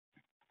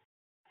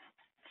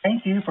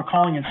 Thank you for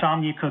calling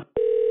Insomnia Cookies.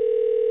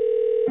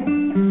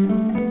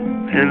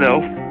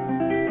 Hello.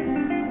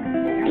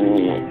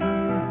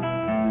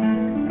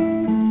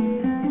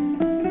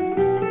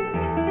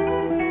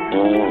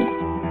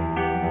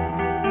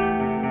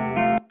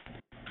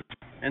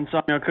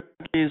 Insomnia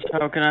Cookies.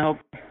 How can I help?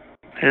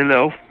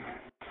 Hello.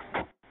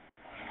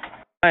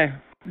 Hi.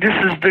 This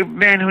is the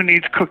man who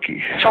needs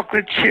cookies.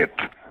 Chocolate chip.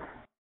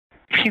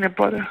 Peanut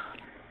butter.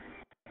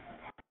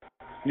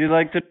 You'd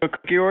like to do a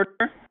cookie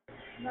order?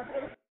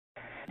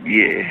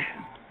 Yeah.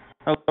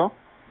 Hello?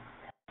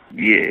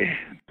 Yeah.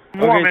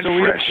 Warm okay, so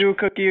and we fresh. do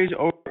cookies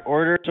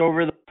orders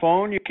over the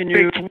phone. You can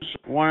use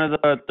one of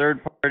the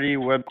third-party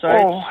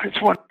websites. Oh, it's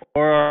one.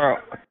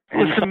 or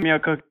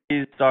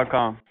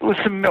InsomniaCookies.com. With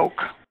some milk.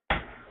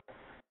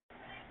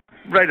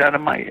 Right out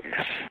of my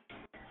ass.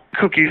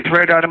 Cookies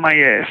right out of my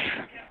ass.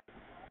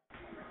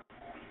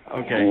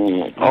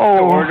 Okay.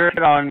 Oh. Order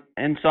it on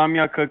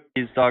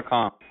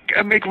InsomniaCookies.com.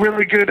 I make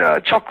really good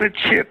chocolate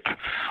chip.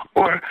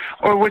 Or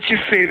what's your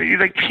favorite? You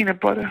like peanut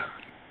butter?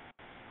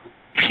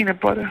 Peanut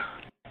butter.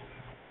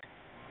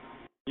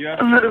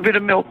 A little bit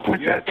of milk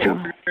with that too.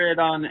 Order it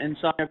on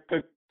Insomnia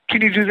Cookies.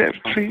 Can you do that,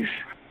 please?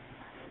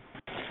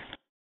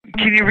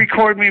 Can you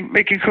record me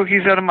making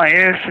cookies out of my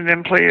ass and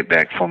then play it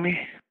back for me?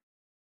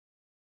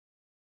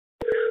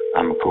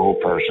 I'm a cool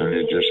person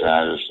who just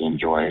has to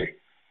enjoy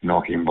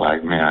milking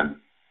black men.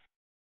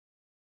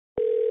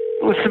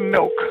 With some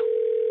milk.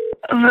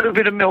 A little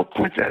bit of milk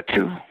with that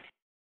too.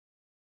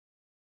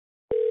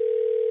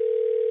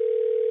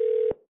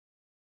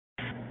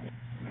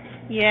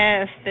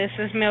 Yes, this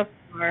is Milk.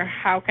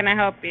 How can I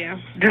help you?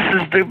 This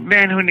is the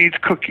man who needs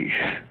cookies.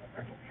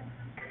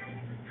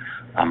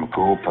 I'm a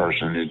cool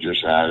person who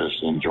just has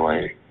to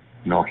enjoy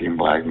milking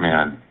black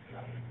men.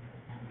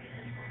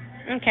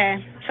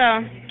 Okay, so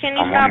can you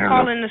I'm stop on here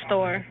calling the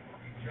store?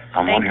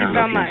 I'm Thank on here you so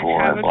looking much.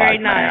 for Have a a black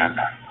great night. man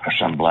or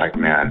some black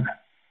men.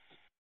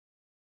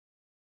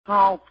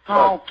 Oh,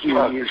 fuck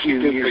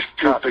you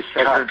stupid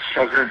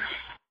sucker.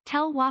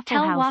 Tell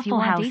Waffle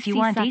House you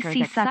want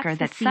AC sucker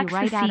that sucks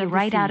the sea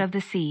right out of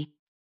the sea.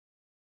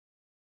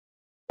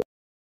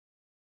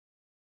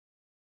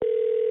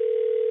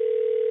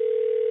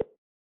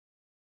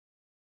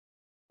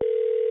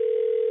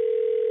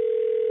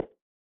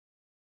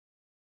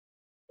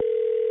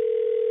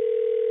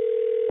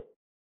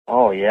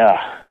 Oh, yeah.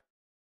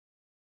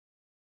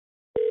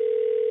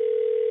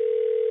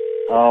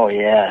 Oh,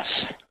 yes.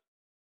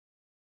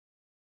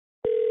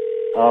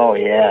 Oh,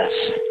 yes.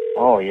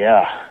 Oh,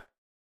 yeah.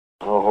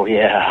 Oh,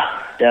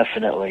 yeah.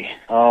 Definitely.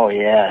 Oh,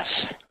 yes.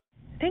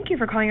 Thank you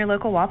for calling your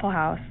local Waffle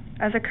House.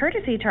 As a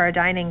courtesy to our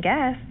dining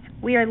guests,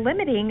 we are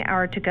limiting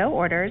our to-go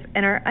orders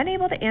and are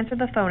unable to answer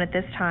the phone at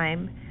this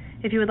time.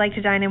 If you would like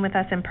to dine in with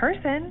us in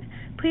person,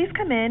 please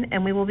come in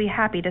and we will be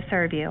happy to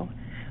serve you.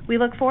 We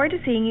look forward to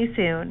seeing you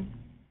soon.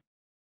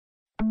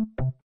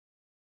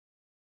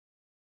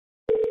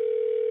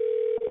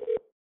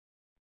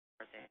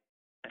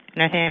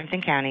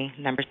 Northampton County,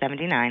 number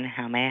 79.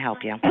 How may I help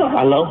you?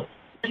 Hello?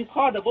 You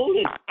call the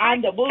police.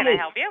 I'm the police. Can I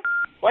help you?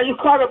 Why you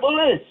call the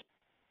police?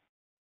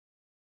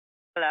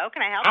 Hello,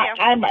 can I help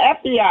you? I'm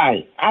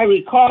FBI. I'm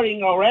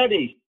recording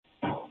already.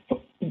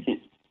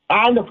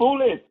 I'm the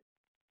police.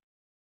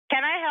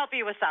 Can I help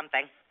you with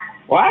something?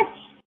 What?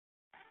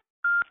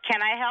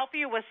 Can I help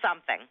you with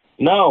something?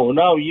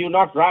 No, you're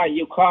not right.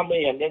 You call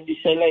me and then you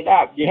say like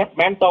that. You have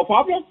mental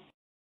problem?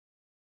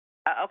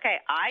 Okay,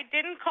 I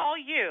didn't call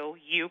you.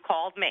 You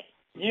called me.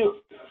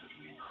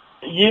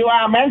 You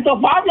are mental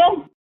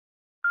problem?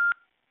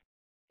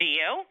 Do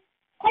you?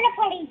 Call the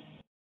police.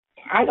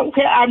 I don't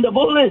care. I'm the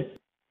police.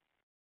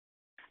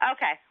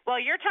 Okay, well,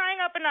 you're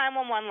tying up a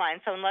 911 line,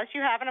 so unless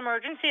you have an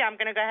emergency, I'm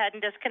going to go ahead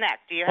and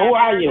disconnect. Do you have Who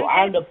an are you? emergency?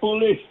 I'm the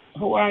police.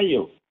 Who are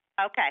you?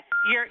 Okay,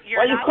 you're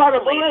Why you not call the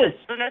the police?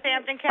 The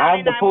Northampton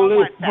County I'm the 911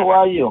 police. center. Who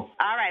are you?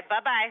 All right,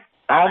 bye-bye.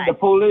 I'm the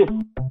police.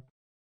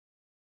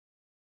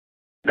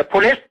 The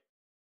police?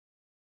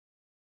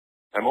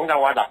 Mày muốn đâu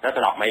qua đọc để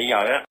tao đọc mày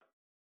giờ á.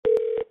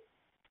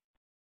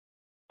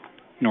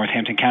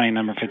 Northampton County,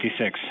 number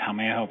 56. How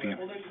may I help you?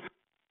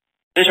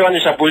 This one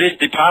is a police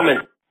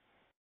department.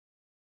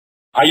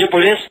 Are you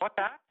police? What's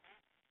that?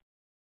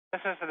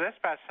 This is the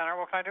dispatch center.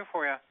 What can I do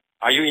for you?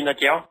 Are you in the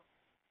jail?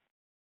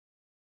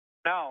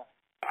 No.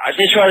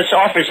 This one is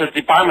officer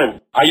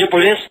department. Are you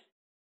police?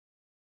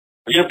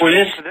 Are you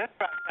police? The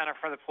dispatch center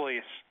for the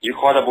police. You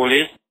call the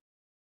police?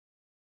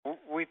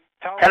 We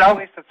tell Hello? the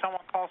police that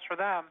someone calls for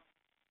them.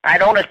 I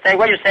don't understand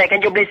what you say.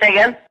 Can you please say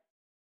again?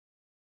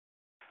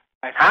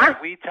 I said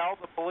we tell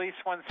the police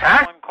when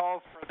someone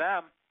calls for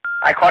them.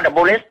 I call the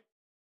police.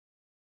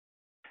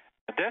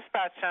 The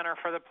dispatch center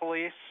for the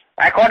police.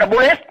 I call the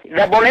police.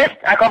 The police.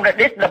 I call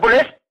the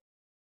police.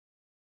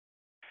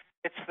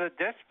 It's the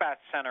dispatch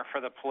center for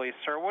the police,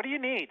 sir. What do you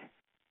need?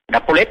 The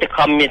police to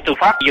come in to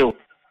fuck you.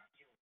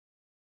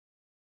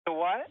 To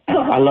what?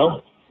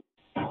 Hello?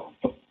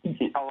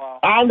 Hello.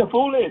 I'm the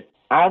police.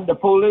 I'm the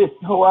police.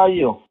 Who are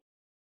you?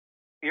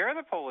 You're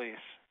the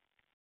police.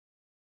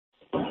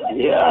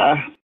 Yeah.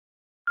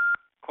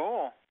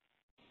 Cool.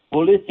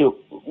 Police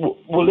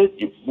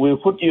will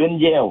put you in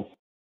jail.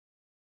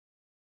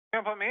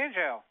 You're going to put me in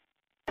jail.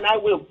 And I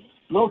will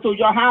go to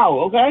your house,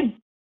 okay?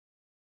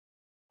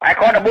 I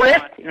call the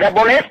police. The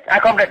police. I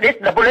call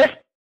the police.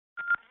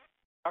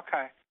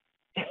 Okay.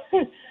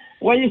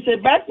 Why you say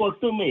backwards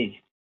to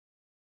me?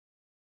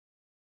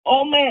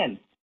 Old man.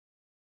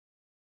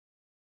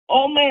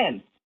 Old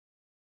man.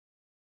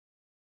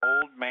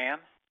 Old man?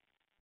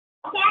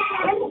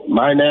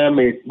 My name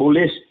is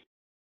Bullis.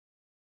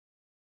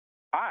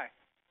 Hi.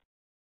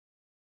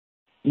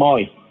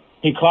 Boy,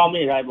 he called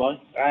me, right, boy?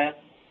 Right?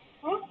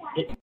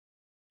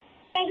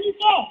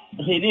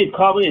 He did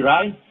call me,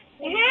 right?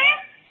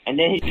 And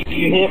then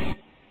you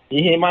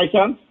hear my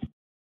son?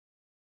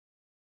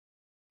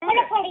 Call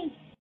the police.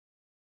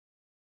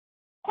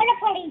 Call the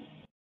police.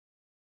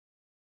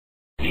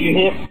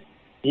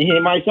 You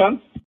hear my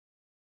son?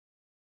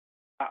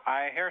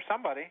 I hear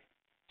somebody.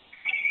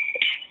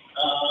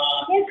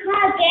 You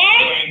called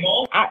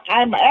again?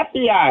 I'm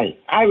FBI.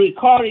 I'm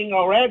recording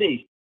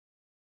already.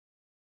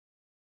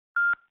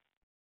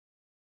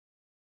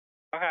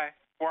 Okay.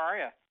 Where are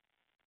you?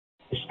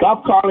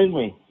 Stop calling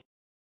me.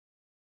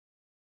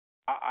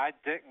 I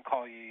didn't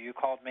call you. You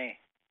called me.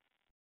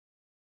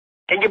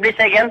 Can you please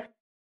say again?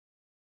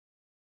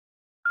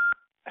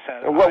 I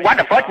said, what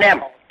the first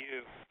name?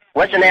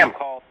 What's your name?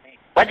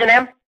 What's your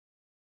name?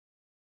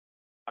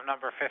 I'm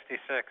number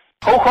 56.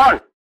 Who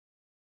called?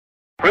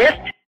 Priest?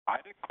 I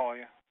didn't call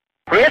you.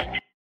 Priest?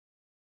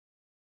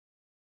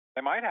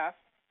 They might have.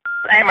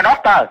 I'm a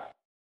doctor.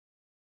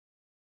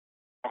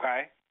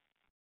 Okay.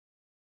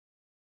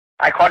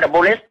 I called the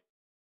police.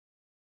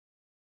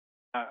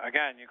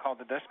 Again, you called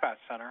the dispatch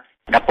center.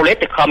 The police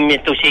come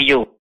in to see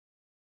you.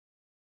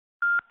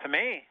 To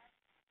me?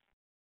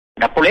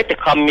 The police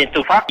come in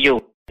to fuck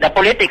you. The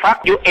police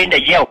fuck you in the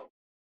jail.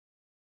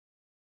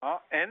 Oh,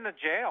 in the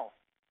jail.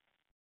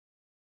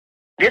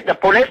 This the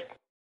police.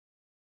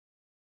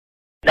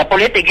 The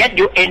police get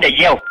you in the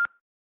jail.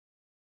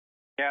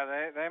 Yeah,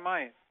 they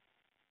might.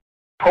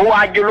 Who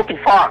are you looking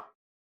for?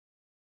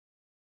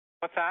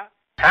 What's that?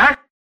 Huh?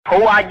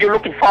 Who are you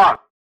looking for?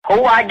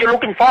 Who are you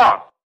looking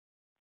for?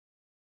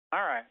 All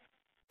right.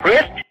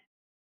 Priest?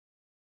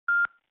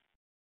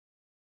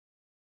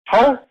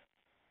 Who?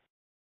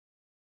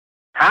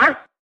 Huh?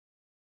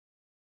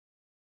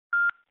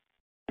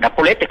 The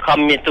police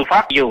come in to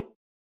fuck you.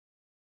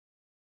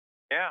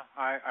 Yeah,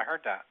 I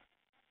heard that.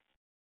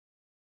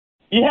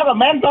 You have a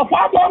mental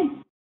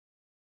problem?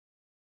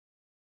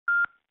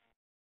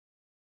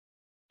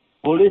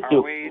 Police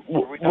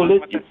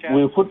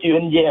will put you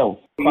in jail.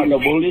 For the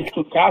police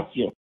to catch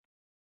you.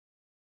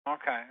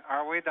 Okay.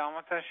 Are we done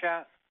with this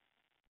yet?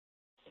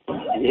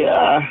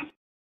 Yeah.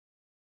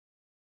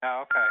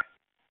 Oh, okay.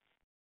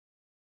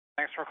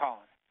 Thanks for calling.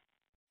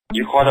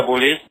 You call the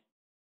police?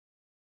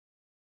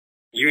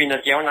 You in the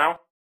jail now?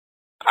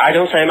 I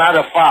don't say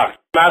motherfucker.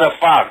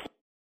 Motherfucker.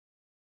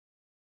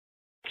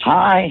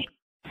 Hi.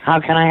 How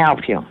can I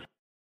help you?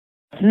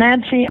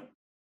 Nancy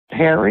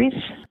Harris.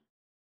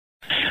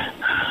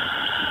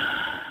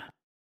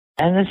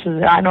 And this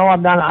is, I know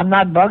I'm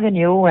not bugging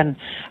you,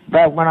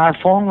 but when our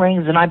phone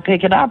rings and I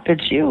pick it up,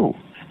 it's you.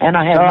 And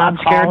I have not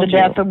scared to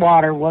death of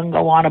water. Wouldn't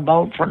go on a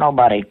boat for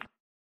nobody.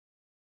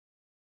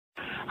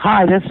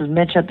 Hi, this is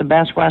Mitch at the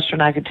Best Western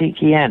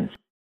Akatiki Inn.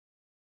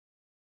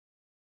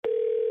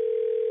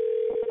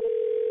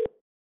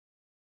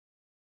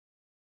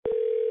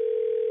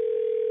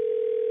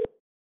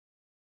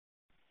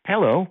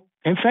 Hello,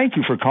 and thank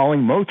you for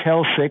calling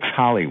Motel 6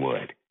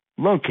 Hollywood,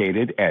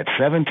 located at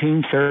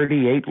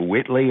 1738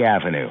 Whitley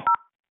Avenue,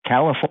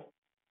 California.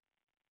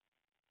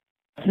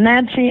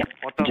 Nancy,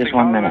 just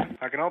 1 minute.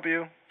 I can help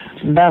you.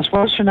 Best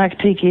Western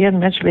Akatiki Inn,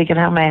 Mitch speaking.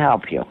 How may I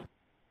help you?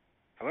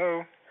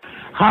 Hello.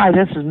 Hi,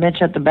 this is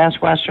Mitch at the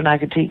Best Western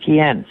Akatiki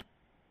Inn.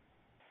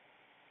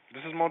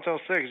 This is Motel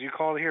 6. You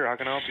called here. How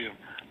can I help you?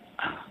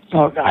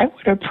 Look, I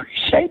would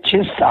appreciate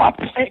you stop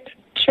playing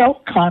a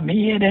joke on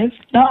me. It is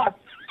not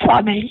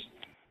funny.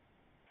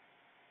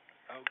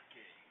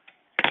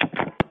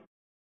 Okay.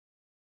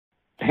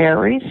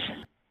 Harry's.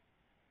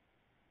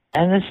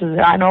 And this is,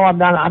 I know I'm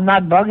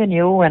not bugging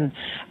you,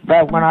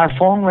 but when our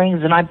phone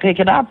rings and I pick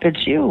it up,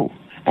 it's you.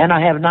 And I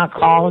have not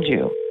called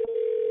you.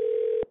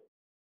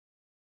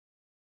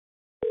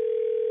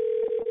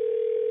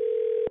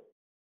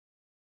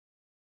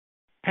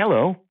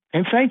 Hello,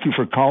 and thank you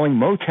for calling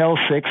Motel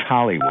 6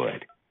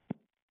 Hollywood.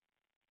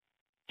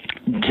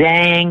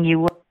 Dang,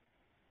 you.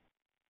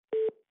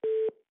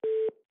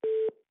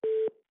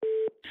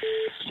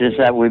 It's just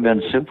that we've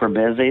been super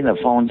busy. The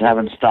phones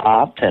haven't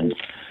stopped, and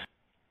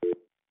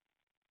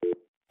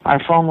our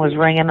phone was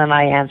ringing, and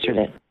I answered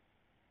it.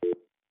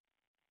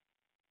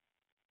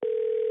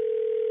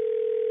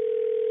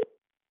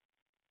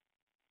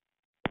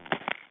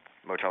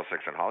 Motel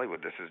 6 in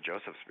Hollywood, this is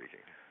Joseph speaking.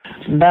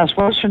 Best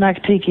Western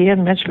Akatiki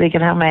Inn, Mitch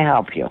speaking. How may I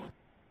help you?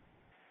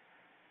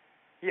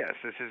 Yes,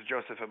 this is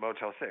Joseph at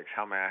Motel 6.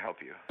 How may I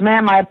help you?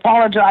 Ma'am, I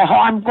apologize.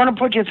 I'm going to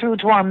put you through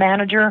to our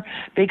manager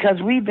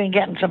because we've been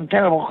getting some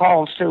terrible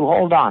calls, too.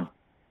 Hold on.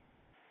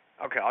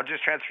 Okay, I'll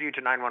just transfer you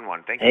to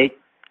 911. Thank you. Hey.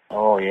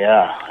 Oh,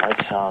 yeah,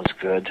 that sounds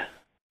good.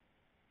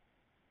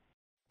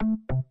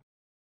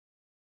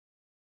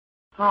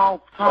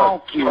 Oh,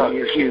 fuck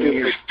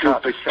you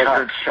stupid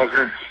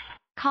sucker.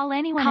 Call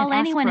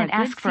anyone and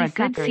ask for a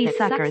good sea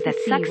sucker that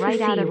sucks the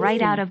sea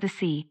right out of the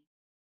sea.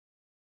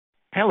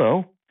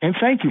 Hello, And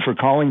thank you for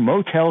calling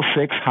Motel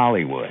 6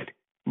 Hollywood,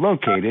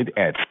 located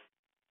at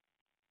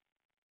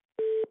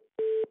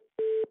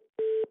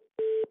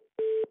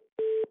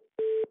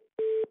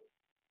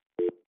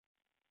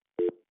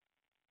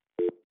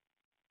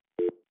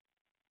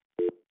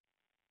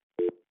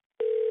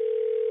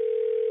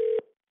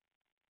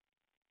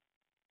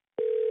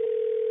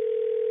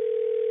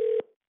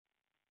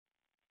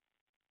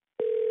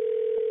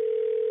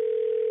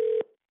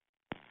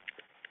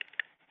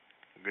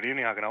Good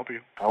evening. How can I help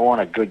you? I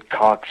want a good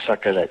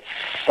cocksucker that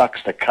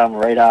sucks the cum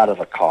right out of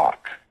the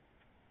cock.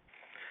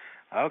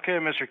 Okay,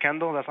 Mr.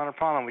 Kendall, that's not a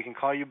problem. We can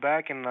call you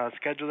back and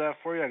schedule that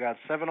for you. I got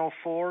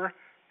 704-458-7567.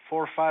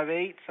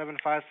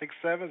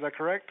 Is that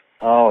correct?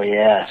 Oh,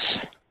 yes.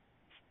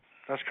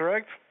 That's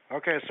correct?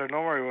 Okay, sir,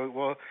 don't worry.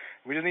 Well,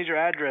 we just need your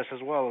address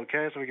as well,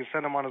 okay, so we can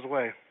send him on his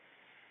way.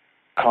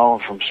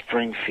 Calling from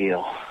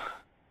Springfield.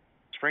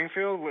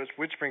 Springfield?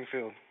 Which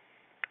Springfield?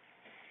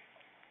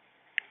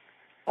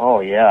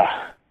 Oh,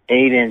 yeah.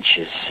 8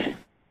 inches.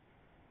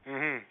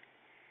 Mm-hmm.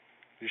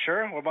 You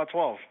sure? What about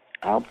 12?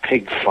 I'll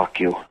pig fuck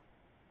you.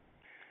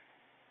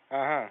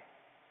 Uh-huh.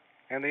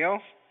 Anything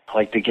else? I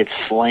like to get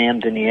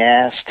slammed in the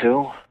ass,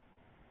 too.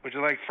 Would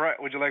you like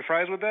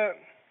fries with that?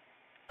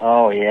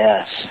 Oh,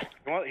 yes.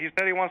 He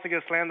said he wants to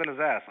get slammed in his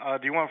ass.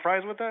 Do you want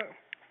fries with that?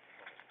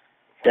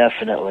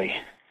 Definitely.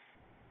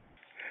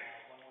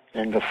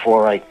 Then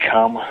before I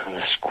come, I'm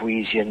going to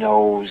squeeze your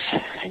nose,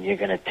 and you're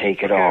going to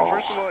take it all.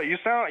 First of all, you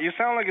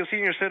sound like a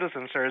senior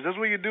citizen, sir. Is this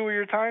what you do with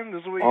your time?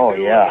 This is what you Oh,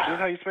 do? yeah. Is this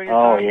how you spend your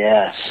Oh, time?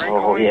 yes. Prank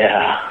Oh, calling?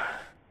 yeah.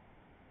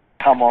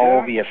 Come all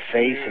over your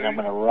face, and I'm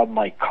going to rub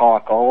my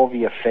cock all over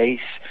your face,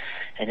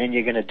 and then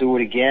you're going to do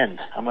it again.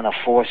 I'm going to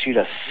force you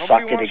to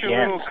suck it Nobody wants your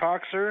again. little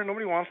cock, sir.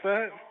 Nobody wants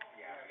that.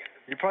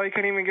 You probably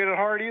can't even get it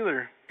hard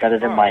either. Got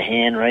it in my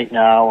hand right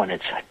now, and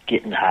it's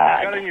getting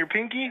hard. You got it in your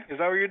pinky? Is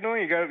that what you're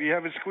doing? You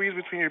have it squeezed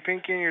between your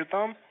pinky and your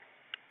thumb?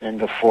 Then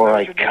before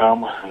I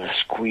come, I'm going to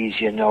squeeze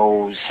your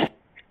nose.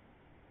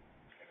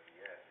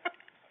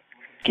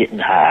 Getting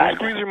hard.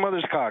 Squeeze your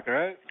mother's cock, all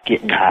right?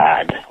 Getting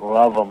hard.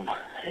 Love them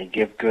and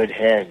give good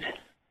head.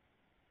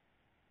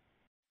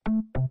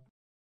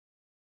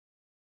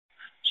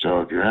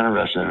 So if you're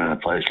interested in a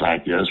place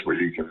like this where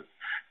you can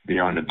be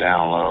on the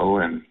down low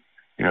and,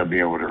 be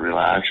able to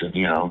relax and,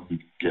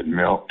 get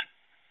milked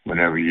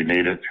whenever you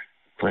need it,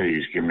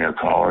 please give me a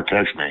call or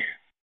text me.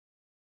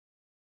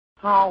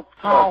 Oh,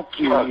 fuck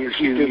you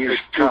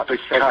stupid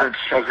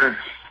sucker.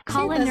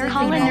 Call a nursing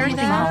home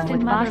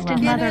with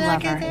Boston Mother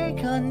Lover.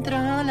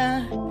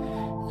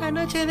 La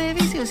noche de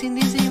vicio sin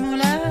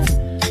disimular.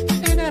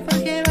 Era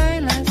porque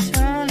bailas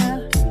sola.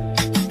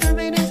 No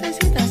me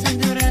necesitas en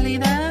tu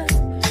realidad.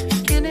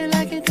 ¿Quién es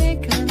la que te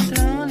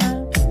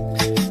controla?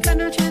 La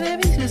noche de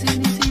vicio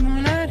sin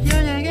disimular. Yo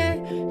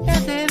llegué, ya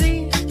te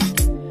vi.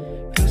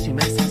 Pero si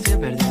me sació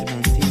perderme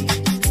en ti.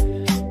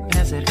 Me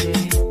acerqué,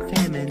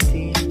 te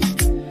mentí.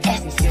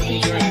 Es que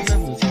mi corazón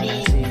funciona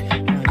así.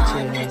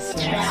 Noche de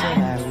sexo,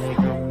 hable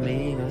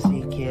conmigo si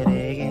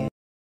quiere que...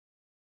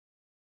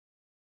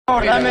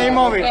 Dame mi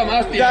móvil,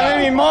 dame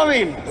mi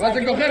móvil. ¿Lo vas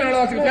a coger o no lo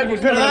vas a coger?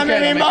 Pero dame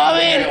mi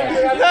móvil,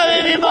 dame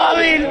mi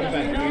móvil,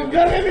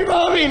 dame mi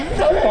móvil,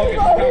 dame mi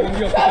móvil,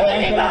 dame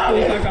mi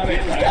móvil, dame mi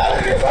móvil.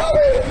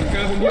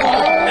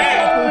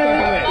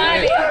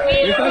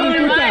 ¿Me estás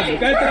escuchando?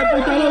 Cállate la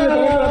puta loca, te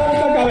voy a la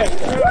puta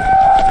cabeza.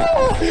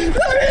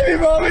 Dame mi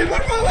móvil,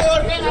 por favor.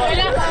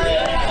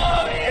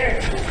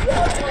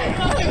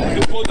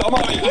 Tu puta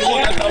móvil, tu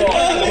puta cabeza.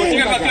 Como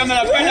sigas pateando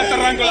la peña, te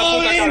arranco la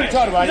puta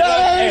cabeza.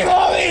 ¡Dame mi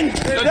móvil!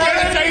 ¡Lo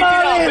tienes ahí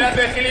tirado,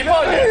 pedazo de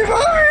gilipollas! ¡Dame mi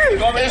móvil!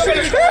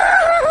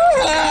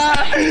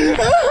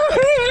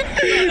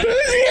 ¡Lo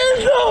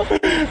siento!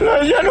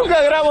 Yo nunca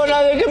grabo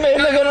nada que me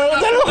dice que no,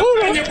 te lo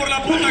juro. Por la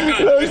puta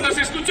cara, ¿me estás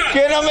escuchando?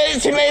 Que no me...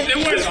 Si me...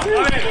 Devuelva, a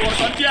ver, por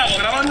Santiago,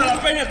 grabando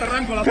la peña, te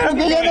arranco la puta cabeza.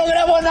 Pero que yo no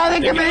grabo nada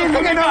que me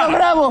dice que no lo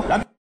grabo.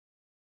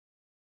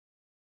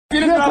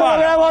 Tienes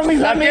grabada.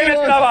 La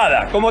tienes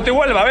grabada. Como te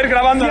vuelva a ver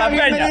grabando la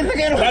peña.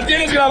 La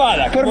tienes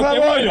grabada. Como te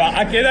vuelva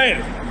a quedar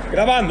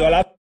grabando a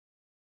la...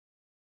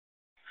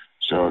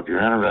 So if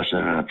you're interested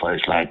in a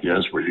place like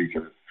this where you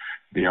can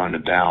be on the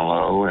down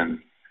low and,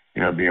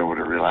 be able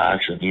to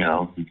relax and,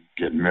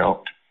 get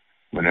milked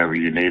whenever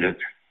you need it,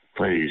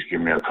 please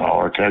give me a call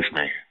or text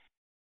me.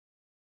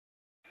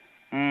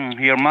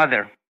 Your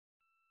mother.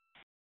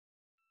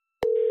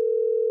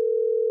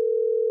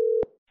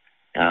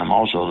 And I'm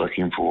also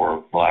looking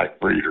for black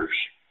breeders.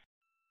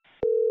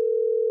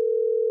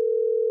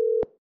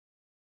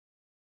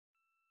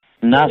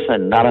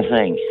 Nothing, not a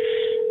thing.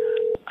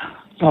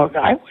 Look,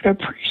 I would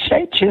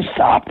appreciate you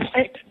stop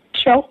playing a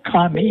joke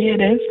on me.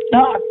 It is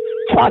not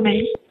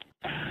funny.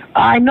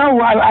 I know,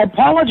 I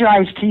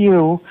apologize to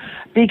you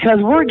because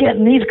we're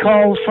getting these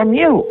calls from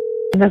you.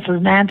 This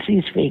is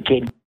Nancy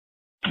speaking.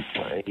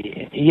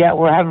 Yeah,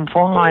 we're having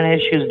phone line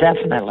issues,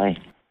 definitely.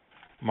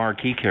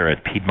 Marquis Care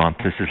at Piedmont.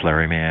 This is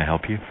Larry. May I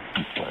help you?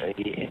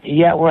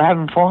 Yeah, we're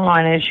having phone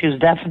line issues,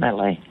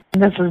 definitely.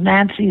 This is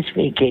Nancy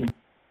speaking.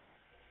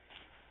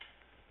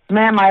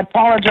 Ma'am, I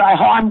apologize.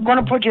 I'm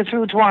going to put you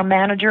through to our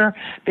manager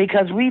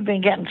because we've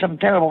been getting some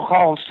terrible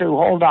calls too.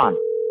 Hold on.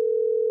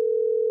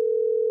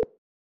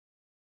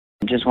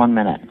 Just 1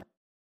 minute.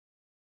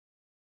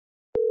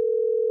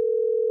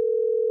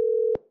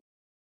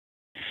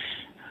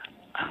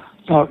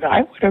 Look,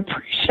 I would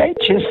appreciate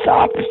you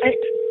stop playing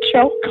a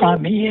joke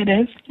on me. It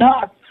is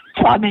not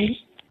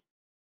funny.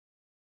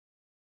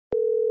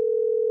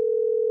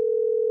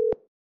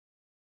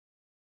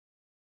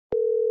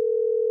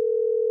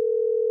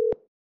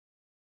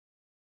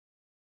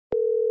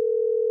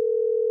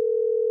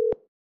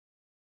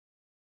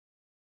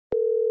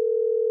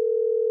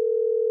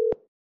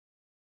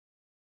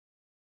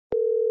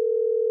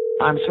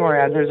 I'm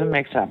sorry, there's a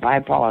mix-up. I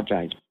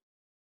apologize.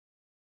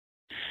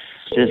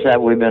 It's just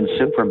that we've been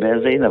super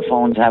busy. The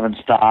phones haven't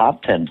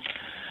stopped, and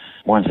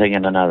one thing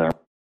and another.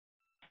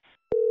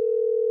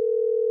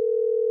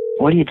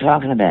 What are you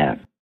talking about?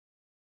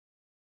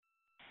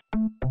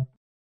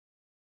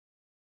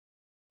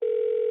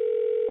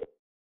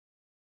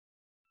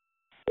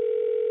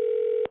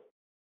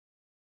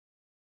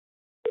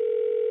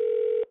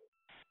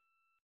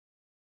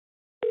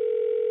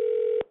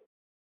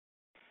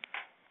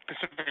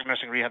 Pacific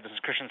Nursing Rehab, this is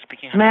Christian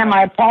speaking. Ma'am,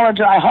 I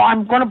apologize.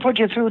 I'm going to put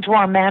you through to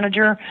our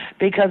manager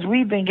because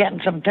we've been getting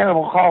some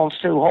terrible calls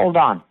too. Hold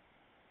on.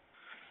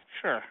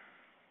 Sure.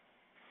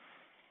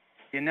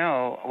 You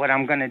know, what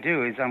I'm going to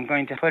do is I'm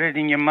going to put it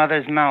in your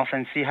mother's mouth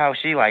and see how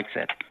she likes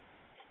it.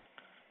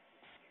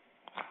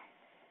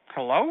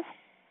 Hello?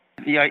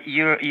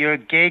 You're a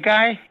gay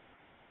guy?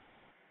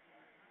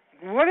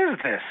 What is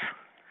this?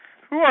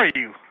 Who are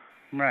you?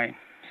 Right.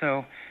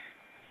 So,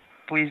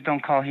 please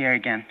don't call here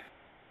again.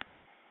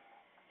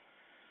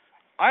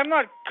 I'm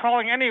not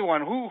calling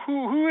anyone.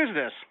 Who is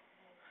this?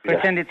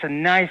 Pretend it's a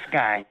nice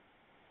guy.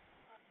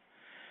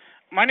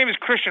 My name is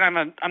Christian.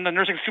 I'm the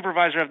nursing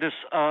supervisor of this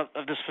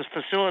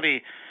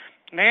facility.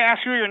 May I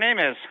ask who your name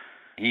is?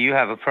 You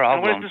have a problem.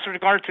 And what is this in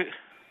regard to?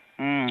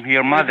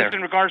 Your mother. What is this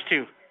in regards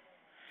to?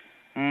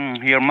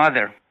 Your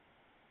mother.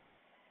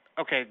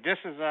 Okay, this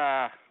is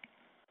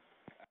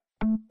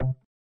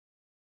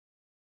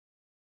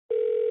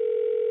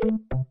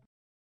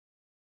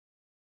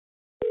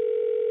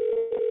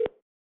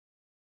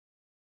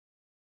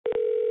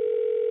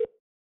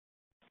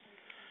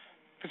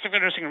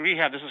Pacific Nursing and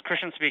Rehab. This is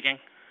Christian speaking.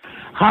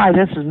 Hi,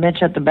 this is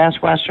Mitch at the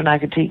Best Western I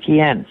could take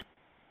you in.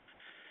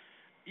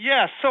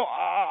 Yeah, so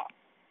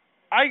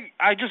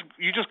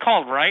you just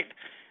called, right?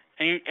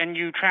 And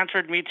you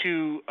transferred me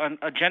to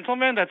a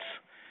gentleman that's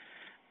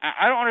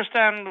I don't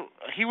understand.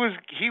 He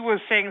was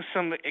saying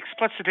some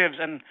expletives,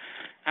 and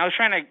I was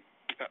trying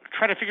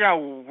to figure out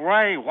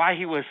why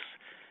he was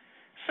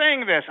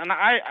saying this, and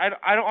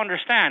I don't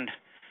understand.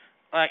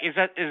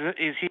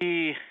 Is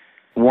he?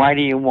 Why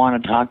do you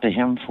want to talk to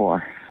him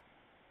for?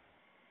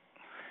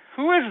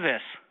 Who is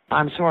this?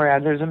 I'm sorry,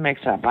 there's a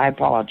mix-up. I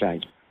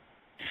apologize.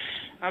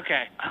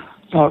 Okay.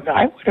 Look,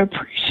 I would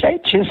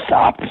appreciate you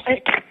stop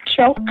playing a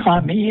joke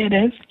on me. It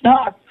is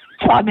not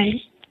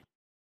funny.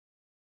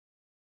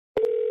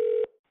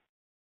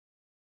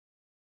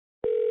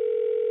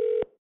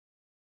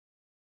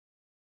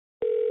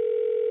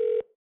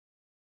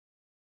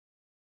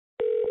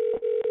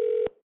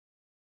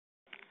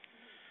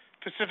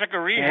 Pacifica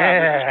Rehab.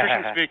 This is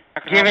Christian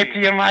speaking. Give it to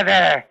your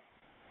mother.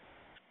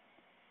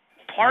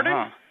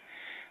 Pardon?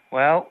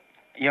 Well,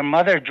 your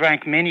mother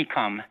drank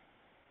Minicum.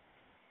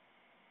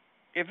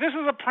 If this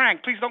is a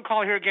prank, please don't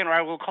call here again or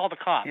I will call the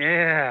cops.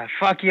 Yeah,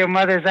 fuck your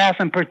mother's ass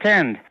and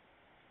pretend.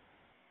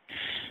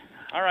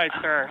 All right,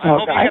 sir. I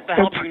hope you get the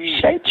help you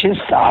need. I appreciate you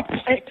stop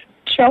playing a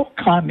joke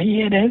on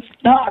me. It is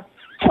not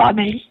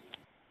funny.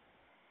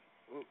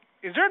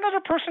 Is there another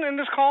person in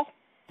this call?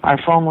 Our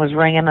phone was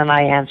ringing and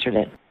I answered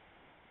it.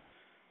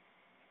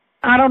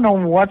 I don't know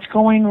what's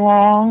going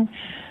wrong,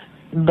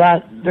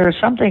 but there's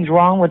something's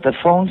wrong with the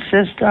phone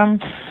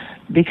system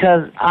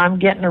because I'm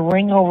getting a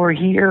ring over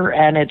here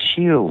and it's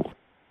you.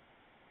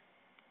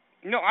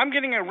 No, I'm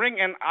getting a ring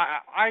and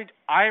I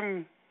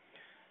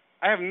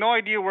have no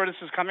idea where this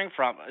is coming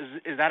from.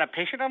 Is that a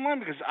patient of mine?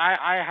 Because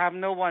I have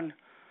no one.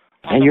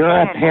 And you're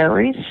at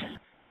Perry's?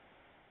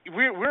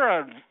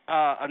 We're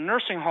a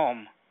nursing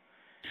home,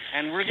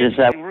 and we're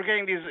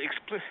getting these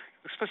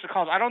explicit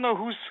calls. I don't know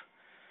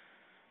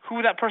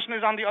who that person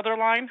is on the other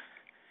line.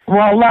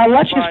 Well,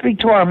 let's just speak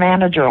to our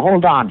manager.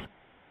 Hold on.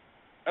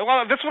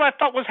 Well, that's what I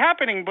thought was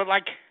happening, but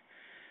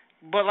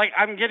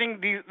I'm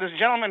getting this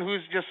gentleman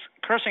who's just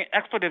cursing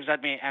expletives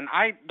at me, and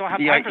I don't have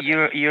time for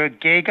this. You're a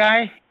gay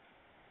guy?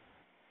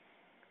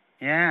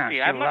 Yeah,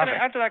 I'm not going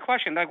to answer that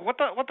question. Like, what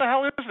the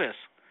hell is this?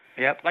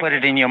 Yep, put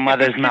it in your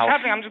mother's mouth. If it's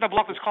happening, I'm just going to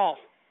block this call.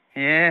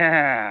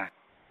 Yeah.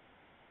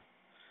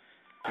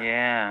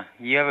 Yeah,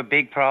 you have a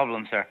big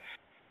problem, sir.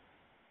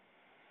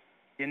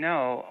 You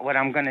know, what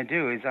I'm going to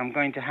do is I'm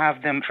going to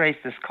have them trace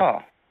this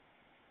call.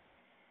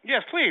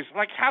 Yes, please.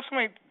 Like, have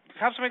somebody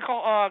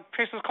call,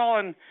 trace this call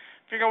and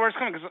figure out where it's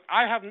coming. Because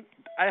I have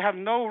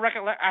no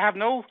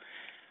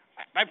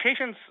my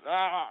patients.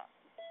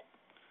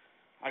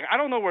 I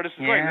don't know where this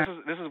is going.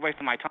 This is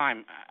wasting my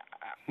time.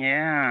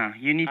 Yeah,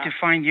 you need to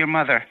find your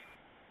mother.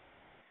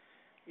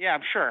 Yeah,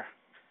 I'm sure.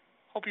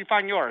 Hope you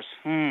find yours.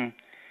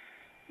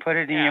 Put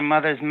it in your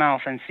mother's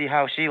mouth and see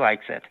how she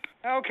likes it.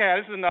 Okay,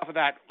 this is enough of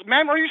that.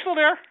 Ma'am, are you still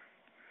there?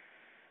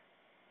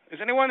 Is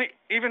anyone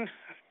even...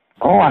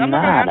 Oh, I'm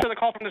not going not. to answer the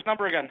call from this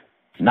number again.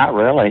 Not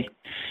really.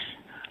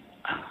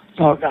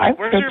 Look, I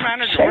Where's would your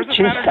manager? appreciate Where's this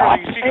you manager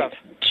that you speak of?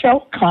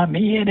 joke on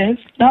me. It is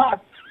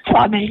not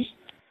funny.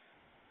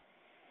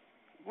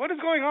 What is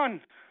going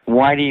on?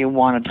 Why do you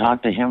want to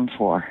talk to him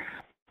for?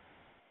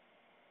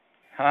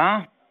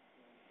 Huh?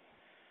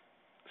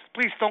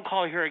 Please don't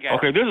call here again.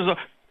 Okay, this is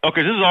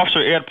Officer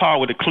Ed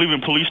Powell with the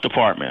Cleveland Police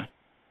Department.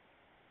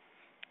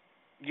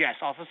 Yes,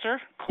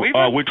 officer.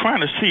 Cleveland? We're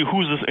trying to see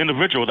who's this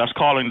individual that's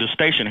calling the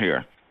station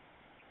here.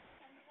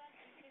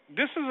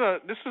 This is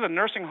a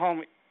nursing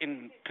home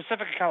in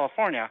Pacifica,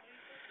 California.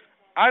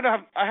 I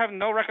have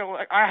no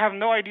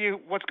idea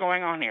what's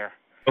going on here.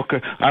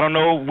 Okay, I don't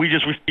know. We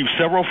just received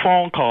several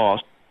phone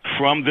calls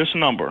from this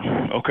number.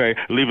 Okay,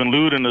 leaving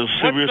lewd and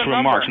serious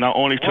remarks, not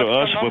only to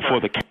us but for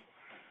the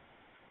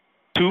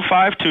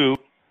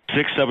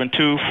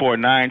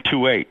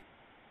 252-672-4928.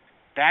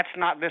 That's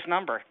not this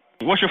number.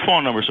 What's your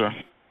phone number, sir?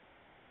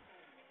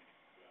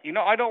 You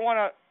know, I don't want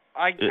to.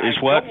 I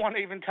don't want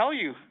to even tell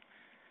you.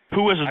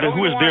 Who is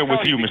there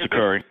with you, Mr.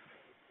 Curry?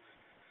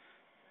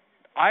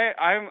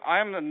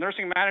 I'm the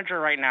nursing manager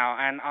right now,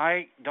 and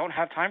I don't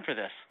have time for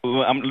this.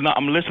 I'm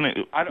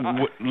listening.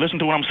 Listen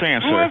to what I'm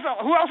saying, sir.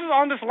 Who else is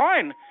on this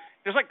line?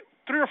 There's like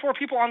 3 or 4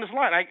 people on this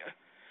line. I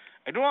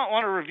do not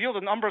want to reveal the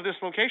number of this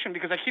location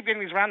because I keep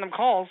getting these random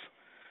calls.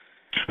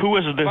 Who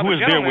is there with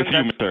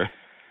you, Mr.?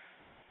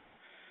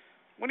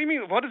 What do you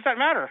mean? What does that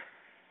matter?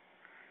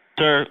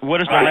 Sir,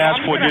 what is the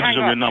last 4 digits of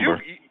your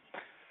number?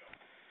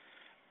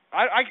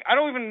 I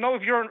don't even know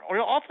if you're a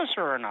real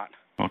officer or not.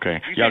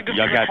 Okay. Y'all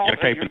got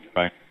taping,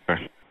 right?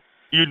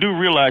 You do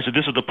realize that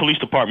this is the police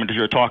department that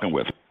you're talking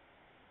with?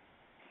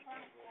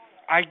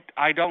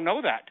 I don't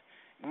know that.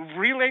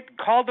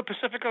 Call the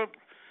Pacifica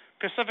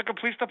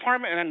Police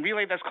Department and then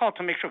relay that's called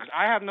to make sure, because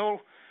I have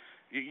no...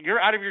 You're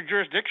out of your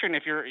jurisdiction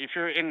if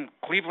you're in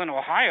Cleveland,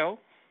 Ohio.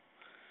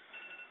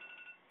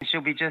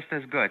 She'll be just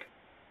as good.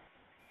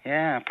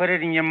 Yeah, put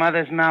it in your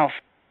mother's mouth.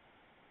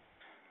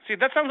 See,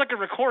 that sounds like a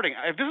recording.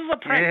 If this is a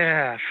prank...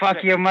 Yeah,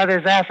 fuck your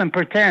mother's ass and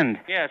pretend.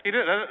 Yeah, see,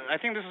 I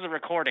think this is a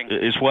recording.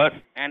 Is what?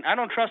 And I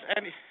don't trust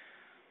any...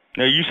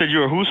 Now, you said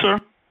you're who, sir?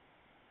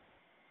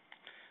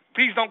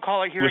 Please don't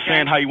call it here We're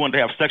saying how you wanted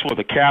to have sex with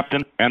the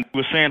captain, and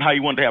we're saying how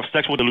you wanted to have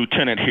sex with the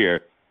lieutenant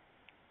here.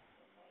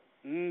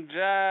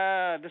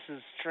 This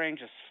is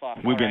strange as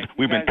fuck.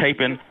 We've been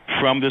taping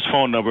from this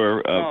phone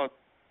number. No,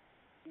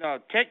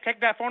 take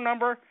that phone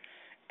number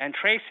and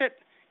trace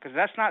it, because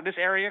that's not this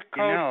area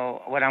code. You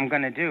know, what I'm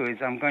going to do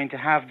is I'm going to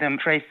have them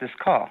trace this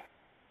call.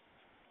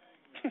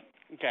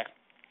 Okay.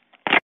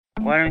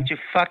 Why don't you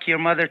fuck your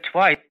mother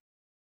twice?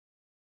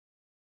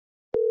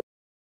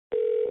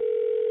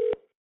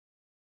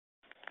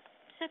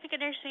 Pacifica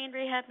Nursing and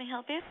Rehab, may I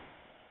help you?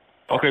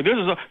 Okay, this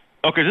is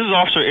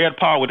Officer Ed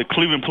Powell with the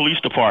Cleveland Police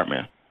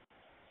Department.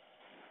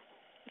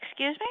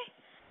 Excuse me?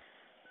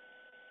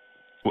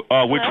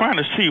 We're trying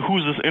to see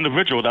who's this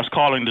individual that's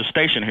calling the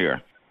station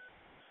here.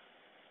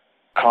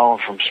 Calling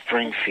from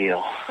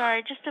Springfield.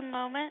 Sorry, just a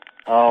moment.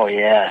 Oh,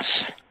 yes.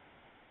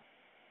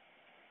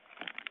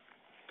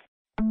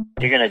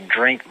 You're gonna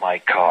drink my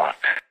cock.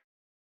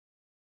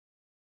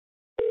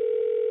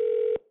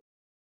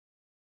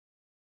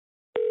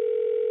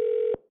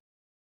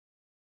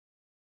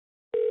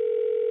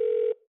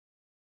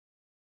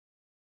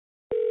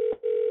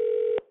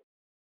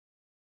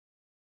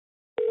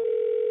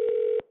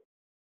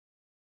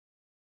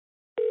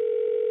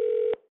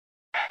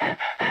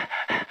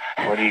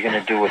 What are you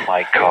gonna do with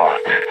my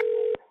cock?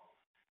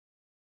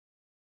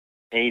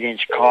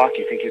 8-inch cock,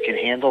 you think you can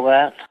handle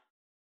that?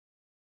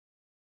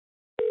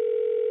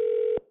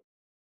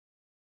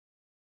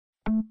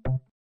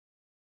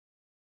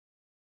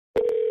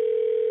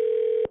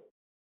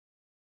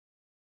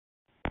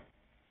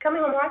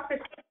 Coming Home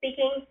Hospice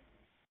speaking.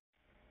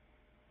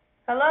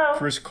 Hello?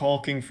 Chris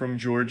Calking from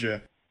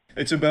Georgia.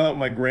 It's about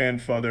my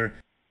grandfather.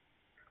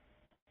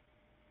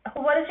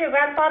 What is your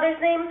grandfather's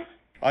name?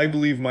 I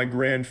believe my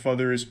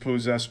grandfather is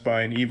possessed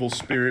by an evil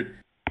spirit.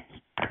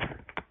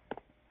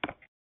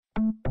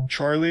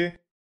 Charlie?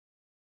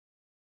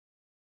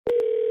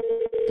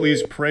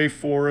 Please pray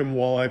for him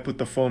while I put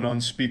the phone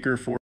on speaker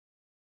for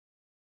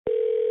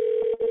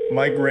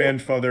my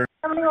grandfather.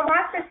 Coming Home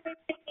Hospice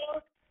speaking.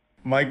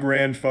 My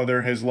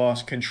grandfather has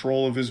lost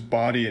control of his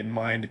body and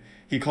mind.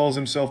 He calls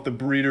himself the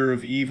breeder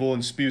of evil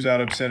and spews out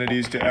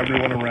obscenities to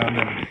everyone around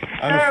him.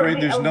 I'm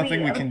afraid there's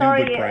nothing we can do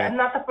but pray. I'm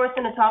not the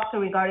person to talk to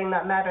regarding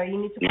that matter. You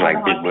need to You call like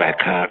the big hospital. black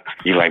cock?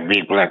 You like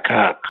big black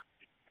cock?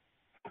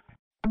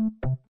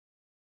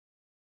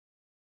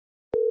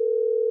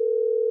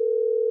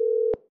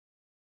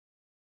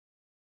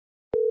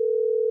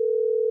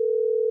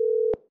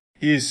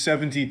 He is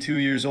 72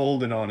 years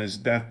old and on his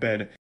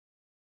deathbed.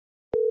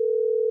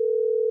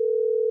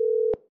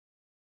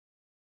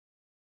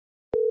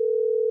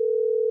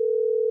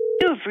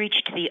 You've have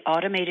reached the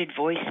automated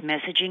voice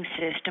messaging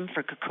system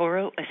for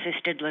Kokoro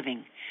Assisted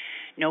Living.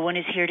 No one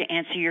is here to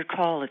answer your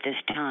call at this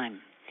time.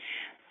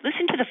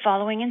 Listen to the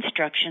following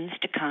instructions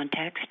to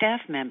contact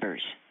staff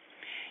members.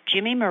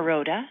 Jimmy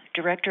Marotta,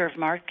 Director of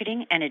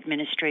Marketing and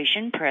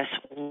Administration, press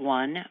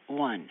 1-1.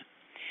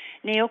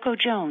 Naoko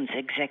Jones,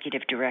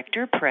 Executive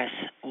Director, press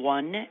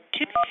 1-2.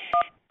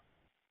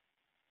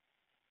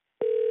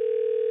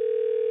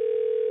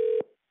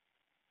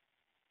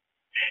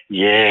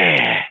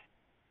 Yeah.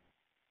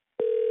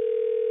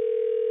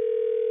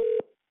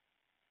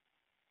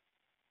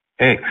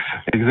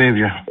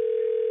 Xavier.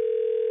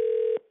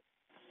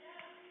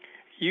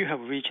 You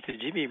have reached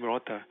Jimmy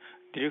Marotta,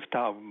 Director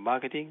of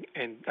Marketing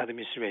and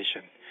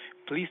Administration.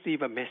 Please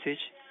leave a message.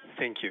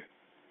 Thank you.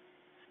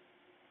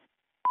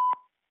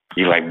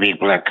 You like big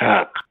black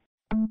cock?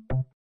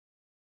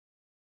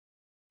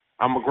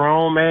 I'm a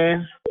grown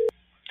man.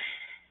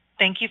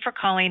 Thank you for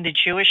calling the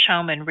Jewish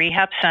Home and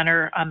Rehab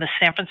Center on the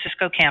San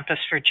Francisco campus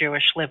for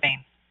Jewish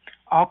Living.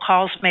 All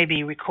calls may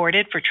be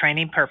recorded for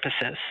training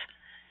purposes.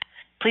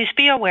 Please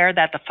be aware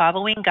that the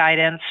following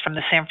guidance from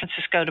the San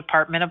Francisco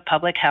Department of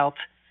Public Health: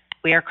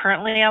 we are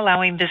currently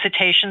allowing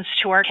visitations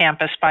to our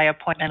campus by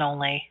appointment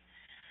only.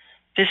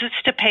 Visits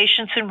to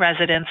patients and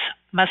residents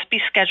must be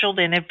scheduled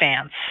in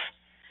advance.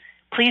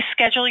 Please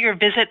schedule your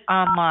visit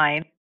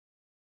online.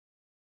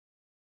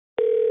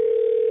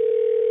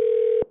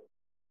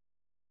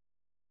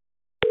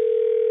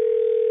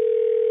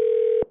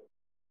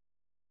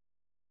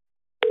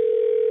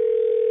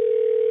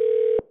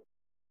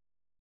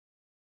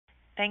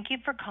 Thank you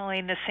for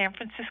calling the San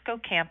Francisco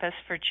campus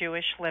for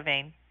Jewish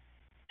Living.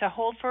 To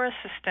hold for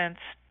assistance,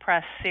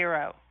 press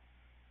 0.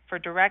 For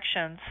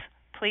directions,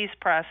 please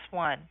press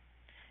 1.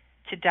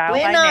 To dial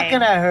We're by not name,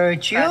 gonna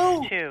hurt you.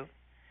 press 2.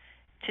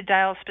 To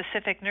dial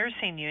specific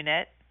nursing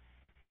unit,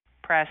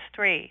 press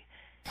 3.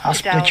 I'll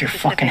To dial split your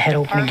specific fucking head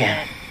open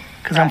again.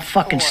 department, Because I'm press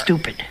fucking 4.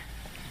 stupid.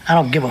 I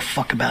don't give a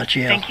fuck about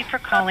jail. Thank you for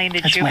calling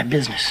the That's Jewish... my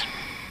business.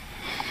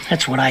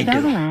 That's what I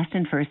Spell do. the last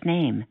and first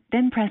name,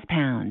 then press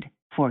pound.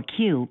 For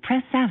Q,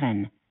 press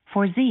 7.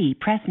 For Z,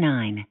 press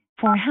 9.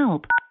 For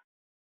help,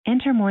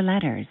 enter more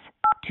letters.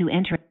 To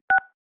enter...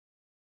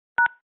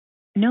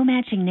 No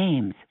matching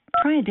names.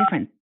 Try a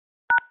different...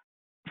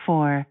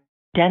 For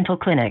dental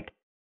clinic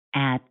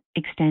at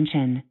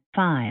extension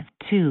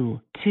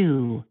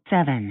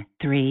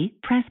 52273,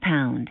 press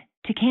pound.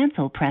 To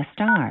cancel, press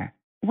star.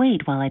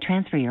 Wait while I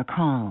transfer your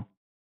call.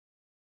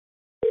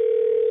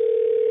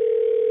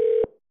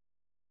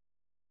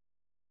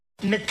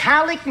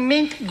 Metallic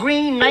mint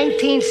green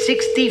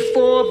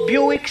 1964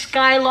 Buick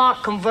Skylark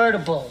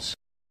convertibles.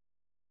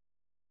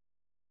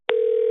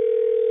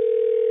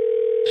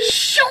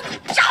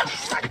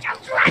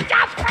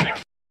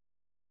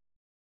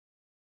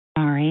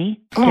 Sorry,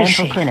 Let me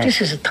dental see. clinic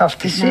This is a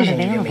tough is not decision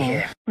you give me available.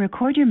 here.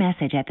 Record your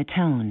message at the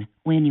tone.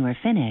 When you are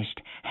finished,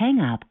 hang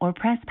up or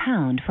press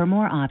pound for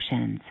more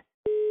options.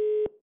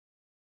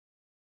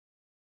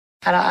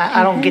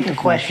 I don't get the this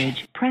question.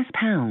 Message, press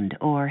pound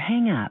or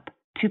hang up.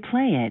 To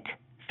play it,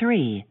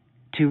 3.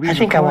 To re-record I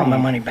think I want my it,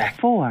 money back.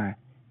 4.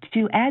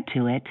 To add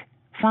to it,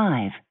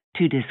 5.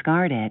 To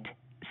discard it,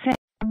 6.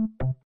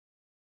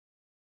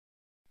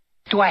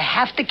 Do I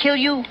have to kill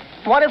you?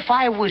 What if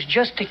I was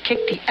just to kick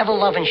the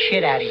ever-loving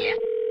shit out of you?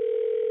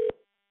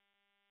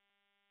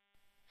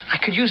 I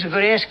could use a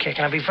good ass kick,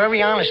 and I'll be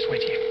very honest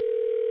with you.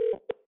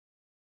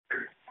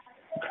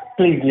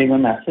 Please leave a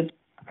message.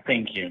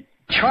 Thank you.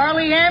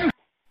 Charlie M.,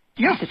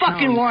 you're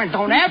fucking warned.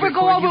 Don't ever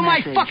go over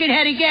my fucking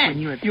head again.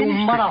 You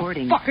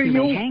motherfucker, you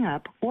may you. hang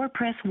up or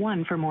press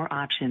 1 for more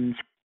options.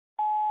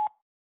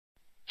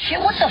 Shit,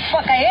 what the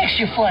fuck I asked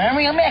you for,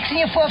 Henry? I'm asking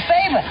you for a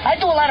favor. I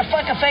do a lot of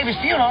fucking favors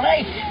for you, don't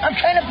I? I'm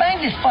trying to bang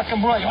this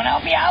fucking broad. You wanna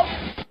help me out?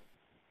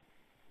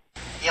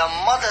 Your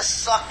mother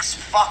sucks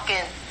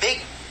fucking big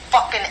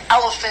fucking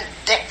elephant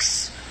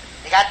dicks.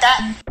 You got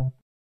that?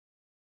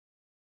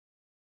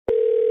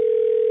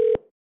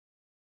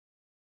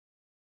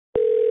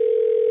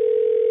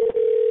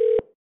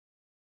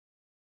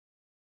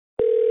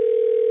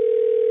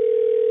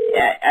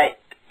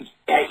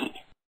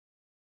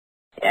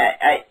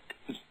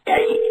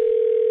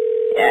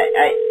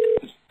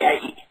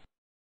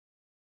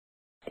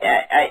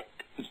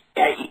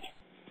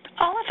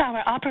 All of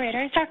our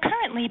operators are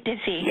currently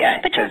busy, Yeah,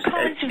 but your because-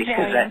 call is because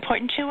very I-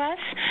 important to us.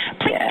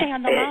 Please Yeah, stay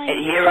on the line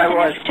here for I the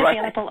was, next what-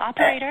 available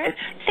operator.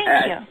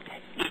 Thank you.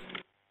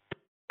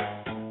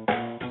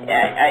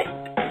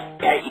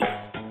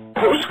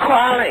 Who's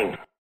calling?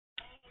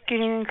 Good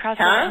evening, Crossroads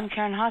Huh? Home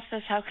Care and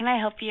Hospice. How can I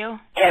help you?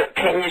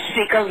 Can you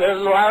speak a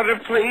little louder,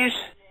 please?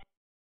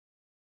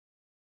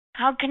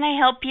 How can I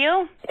help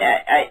you?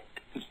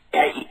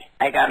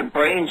 I got a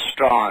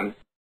brainstorm.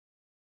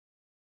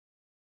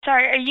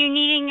 Sorry, are you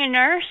needing a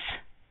nurse?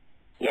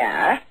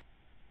 Yeah.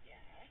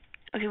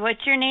 Okay,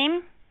 what's your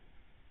name?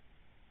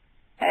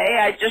 Hey,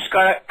 I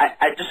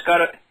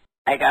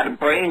got a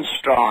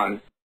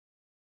brainstorm.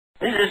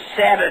 This is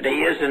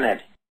Saturday, isn't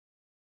it?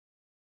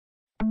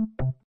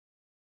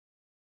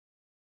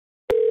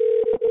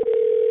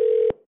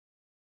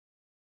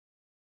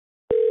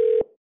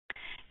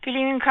 Good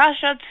evening,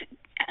 Crossroads.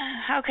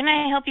 How can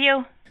I help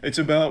you? It's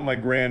about my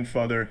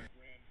grandfather.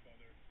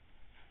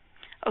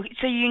 Okay,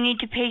 so you need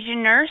to page a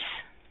nurse?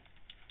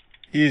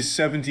 He is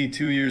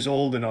 72 years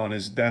old and on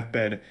his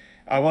deathbed.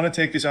 I want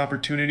to take this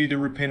opportunity to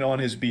repent on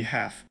his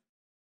behalf.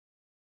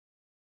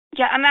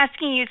 Yeah, I'm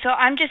asking you, so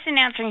I'm just an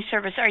answering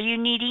service. Are you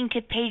needing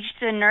to page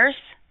the nurse?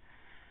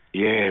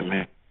 Yeah,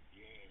 man.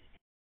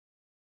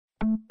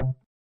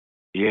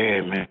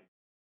 Yeah, man.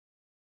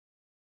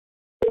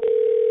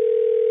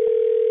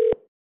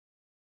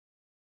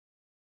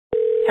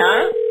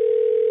 Huh?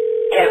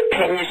 Yeah,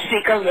 can you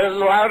speak a little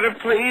louder,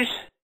 please?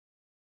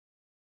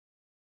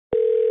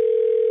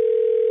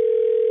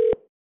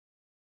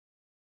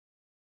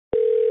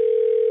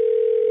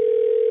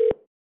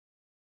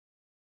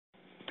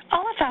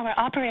 All of our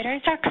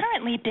operators are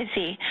currently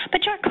busy,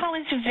 but your call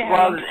is very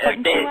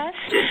important to us.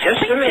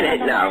 Just a minute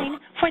now.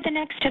 For the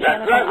next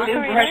available Let me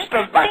operator. press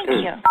the button.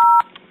 Thank you.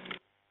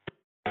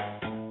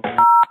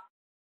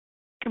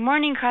 Good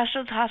morning,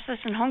 Crossroads Hospice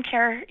and Home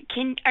Care.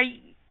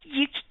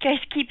 You guys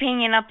keep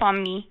hanging up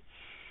on me?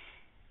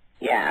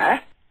 Yeah?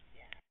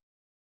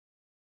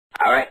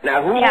 All right,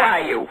 now who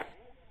are you?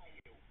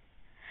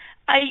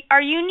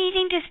 Are you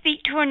needing to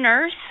speak to a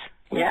nurse?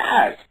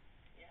 Yes.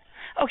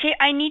 Okay,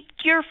 I need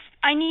your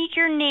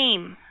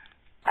name.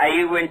 Are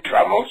you in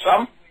trouble,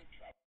 some?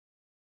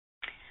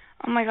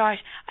 Oh my gosh,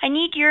 I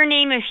need your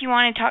name if you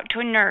want to talk to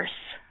a nurse.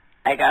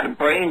 I got a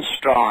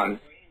brainstorm.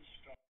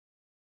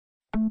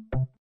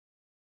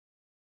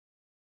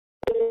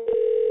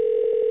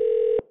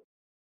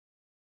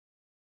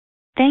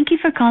 Thank you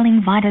for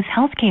calling Vitas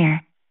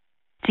Healthcare.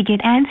 To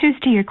get answers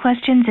to your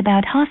questions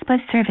about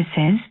hospice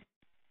services,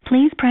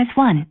 please press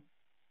 1.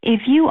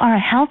 If you are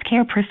a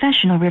healthcare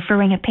professional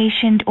referring a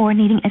patient or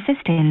needing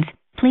assistance,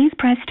 please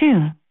press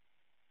 2.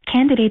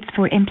 Candidates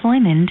for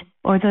employment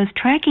or those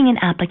tracking an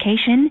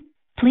application,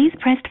 please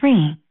press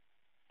 3.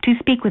 To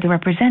speak with a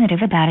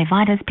representative about a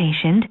Vitas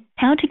patient,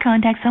 how to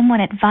contact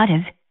someone at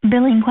Vitas,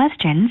 billing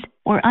questions,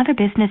 or other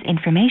business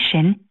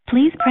information,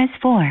 please press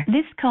 4.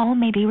 This call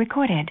may be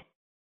recorded.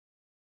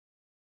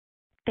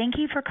 Thank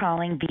you for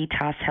calling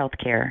Vitas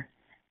Healthcare.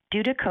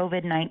 Due to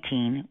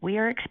COVID-19, we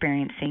are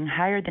experiencing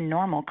higher than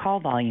normal call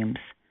volumes.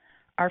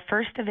 Our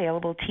first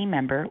available team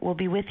member will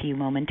be with you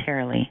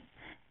momentarily.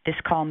 This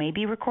call may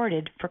be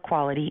recorded for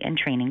quality and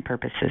training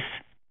purposes.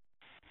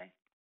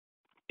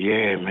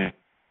 Yeah, man.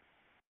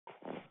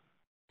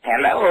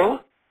 Hello?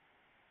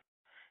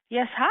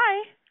 Yes,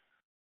 hi.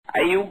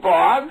 Are you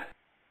Bob?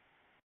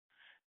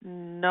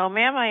 No,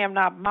 ma'am, I am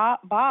not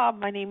Bob.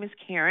 My name is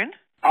Karen.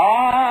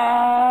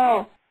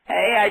 Oh,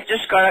 hey,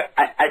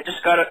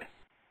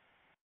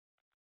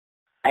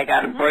 I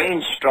got a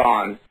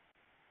brainstorm.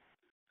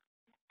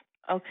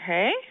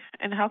 Okay,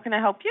 and how can I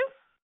help you?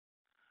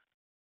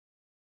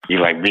 You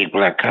like big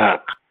black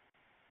cock?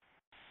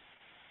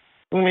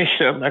 Let me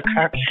show my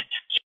cock.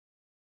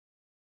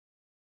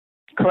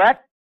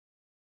 Correct?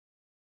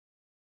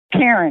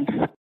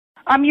 Karen,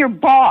 I'm your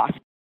boss.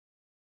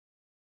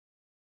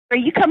 Are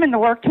you coming to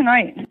work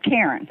tonight,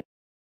 Karen?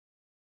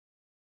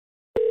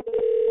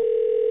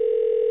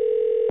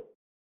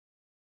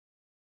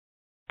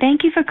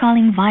 Thank you for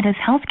calling Vitas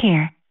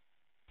Healthcare.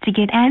 To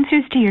get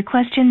answers to your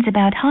questions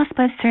about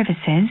hospice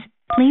services,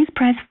 please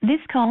press.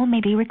 This call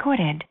may be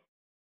recorded.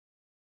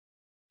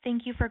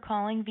 Thank you for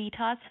calling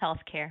Vitas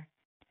Healthcare.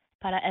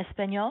 Para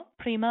español,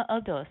 prima o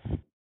dos.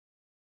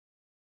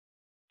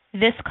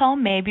 This call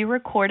may be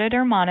recorded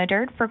or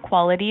monitored for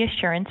quality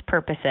assurance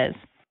purposes.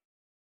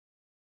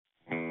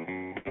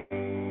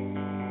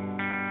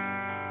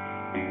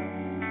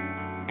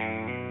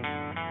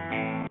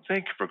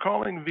 Thank you for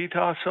calling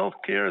Vitas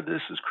Healthcare.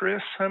 This is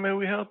Chris. How may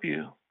we help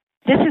you?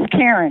 This is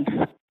Karen.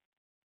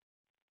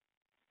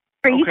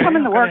 Are you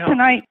coming to work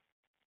tonight?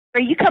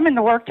 Are you coming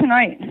to work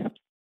tonight?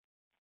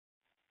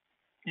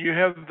 You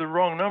have the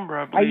wrong number,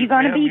 I believe. Are you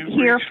going to be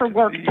here for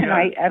work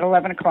tonight at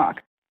 11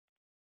 o'clock?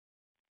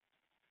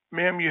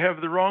 Ma'am, you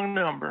have the wrong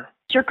number.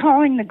 You're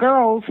calling the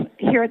girls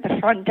here at the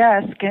front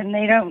desk, and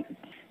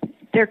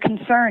they're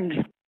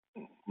concerned.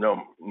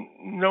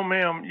 No,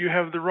 ma'am, you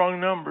have the wrong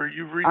number.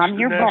 You've reached I'm the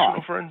your National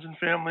boss. Friends and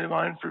Family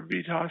line for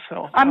Vitas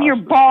Health. I'm your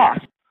boss.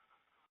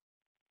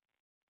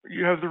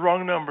 You have the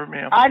wrong number,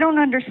 ma'am. I don't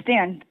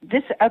understand.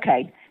 This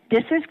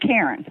is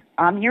Karen.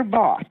 I'm your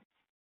boss.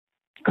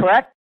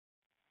 Correct?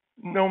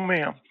 No,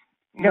 ma'am.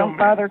 Don't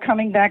bother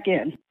coming back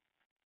in.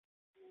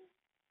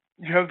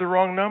 You have the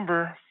wrong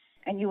number.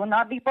 And you will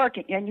not be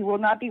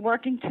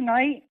working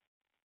tonight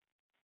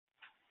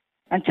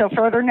until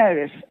further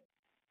notice.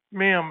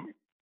 Ma'am,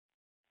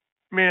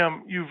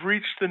 you've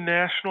reached the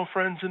National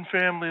Friends and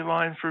Family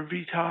line for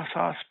Vitas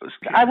Hospice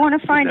Care. I want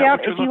to find Is that out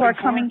what you're if you are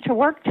looking for? coming to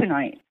work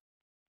tonight.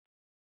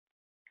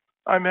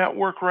 I'm at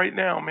work right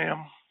now,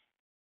 ma'am.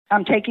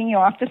 I'm taking you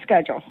off the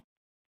schedule.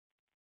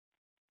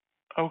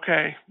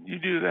 Okay, you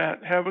do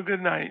that. Have a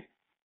good night.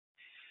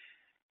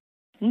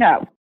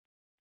 No.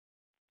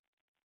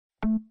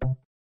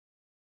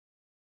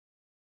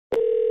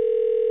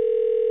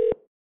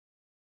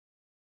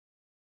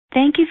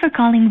 Thank you for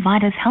calling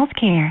Vitas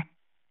Healthcare.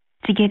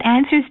 To get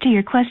answers to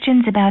your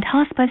questions about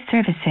hospice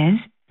services,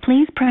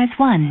 please press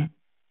 1.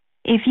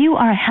 If you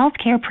are a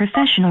healthcare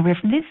professional,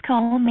 this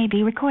call may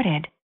be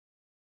recorded.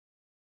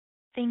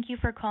 Thank you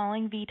for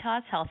calling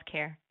Vitas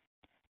Healthcare.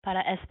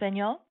 Para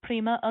español,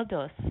 prima o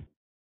dos.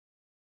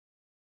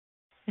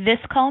 This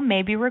call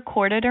may be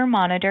recorded or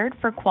monitored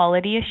for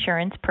quality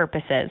assurance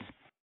purposes.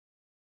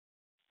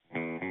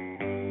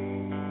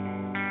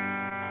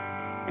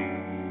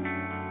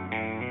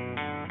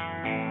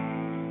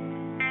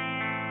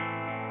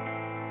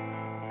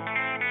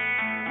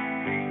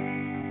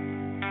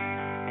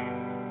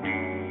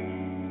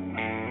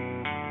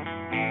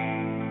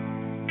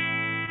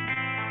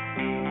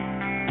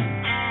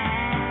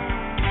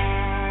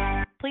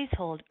 Please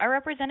hold. Our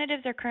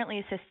representatives are currently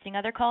assisting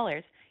other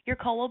callers. Your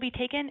call will be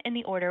taken in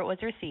the order it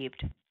was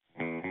received.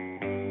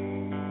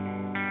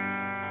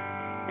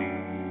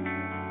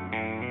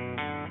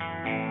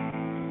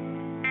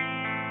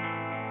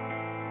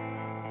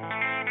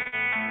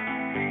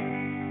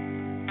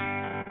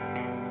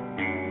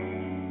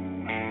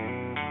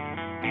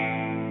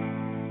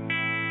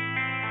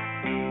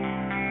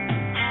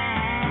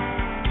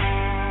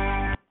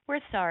 We're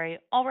sorry.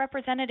 All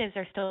representatives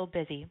are still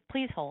busy.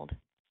 Please hold.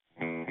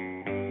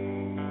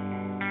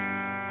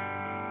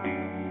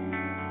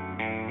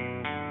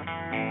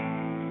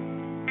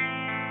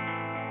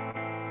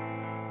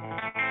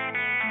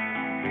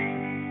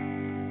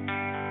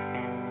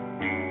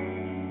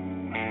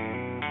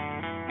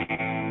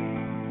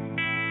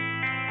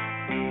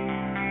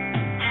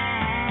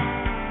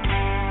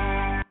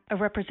 A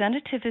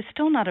representative is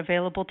still not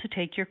available to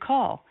take your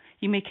call.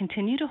 You may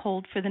continue to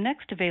hold for the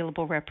next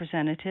available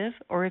representative,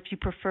 or if you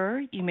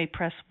prefer, you may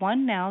press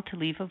 1 now to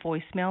leave a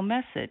voicemail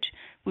message.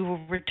 We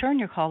will return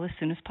your call as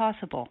soon as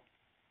possible.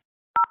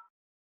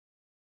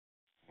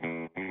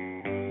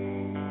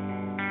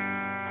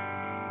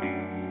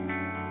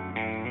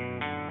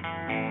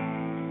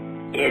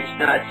 It's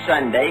not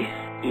Sunday.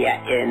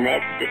 Yeah, and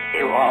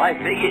well, I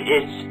figured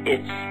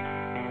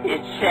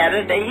it's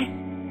Saturday.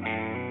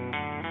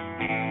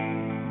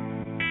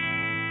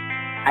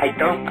 I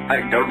don't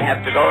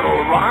have to go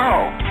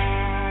tomorrow.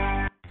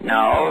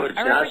 No, it's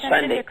Our not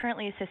representatives Sunday. are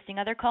currently assisting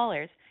other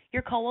callers.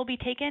 Your call will be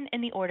taken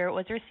in the order it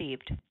was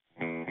received.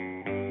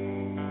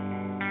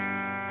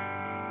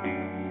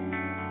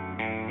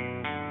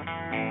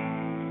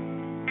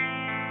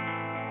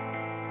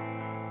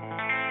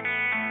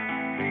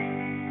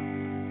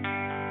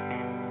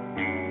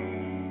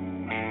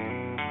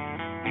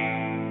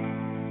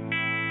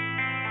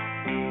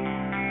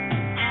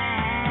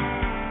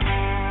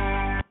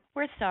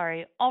 We're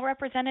sorry. All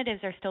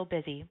representatives are still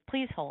busy.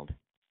 Please hold.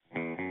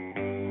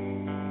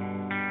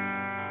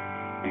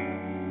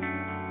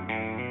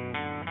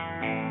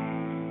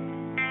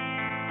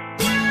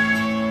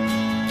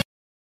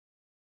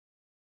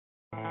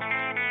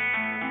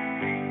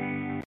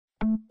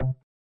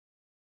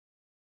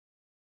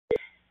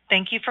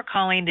 Thank you for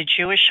calling the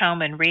Jewish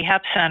Home and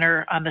Rehab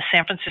Center on the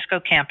San Francisco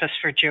campus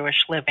for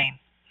Jewish Living.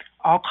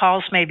 All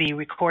calls may be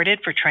recorded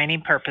for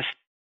training purposes.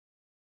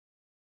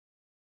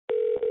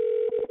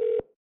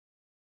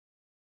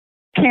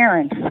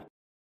 Karen.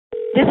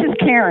 This is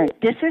Karen.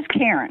 This is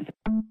Karen.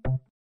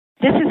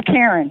 This is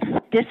Karen.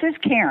 This is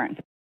Karen.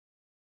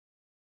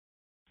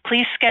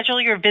 Please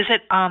schedule your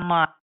visit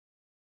online.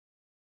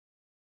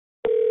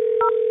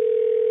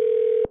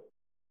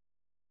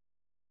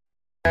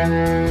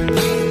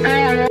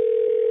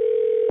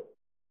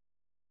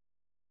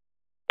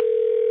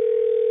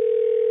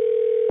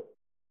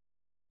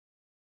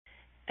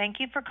 Thank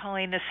you for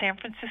calling the San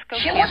Francisco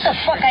Shit, what the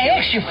fuck I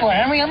asked you for,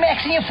 Henry? I'm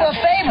asking you for a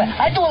favor.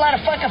 I do a lot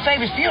of fucking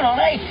favors for you, don't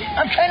I?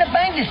 I'm trying to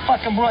bang this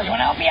fucking broad. You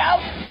wanna help me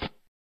out?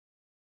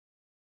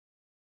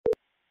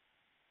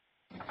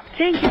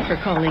 Thank you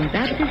for calling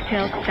Baptist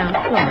Health South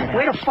Florida.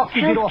 Where the fuck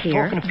you get off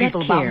talking to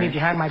people about me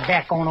behind my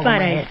back going over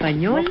my head?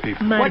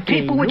 What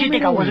people would you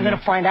think I wasn't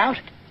gonna find out?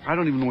 I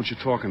don't even know what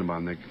you're talking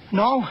about, Nick.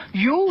 No,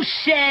 you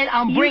said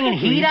I'm bringing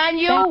heat on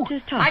you?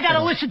 I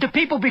gotta listen to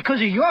people because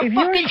of your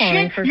fucking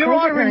shit? You're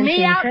ordering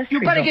me out?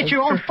 You better get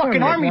your own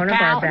fucking army,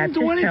 pal. I didn't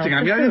do anything.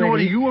 I didn't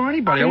order you or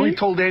anybody. I only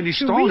told Andy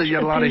Stone that you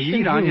had a lot of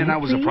heat on you and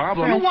that was a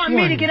problem. You want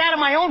me to get out of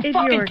my own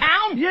fucking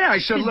town? Yeah, I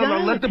said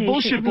let the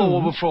bullshit blow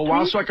over for a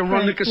while so I can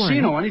run the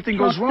casino. Anything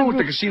goes wrong with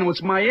the casino,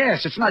 it's my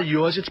ass. It's not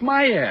yours, it's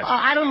my ass.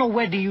 I don't know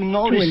whether you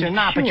know this or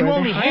not, but you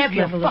only have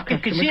your fucking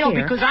casino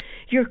because I...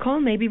 Your call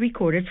may be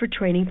recorded for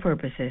training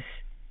purposes.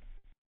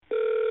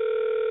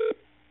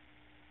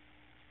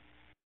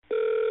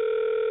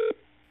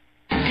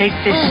 Take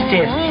this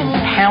stiff and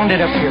pound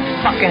it up your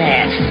fucking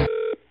ass.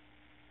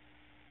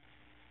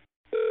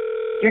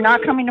 You're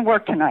not coming to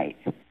work tonight.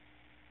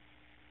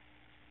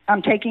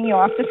 I'm taking you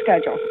off the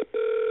schedule.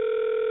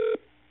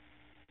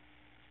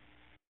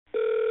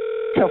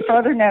 Till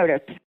further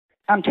notice.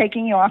 I'm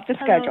taking you off the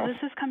schedule. Hello,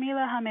 this is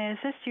Camila. How may I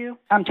assist you?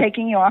 I'm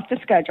taking you off the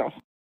schedule.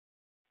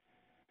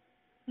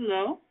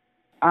 Hello?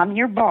 I'm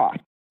your boss.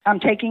 I'm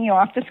taking you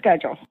off the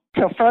schedule.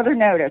 Till further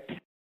notice.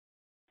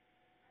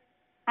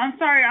 I'm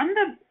sorry, I'm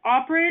the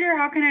operator.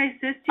 How can I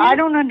assist you? I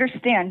don't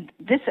understand.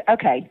 This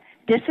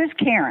This is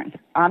Karen.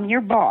 I'm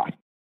your boss.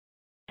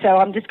 So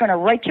I'm just going to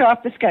write you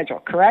off the schedule,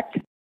 correct?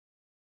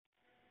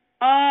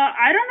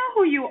 I don't know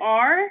who you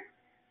are.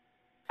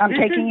 I'm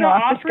taking you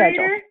off the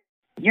schedule.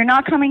 You're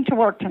not coming to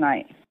work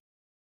tonight.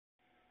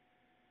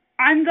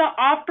 I'm the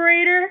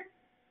operator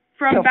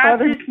from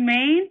Baptist,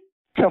 Maine.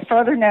 Till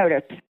further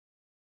notice.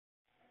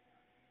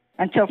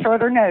 Until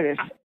further notice.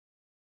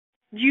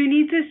 Do you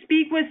need to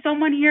speak with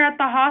someone here at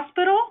the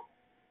hospital?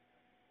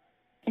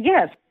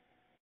 Yes.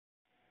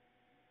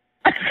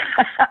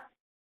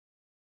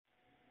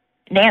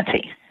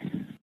 Nancy.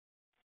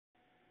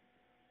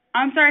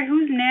 I'm sorry,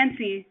 who's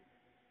Nancy?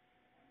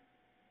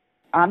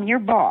 I'm your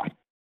boss.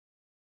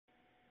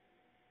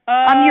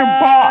 I'm your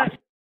boss.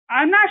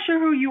 I'm not sure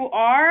who you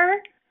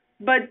are,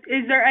 but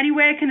is there any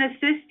way I can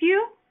assist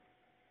you?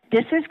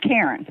 This is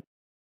Karen.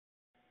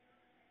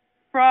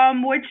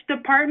 From which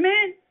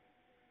department?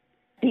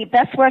 The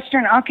Best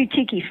Western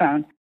Akutiki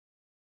phone.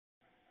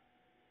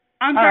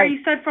 I'm sorry,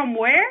 you said from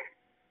where?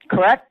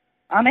 Correct.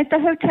 I'm at the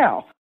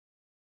hotel.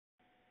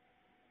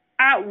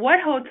 At what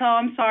hotel?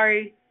 I'm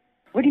sorry.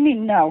 What do you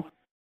mean, no?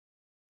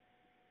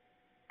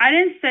 I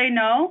didn't say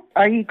no.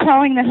 Are you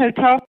calling the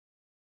hotel?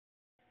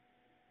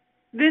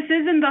 This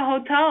isn't the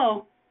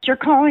hotel. You're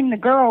calling the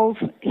girls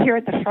here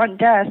at the front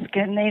desk,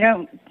 and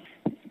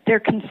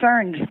they're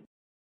concerned.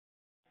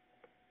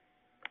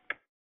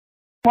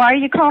 Why are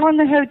you calling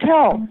the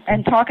hotel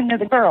and talking to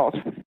the girls?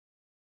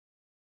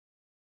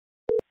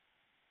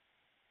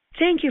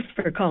 Thank you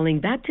for calling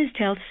Baptist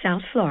Health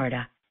South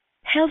Florida.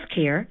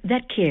 Healthcare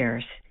that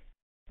cares.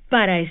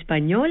 Para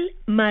español,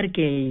 marque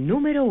el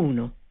número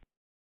 1.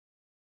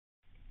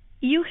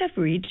 You have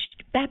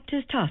reached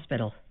Baptist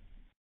Hospital.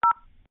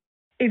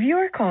 If you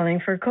are calling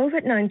for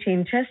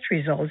COVID-19 test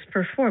results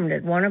performed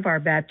at one of our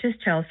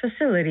Baptist Health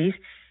facilities,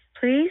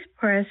 please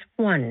press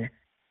 1.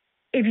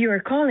 If you are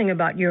calling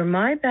about your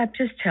My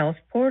Baptist Health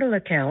portal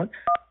account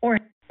or...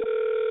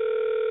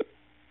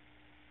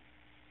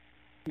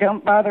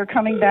 Don't bother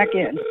coming back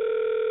in.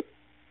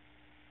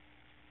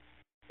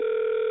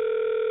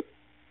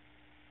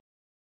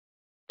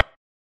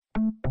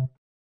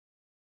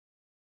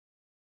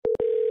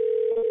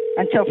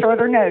 Until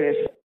further notice.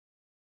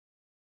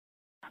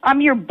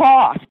 I'm your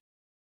boss.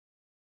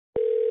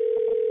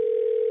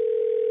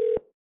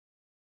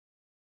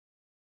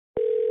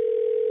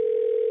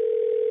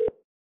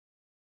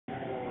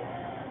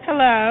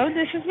 Hello,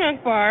 this is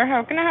Milk Bar.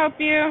 How can I help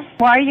you?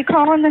 Why are you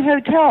calling the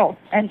hotel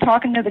and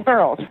talking to the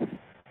girls?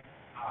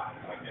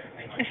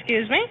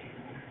 Excuse me?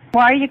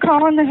 Why are you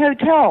calling the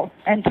hotel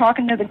and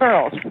talking to the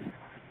girls?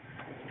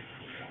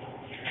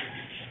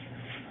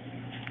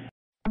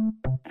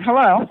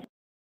 Hello?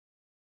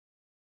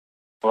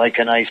 Like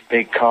a nice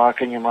big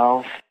cock in your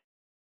mouth?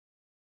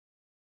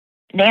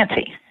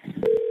 Nancy.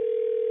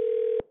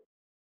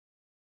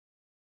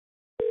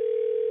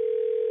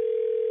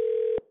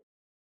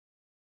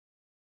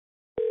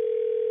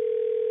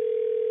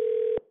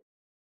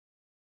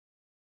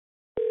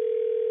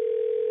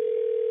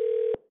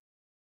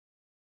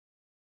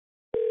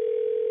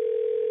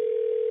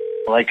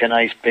 Like a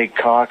nice big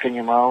cock in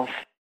your mouth?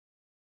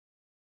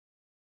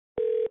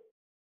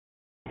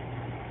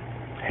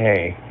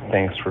 Hey,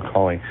 thanks for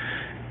calling.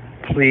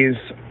 Please,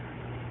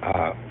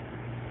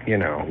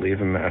 leave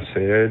a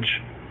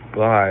message,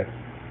 but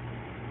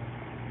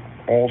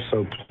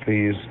also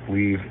please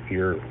leave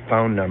your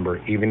phone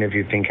number, even if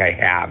you think I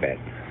have it,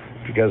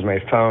 because my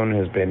phone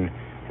has been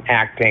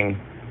acting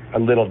a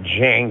little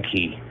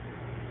janky.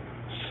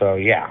 So,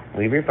 yeah,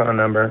 leave your phone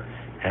number,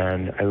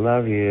 and I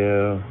love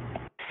you.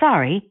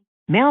 Sorry,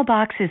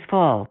 mailbox is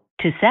full.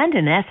 To send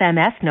an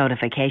SMS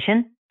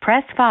notification,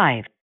 press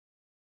 5.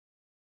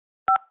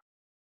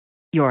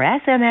 Your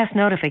SMS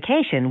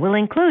notification will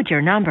include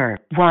your number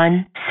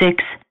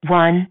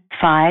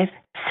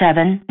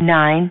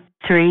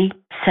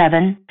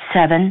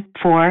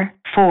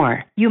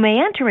 16157937744. You may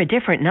enter a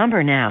different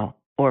number now,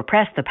 or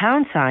press the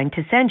pound sign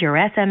to send your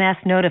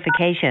SMS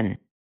notification.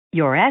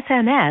 Your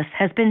SMS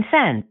has been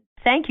sent.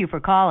 Thank you for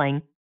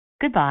calling.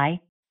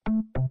 Goodbye.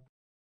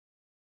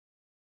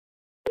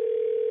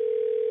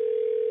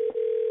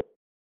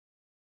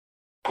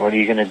 What are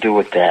you going to do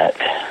with that?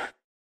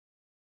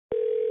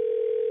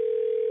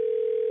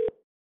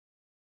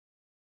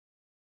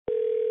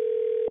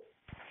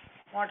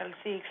 Model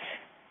 6.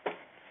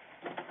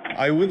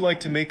 I would like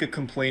to make a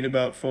complaint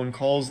about phone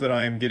calls that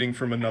I am getting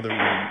from another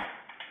room.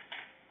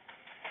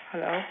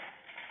 Hello?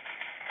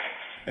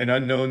 An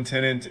unknown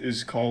tenant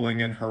is calling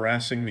and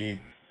harassing me.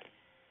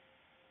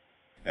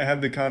 I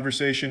have the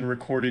conversation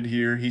recorded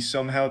here. He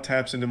somehow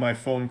taps into my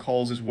phone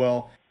calls as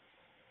well.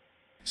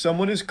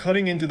 Someone is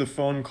cutting into the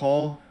phone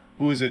call.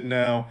 Who is it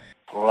now?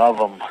 Love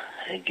 'em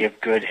and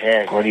give good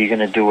head. What are you going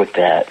to do with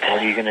that?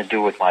 What are you going to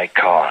do with my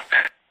cock?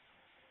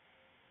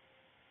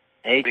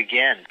 Hey,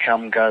 again,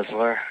 cum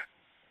guzzler.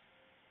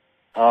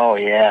 Oh,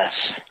 yes.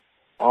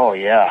 Oh,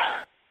 yeah.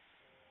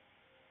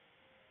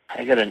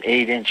 I got an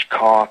 8-inch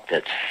cock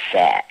that's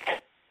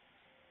fat.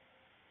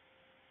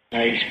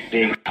 Nice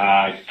big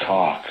hard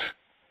cock.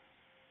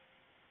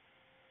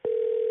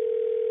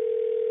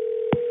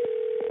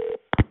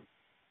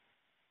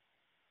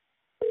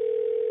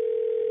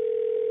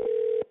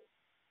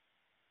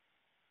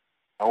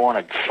 I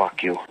want to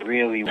fuck you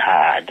really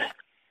hard.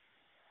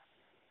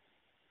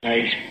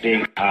 Nice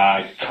big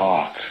hard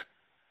cock.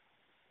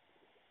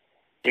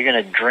 You're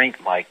gonna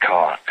drink my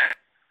cock.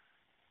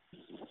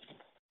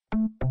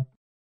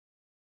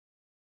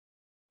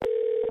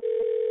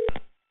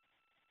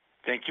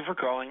 Thank you for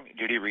calling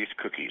Judy Reese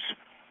Cookies.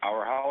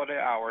 Our holiday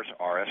hours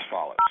are as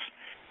follows.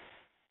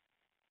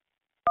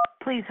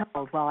 Please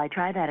hold while I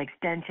try that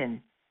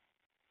extension.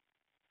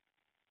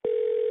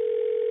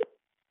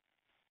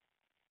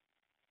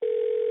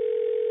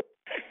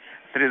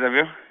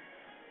 CW?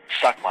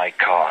 Suck my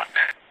cock.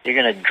 You're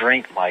gonna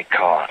drink my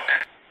cock.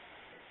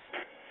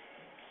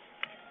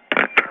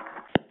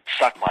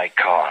 Suck my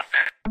cock.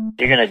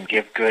 You're gonna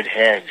give good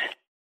head.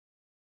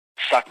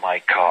 Suck my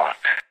cock.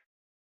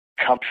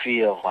 Come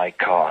feel my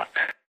cock.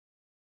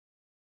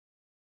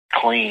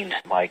 Clean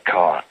my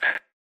cock.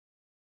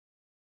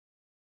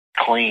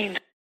 Clean.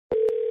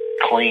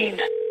 Clean.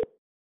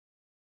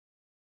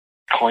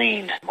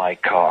 Clean my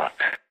cock.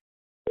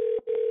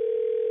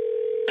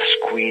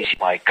 Squeeze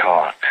my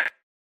cock.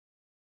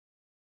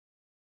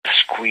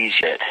 Squeeze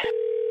it.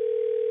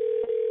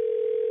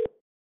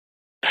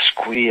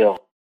 Squeal.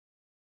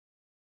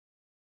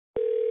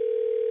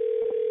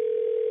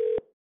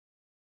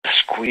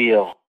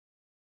 Squeal.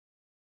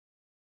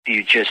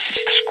 You just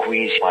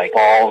squeeze my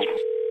balls.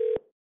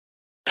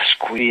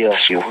 Squeal.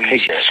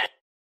 Squeeze it.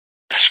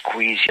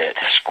 Squeeze it.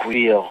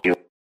 Squeal.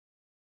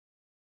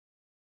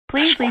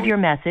 Please leave your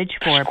message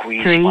for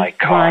Squeeze my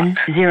cock.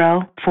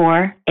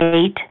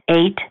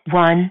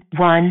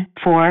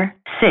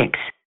 31048811146.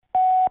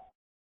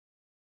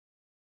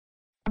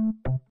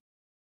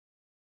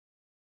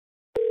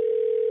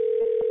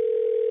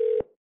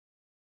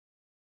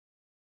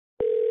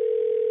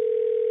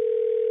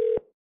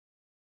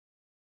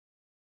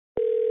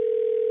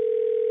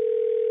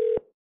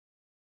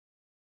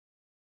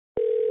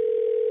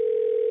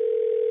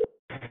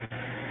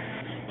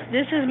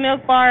 This is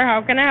Milk Bar.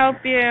 How can I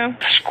help you?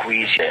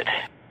 Squeeze it.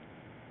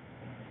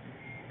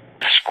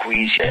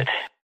 Squeeze it.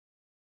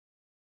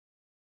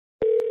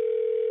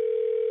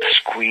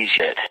 Squeeze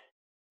it.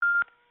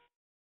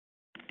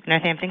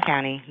 Northampton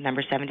County,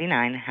 number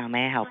 79. How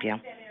may I help you?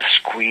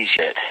 Squeeze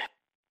it.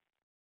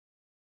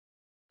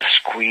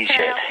 Squeeze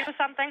Can I it. help you with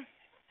something?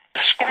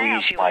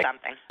 Squeeze my.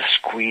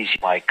 Squeeze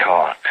my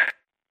cock.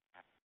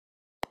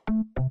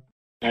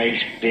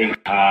 Nice big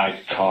hard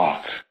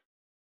cock.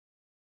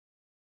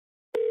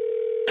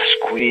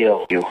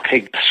 Squeal, you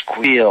pig.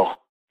 Squeal.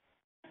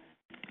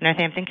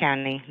 Northampton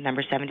County,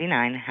 number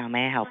 79. How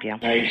may I help you?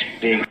 Nice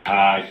big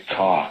hard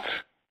cock.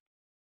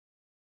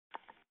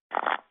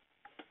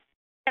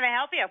 Can I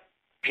help you?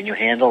 Can you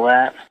handle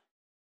that?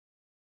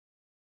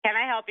 Can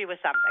I help you with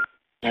something?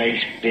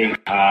 Nice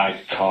big hard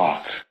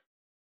cock.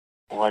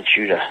 I want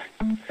you to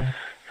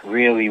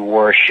really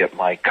worship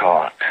my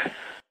cock.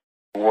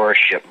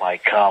 Worship my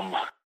cum.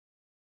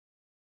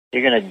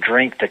 You're gonna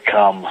drink the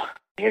cum.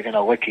 You're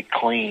gonna lick it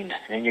clean,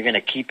 and you're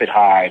gonna keep it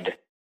hard.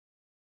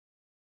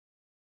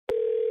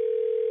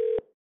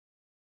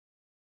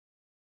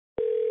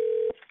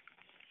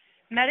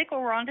 Medical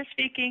Rhonda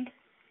speaking.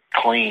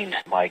 Clean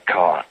my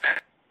cock.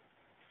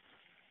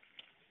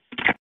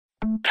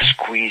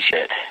 Squeeze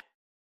it.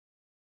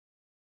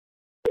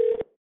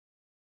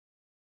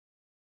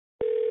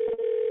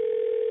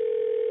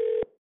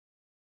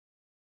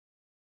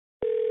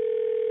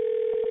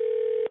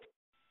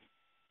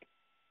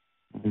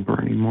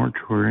 Bernie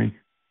Mortuary.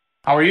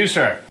 How are you,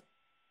 sir?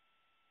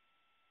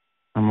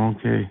 I'm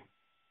okay.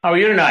 How are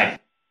you tonight?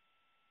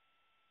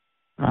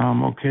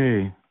 I'm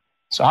okay.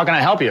 So how can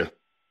I help you?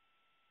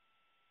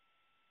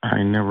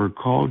 I never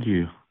called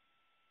you.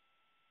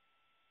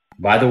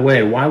 By the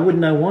way, why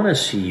wouldn't I want to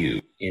see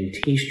you and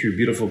taste your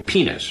beautiful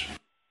penis?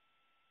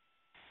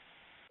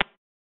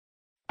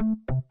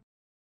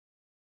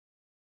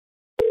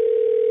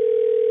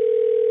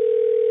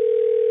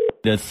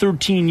 The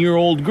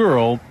 13-year-old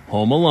girl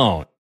home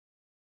alone.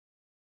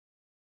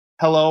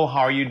 Hello, how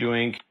are you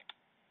doing?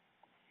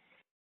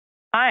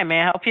 Hi,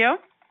 may I help you?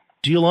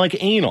 Do you like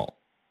anal?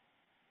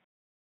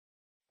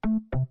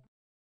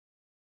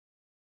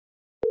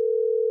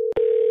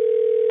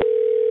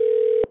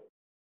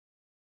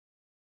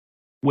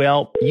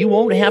 Well, you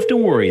won't have to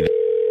worry.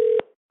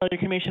 Your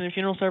cremation and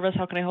funeral service,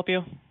 how can I help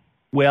you?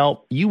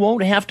 Well, you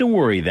won't have to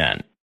worry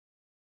then.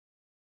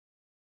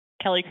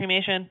 Kelly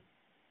Cremation.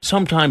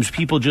 Sometimes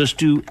people just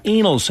do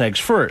anal sex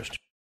first.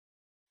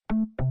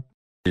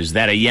 Is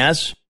that a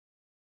yes?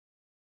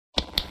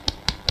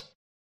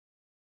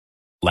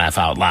 Laugh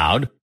out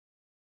loud.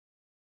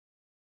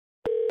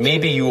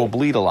 Maybe you will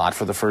bleed a lot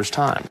for the first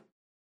time.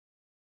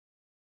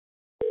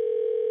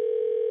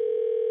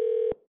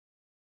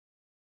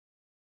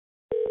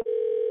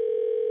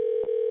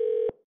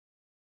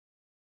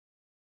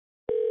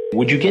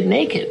 Would you get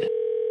naked?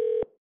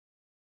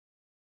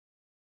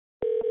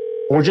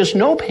 Or just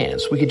no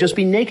pants? We could just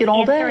be naked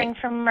all day. Answering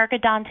from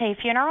Mercadante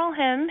Funeral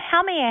Home.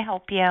 How may I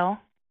help you?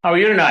 How are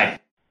you tonight?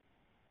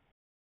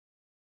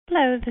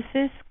 Hello, this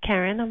is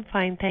Karen. I'm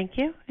fine, thank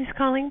you. Who's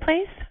calling,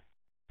 please?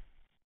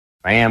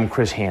 I am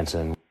Chris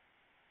Hansen.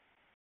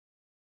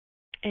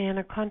 And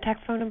a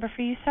contact phone number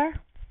for you, sir?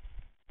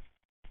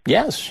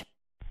 Yes.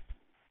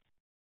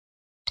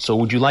 So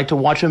would you like to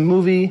watch a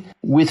movie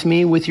with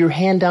me with your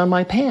hand down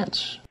my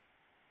pants?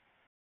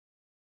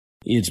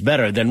 It's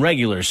better than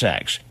regular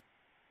sex.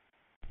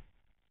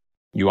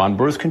 You on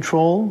birth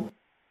control?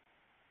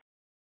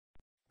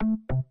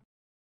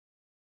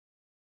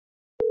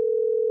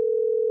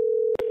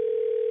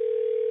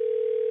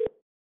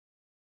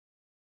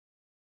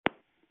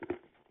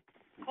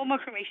 Home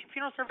cremation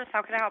funeral service.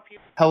 How can I help you?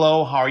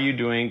 Hello, how are you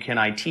doing? Can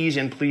I tease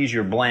and please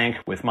your blank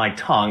with my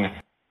tongue?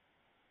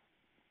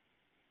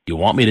 You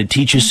want me to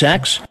teach you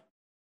sex?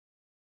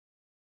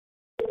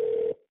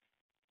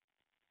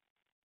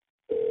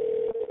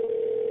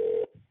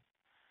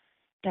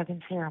 Doug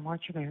and Sarah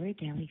Mortuary,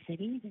 Daly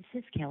City. This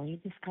is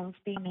Kelly. This call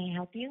speaking. May I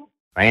help you?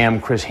 I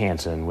am Chris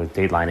Hansen with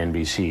Dateline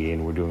NBC,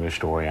 and we're doing a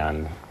story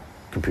on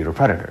computer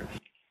predators.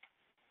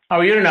 How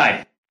are you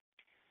tonight?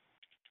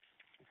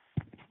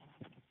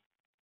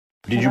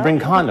 Did you bring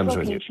condoms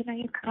with you? Location are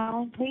you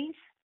calling, please?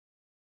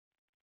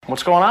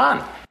 What's going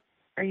on?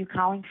 Are you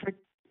calling for...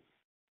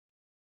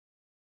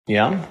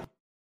 Yeah?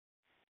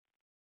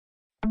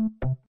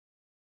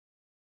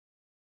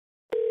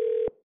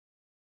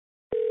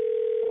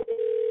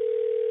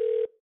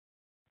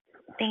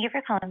 Thank you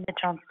for calling the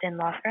Johnston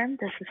Law Firm.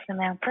 This is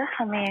Samantha.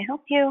 How may I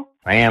help you?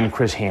 I am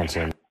Chris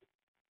Hansen.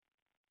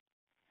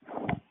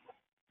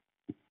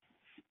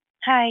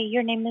 Hi,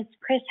 your name is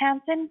Chris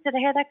Hansen. Did I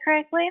hear that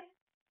correctly?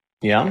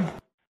 Yeah?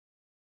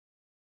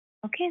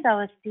 Okay, that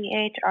was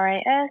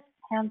C-H-R-I-S,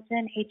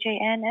 Hansen,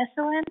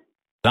 H-A-N-S-O-N.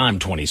 I'm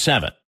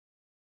 27.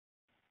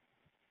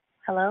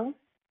 Hello?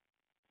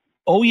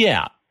 Oh,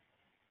 yeah.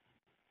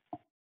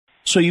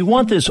 So you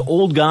want this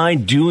old guy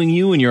doing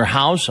you in your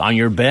house, on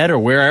your bed, or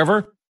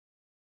wherever?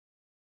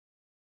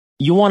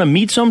 You want to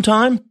meet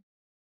sometime?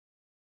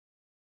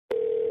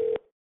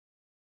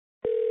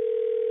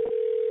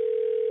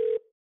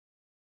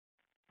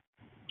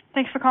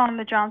 Thanks for calling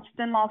the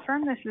Johnston Law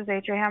Firm. This is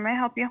AJ. How may I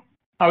help you?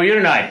 How are you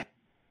tonight?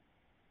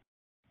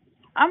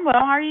 I'm well.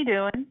 How are you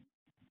doing?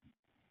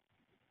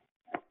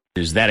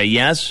 Is that a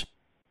yes?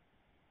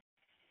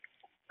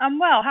 I'm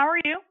well. How are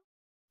you?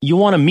 You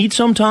want to meet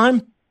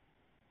sometime?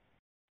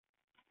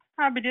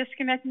 I'll be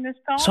disconnecting this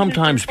call.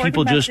 Sometimes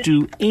people just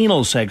do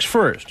anal sex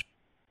first.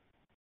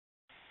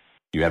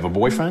 You have a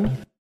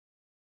boyfriend?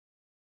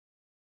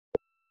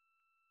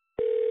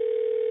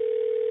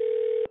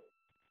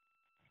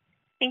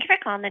 Thank you for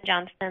calling the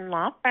Johnston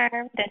Law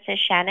Firm. This is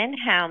Shannon.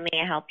 How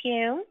may I help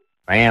you?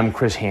 I am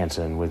Chris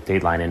Hansen with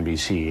Dateline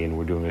NBC, and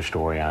we're doing a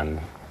story on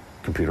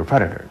computer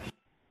predators.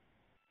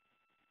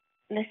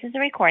 This is a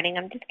recording.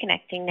 I'm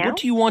disconnecting now. What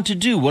do you want to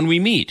do when we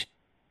meet?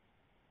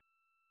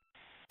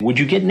 Would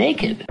you get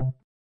naked?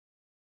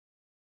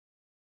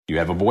 You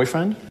have a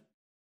boyfriend?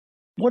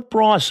 What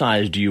bra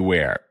size do you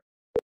wear?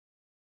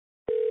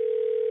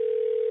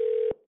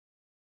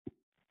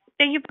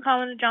 Thank you for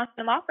calling the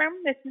Johnston Law Firm.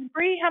 This is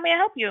Bree. How may I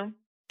help you?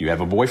 You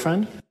have a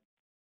boyfriend?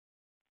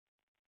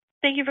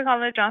 Thank you for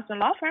calling the Johnston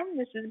Law Firm.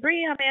 This is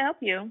Bree. How may I help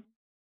you?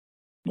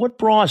 What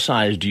bra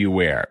size do you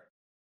wear?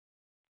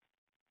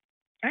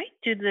 All right.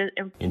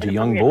 Into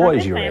young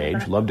boys your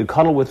age, love to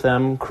cuddle with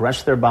them,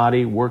 caress their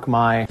body, work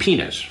my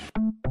penis.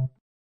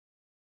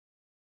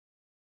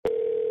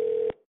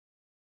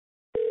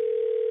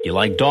 You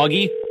like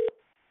doggy?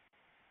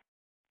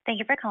 Thank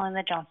you for calling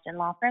the Johnston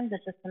Law Firm. This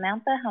is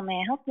Samantha. How may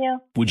I help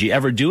you? Would you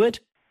ever do it?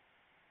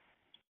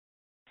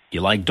 You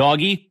like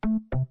doggy?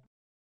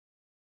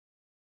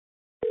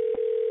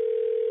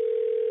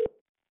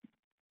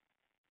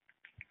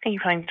 Thank you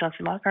for calling the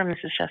Johnston Law Firm. This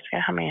is Jessica.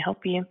 How may I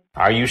help you?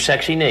 Are you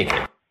sexy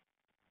naked?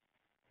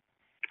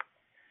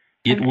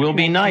 It will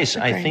be nice.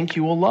 I think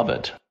you will love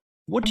it.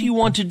 What do you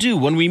want to do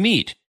when we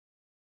meet?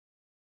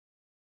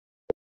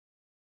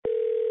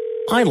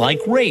 I like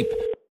rape.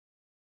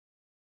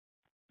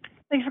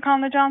 Thanks for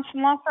calling the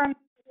Johnston Law Firm.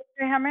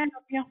 How may I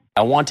help you?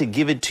 I want to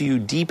give it to you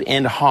deep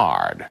and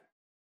hard.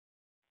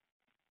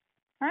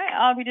 All right.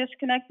 I'll be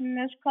disconnecting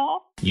this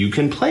call. You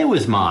can play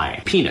with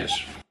my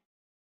penis.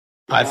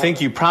 I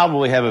think you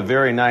probably have a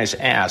very nice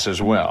ass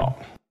as well.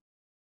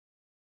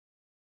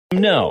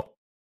 No.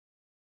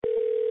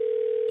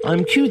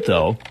 I'm cute,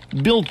 though.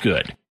 Built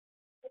good.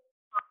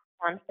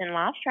 Johnston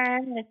Law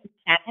Firm. This is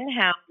Shannon.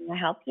 How may I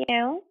help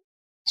you?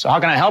 So how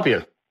can I help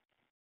you?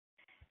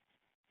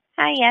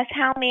 Hi, yes.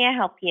 How may I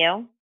help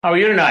you? How are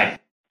you tonight?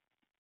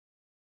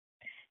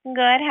 Good.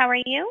 How are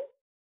you?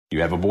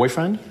 You have a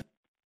boyfriend?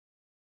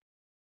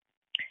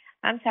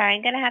 I'm sorry.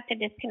 I'm going to have to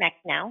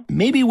disconnect now.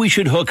 Maybe we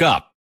should hook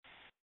up.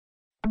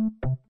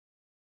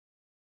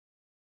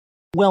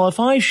 Well, if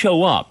I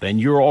show up and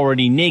you're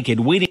already naked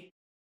waiting...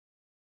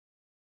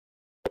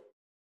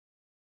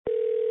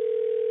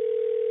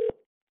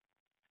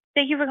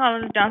 Thank you for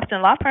calling the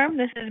Johnston Law Firm.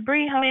 This is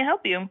Bree. How may I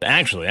help you?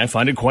 Actually, I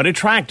find it quite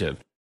attractive.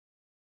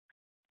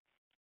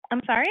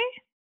 I'm sorry?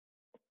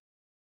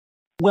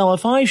 Well,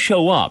 if I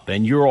show up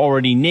and you're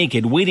already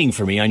naked waiting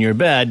for me on your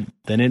bed,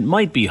 then it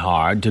might be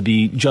hard to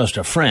be just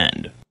a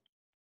friend.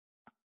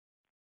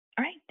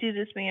 All right. Do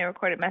this being a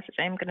recorded message.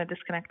 I am going to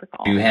disconnect the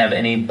call. Do you have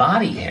any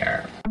body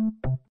hair?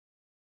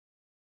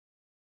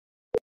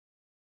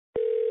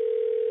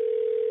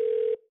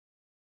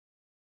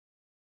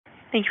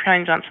 Thank you for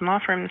calling Johnson Law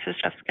Firm. This is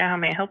Jessica. How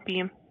may I help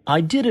you? I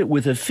did it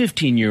with a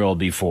 15-year-old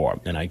before,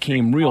 and I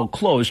came real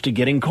close to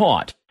getting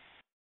caught.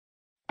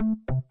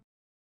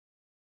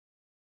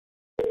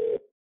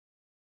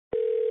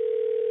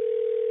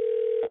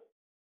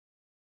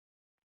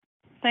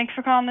 Thanks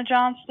for calling the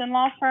Johnston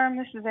Law Firm.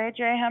 This is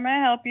AJ. How may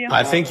I help you?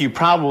 I think you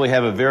probably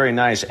have a very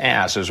nice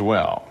ass as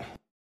well.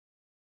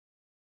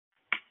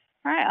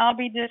 All right, I'll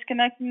be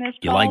disconnecting this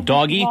You call. like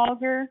doggy?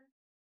 Logger.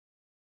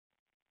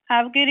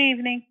 Have a good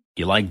evening.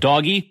 You like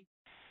doggy?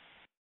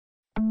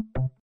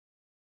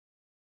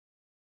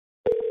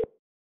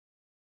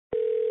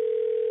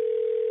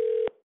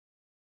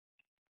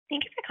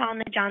 Thank you for calling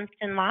the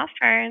Johnston Law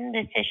Firm.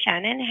 This is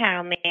Shannon.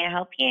 How may I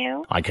help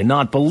you? I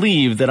cannot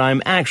believe that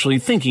I'm actually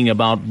thinking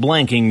about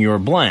blanking your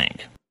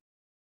blank.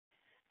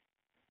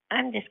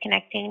 I'm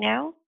disconnecting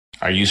now.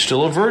 Are you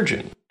still a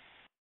virgin?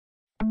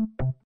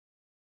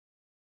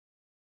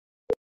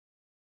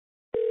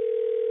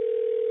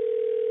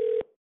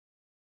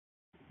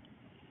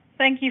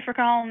 Thank you for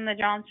calling the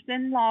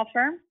Johnston Law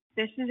Firm.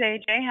 This is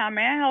AJ. How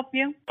may I help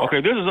you?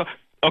 Okay, this is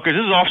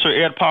Officer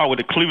Ed Powell with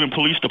the Cleveland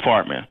Police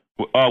Department.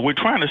 We're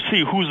trying to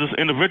see who's this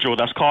individual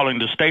that's calling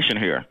the station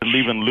here,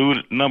 leaving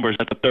lewd numbers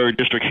at the 3rd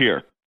District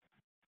here.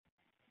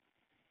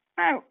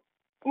 All right.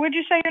 What'd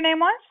you say your name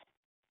was?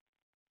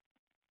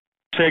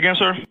 Say again,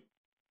 sir?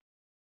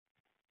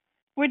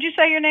 What'd you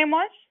say your name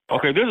was?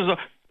 Okay, this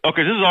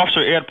is Officer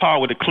Ed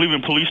Powell with the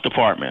Cleveland Police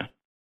Department.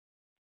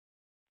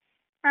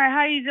 All right,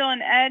 how you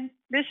doing, Ed?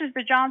 This is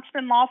the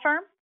Johnston Law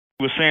Firm.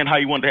 You were saying how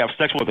you wanted to have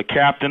sex with the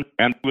captain,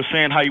 and you were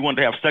saying how you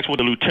wanted to have sex with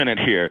the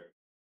lieutenant here.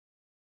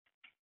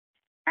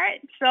 All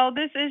right, so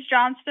this is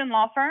Johnston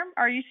Law Firm.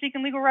 Are you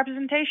seeking legal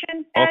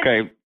representation, Ed?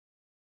 Okay.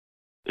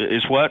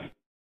 Is what?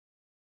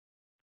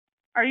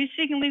 Are you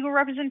seeking legal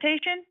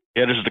representation?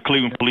 Yeah, this is the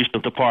Cleveland Police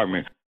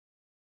Department.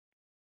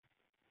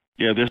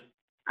 Yeah, this.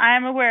 I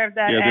am aware of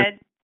that, Yeah, Ed.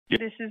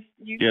 This is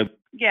you. Yeah.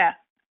 Yeah.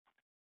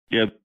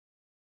 Yeah.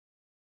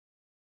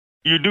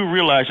 You do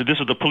realize that this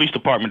is the police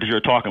department that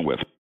you're talking with.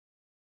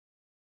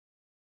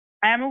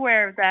 I am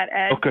aware of that,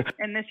 Ed. Okay.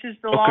 And this is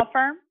the law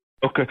firm?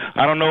 Okay.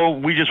 I don't know.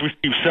 We just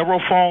received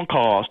several phone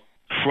calls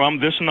from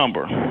this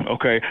number,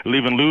 okay,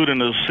 leaving lewd and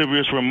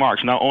lascivious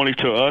remarks, not only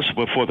to us,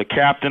 but for the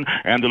captain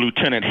and the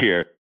lieutenant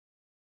here.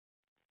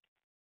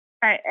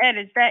 All right, Ed,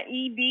 is that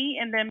ED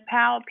and then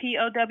Powell,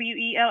 Powell?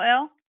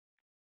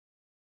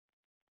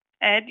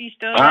 Ed, you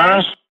still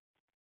there?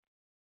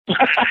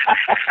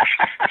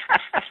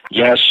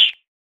 Yes.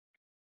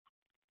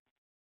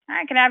 All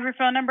right, can I have your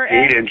phone number,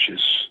 Ed? 8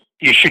 inches.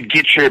 You should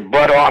get your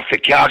butt off the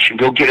couch and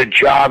go get a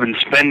job and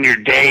spend your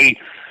day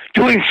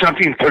doing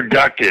something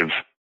productive.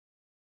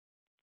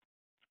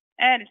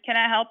 Ed, can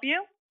I help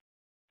you?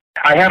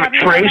 I have a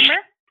trace.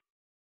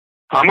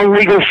 I'm a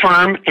legal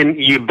firm, and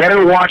you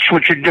better watch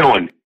what you're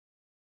doing.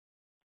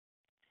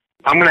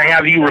 I'm going to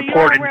have you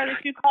reported. You're aware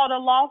that you called a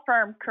law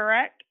firm,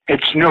 correct?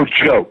 It's no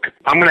joke.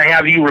 I'm going to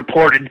have you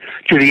reported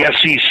to the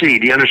FCC.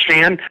 Do you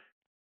understand?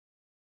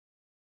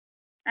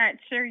 All right,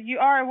 sir, you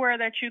are aware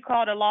that you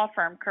called a law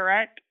firm,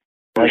 correct?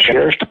 The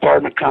sheriff's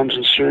department comes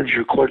and serves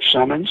your court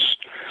summons.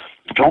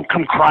 Don't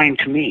come crying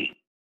to me.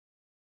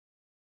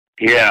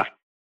 Yeah.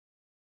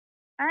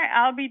 All right,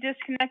 I'll be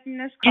disconnecting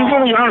this call. You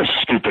really are a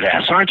stupid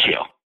ass, aren't you?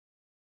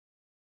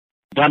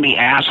 Dummy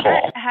asshole.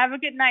 All right, have a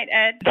good night,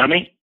 Ed.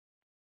 Dummy?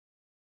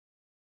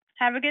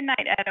 Have a good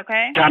night, Ed,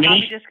 okay? Dummy? I'll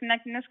be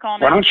disconnecting this call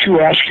now. Why don't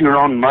you ask your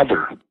own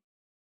mother?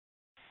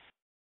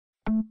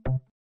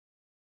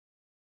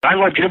 I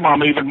love your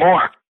mom even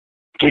more.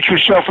 Get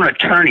yourself an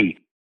attorney.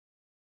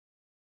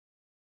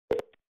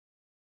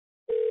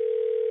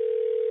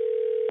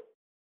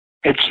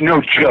 It's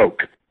no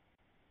joke.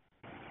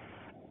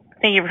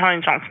 Thank you for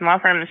calling Johnson Law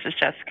Firm. This is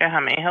Jessica. How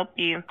may I help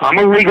you? I'm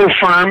a legal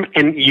firm,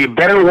 and you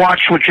better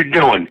watch what you're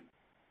doing.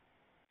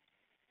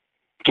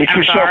 Get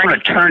yourself an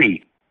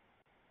attorney.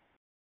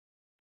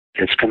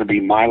 It's going to be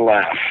my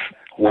laugh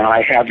when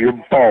I have your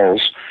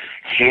balls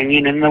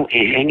hanging in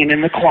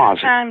the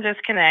closet. I'm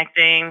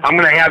disconnecting. I'm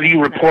going to have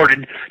you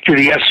reported to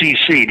the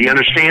FCC. Do you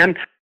understand?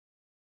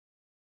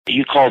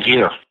 You called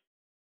here.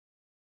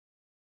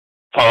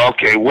 Oh,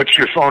 okay. What's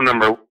your phone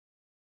number?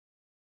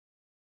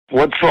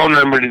 What phone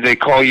number did they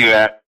call you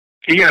at?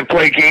 Are you going to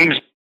play games?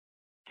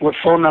 What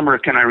phone number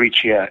can I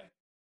reach you at?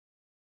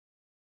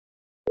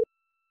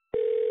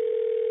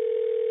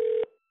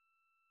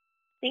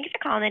 Thank you for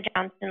calling the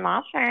Johnston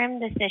Law Firm.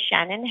 This is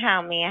Shannon.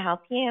 How may I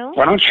help you?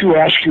 Why don't you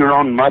ask your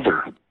own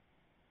mother?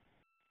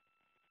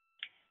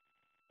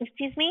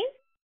 Excuse me?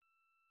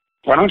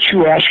 Why don't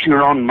you ask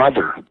your own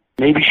mother?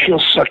 Maybe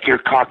she'll suck your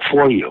cock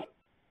for you.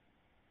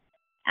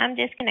 I'm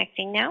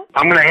disconnecting now.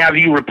 I'm going to have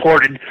you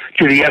reported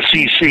to the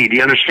FCC. Do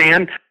you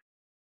understand?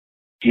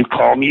 You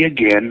call me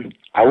again,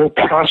 I will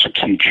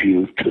prosecute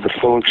you to the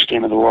full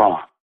extent of the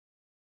law.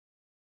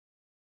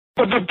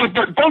 But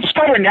don't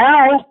stutter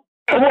now.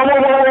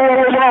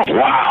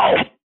 Wow.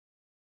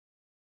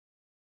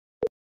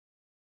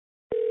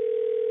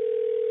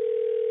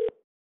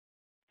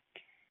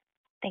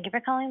 Thank you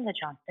for calling the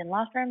Johnston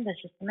Law Firm. This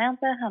is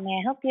Samantha. How may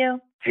I help you?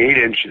 8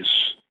 inches.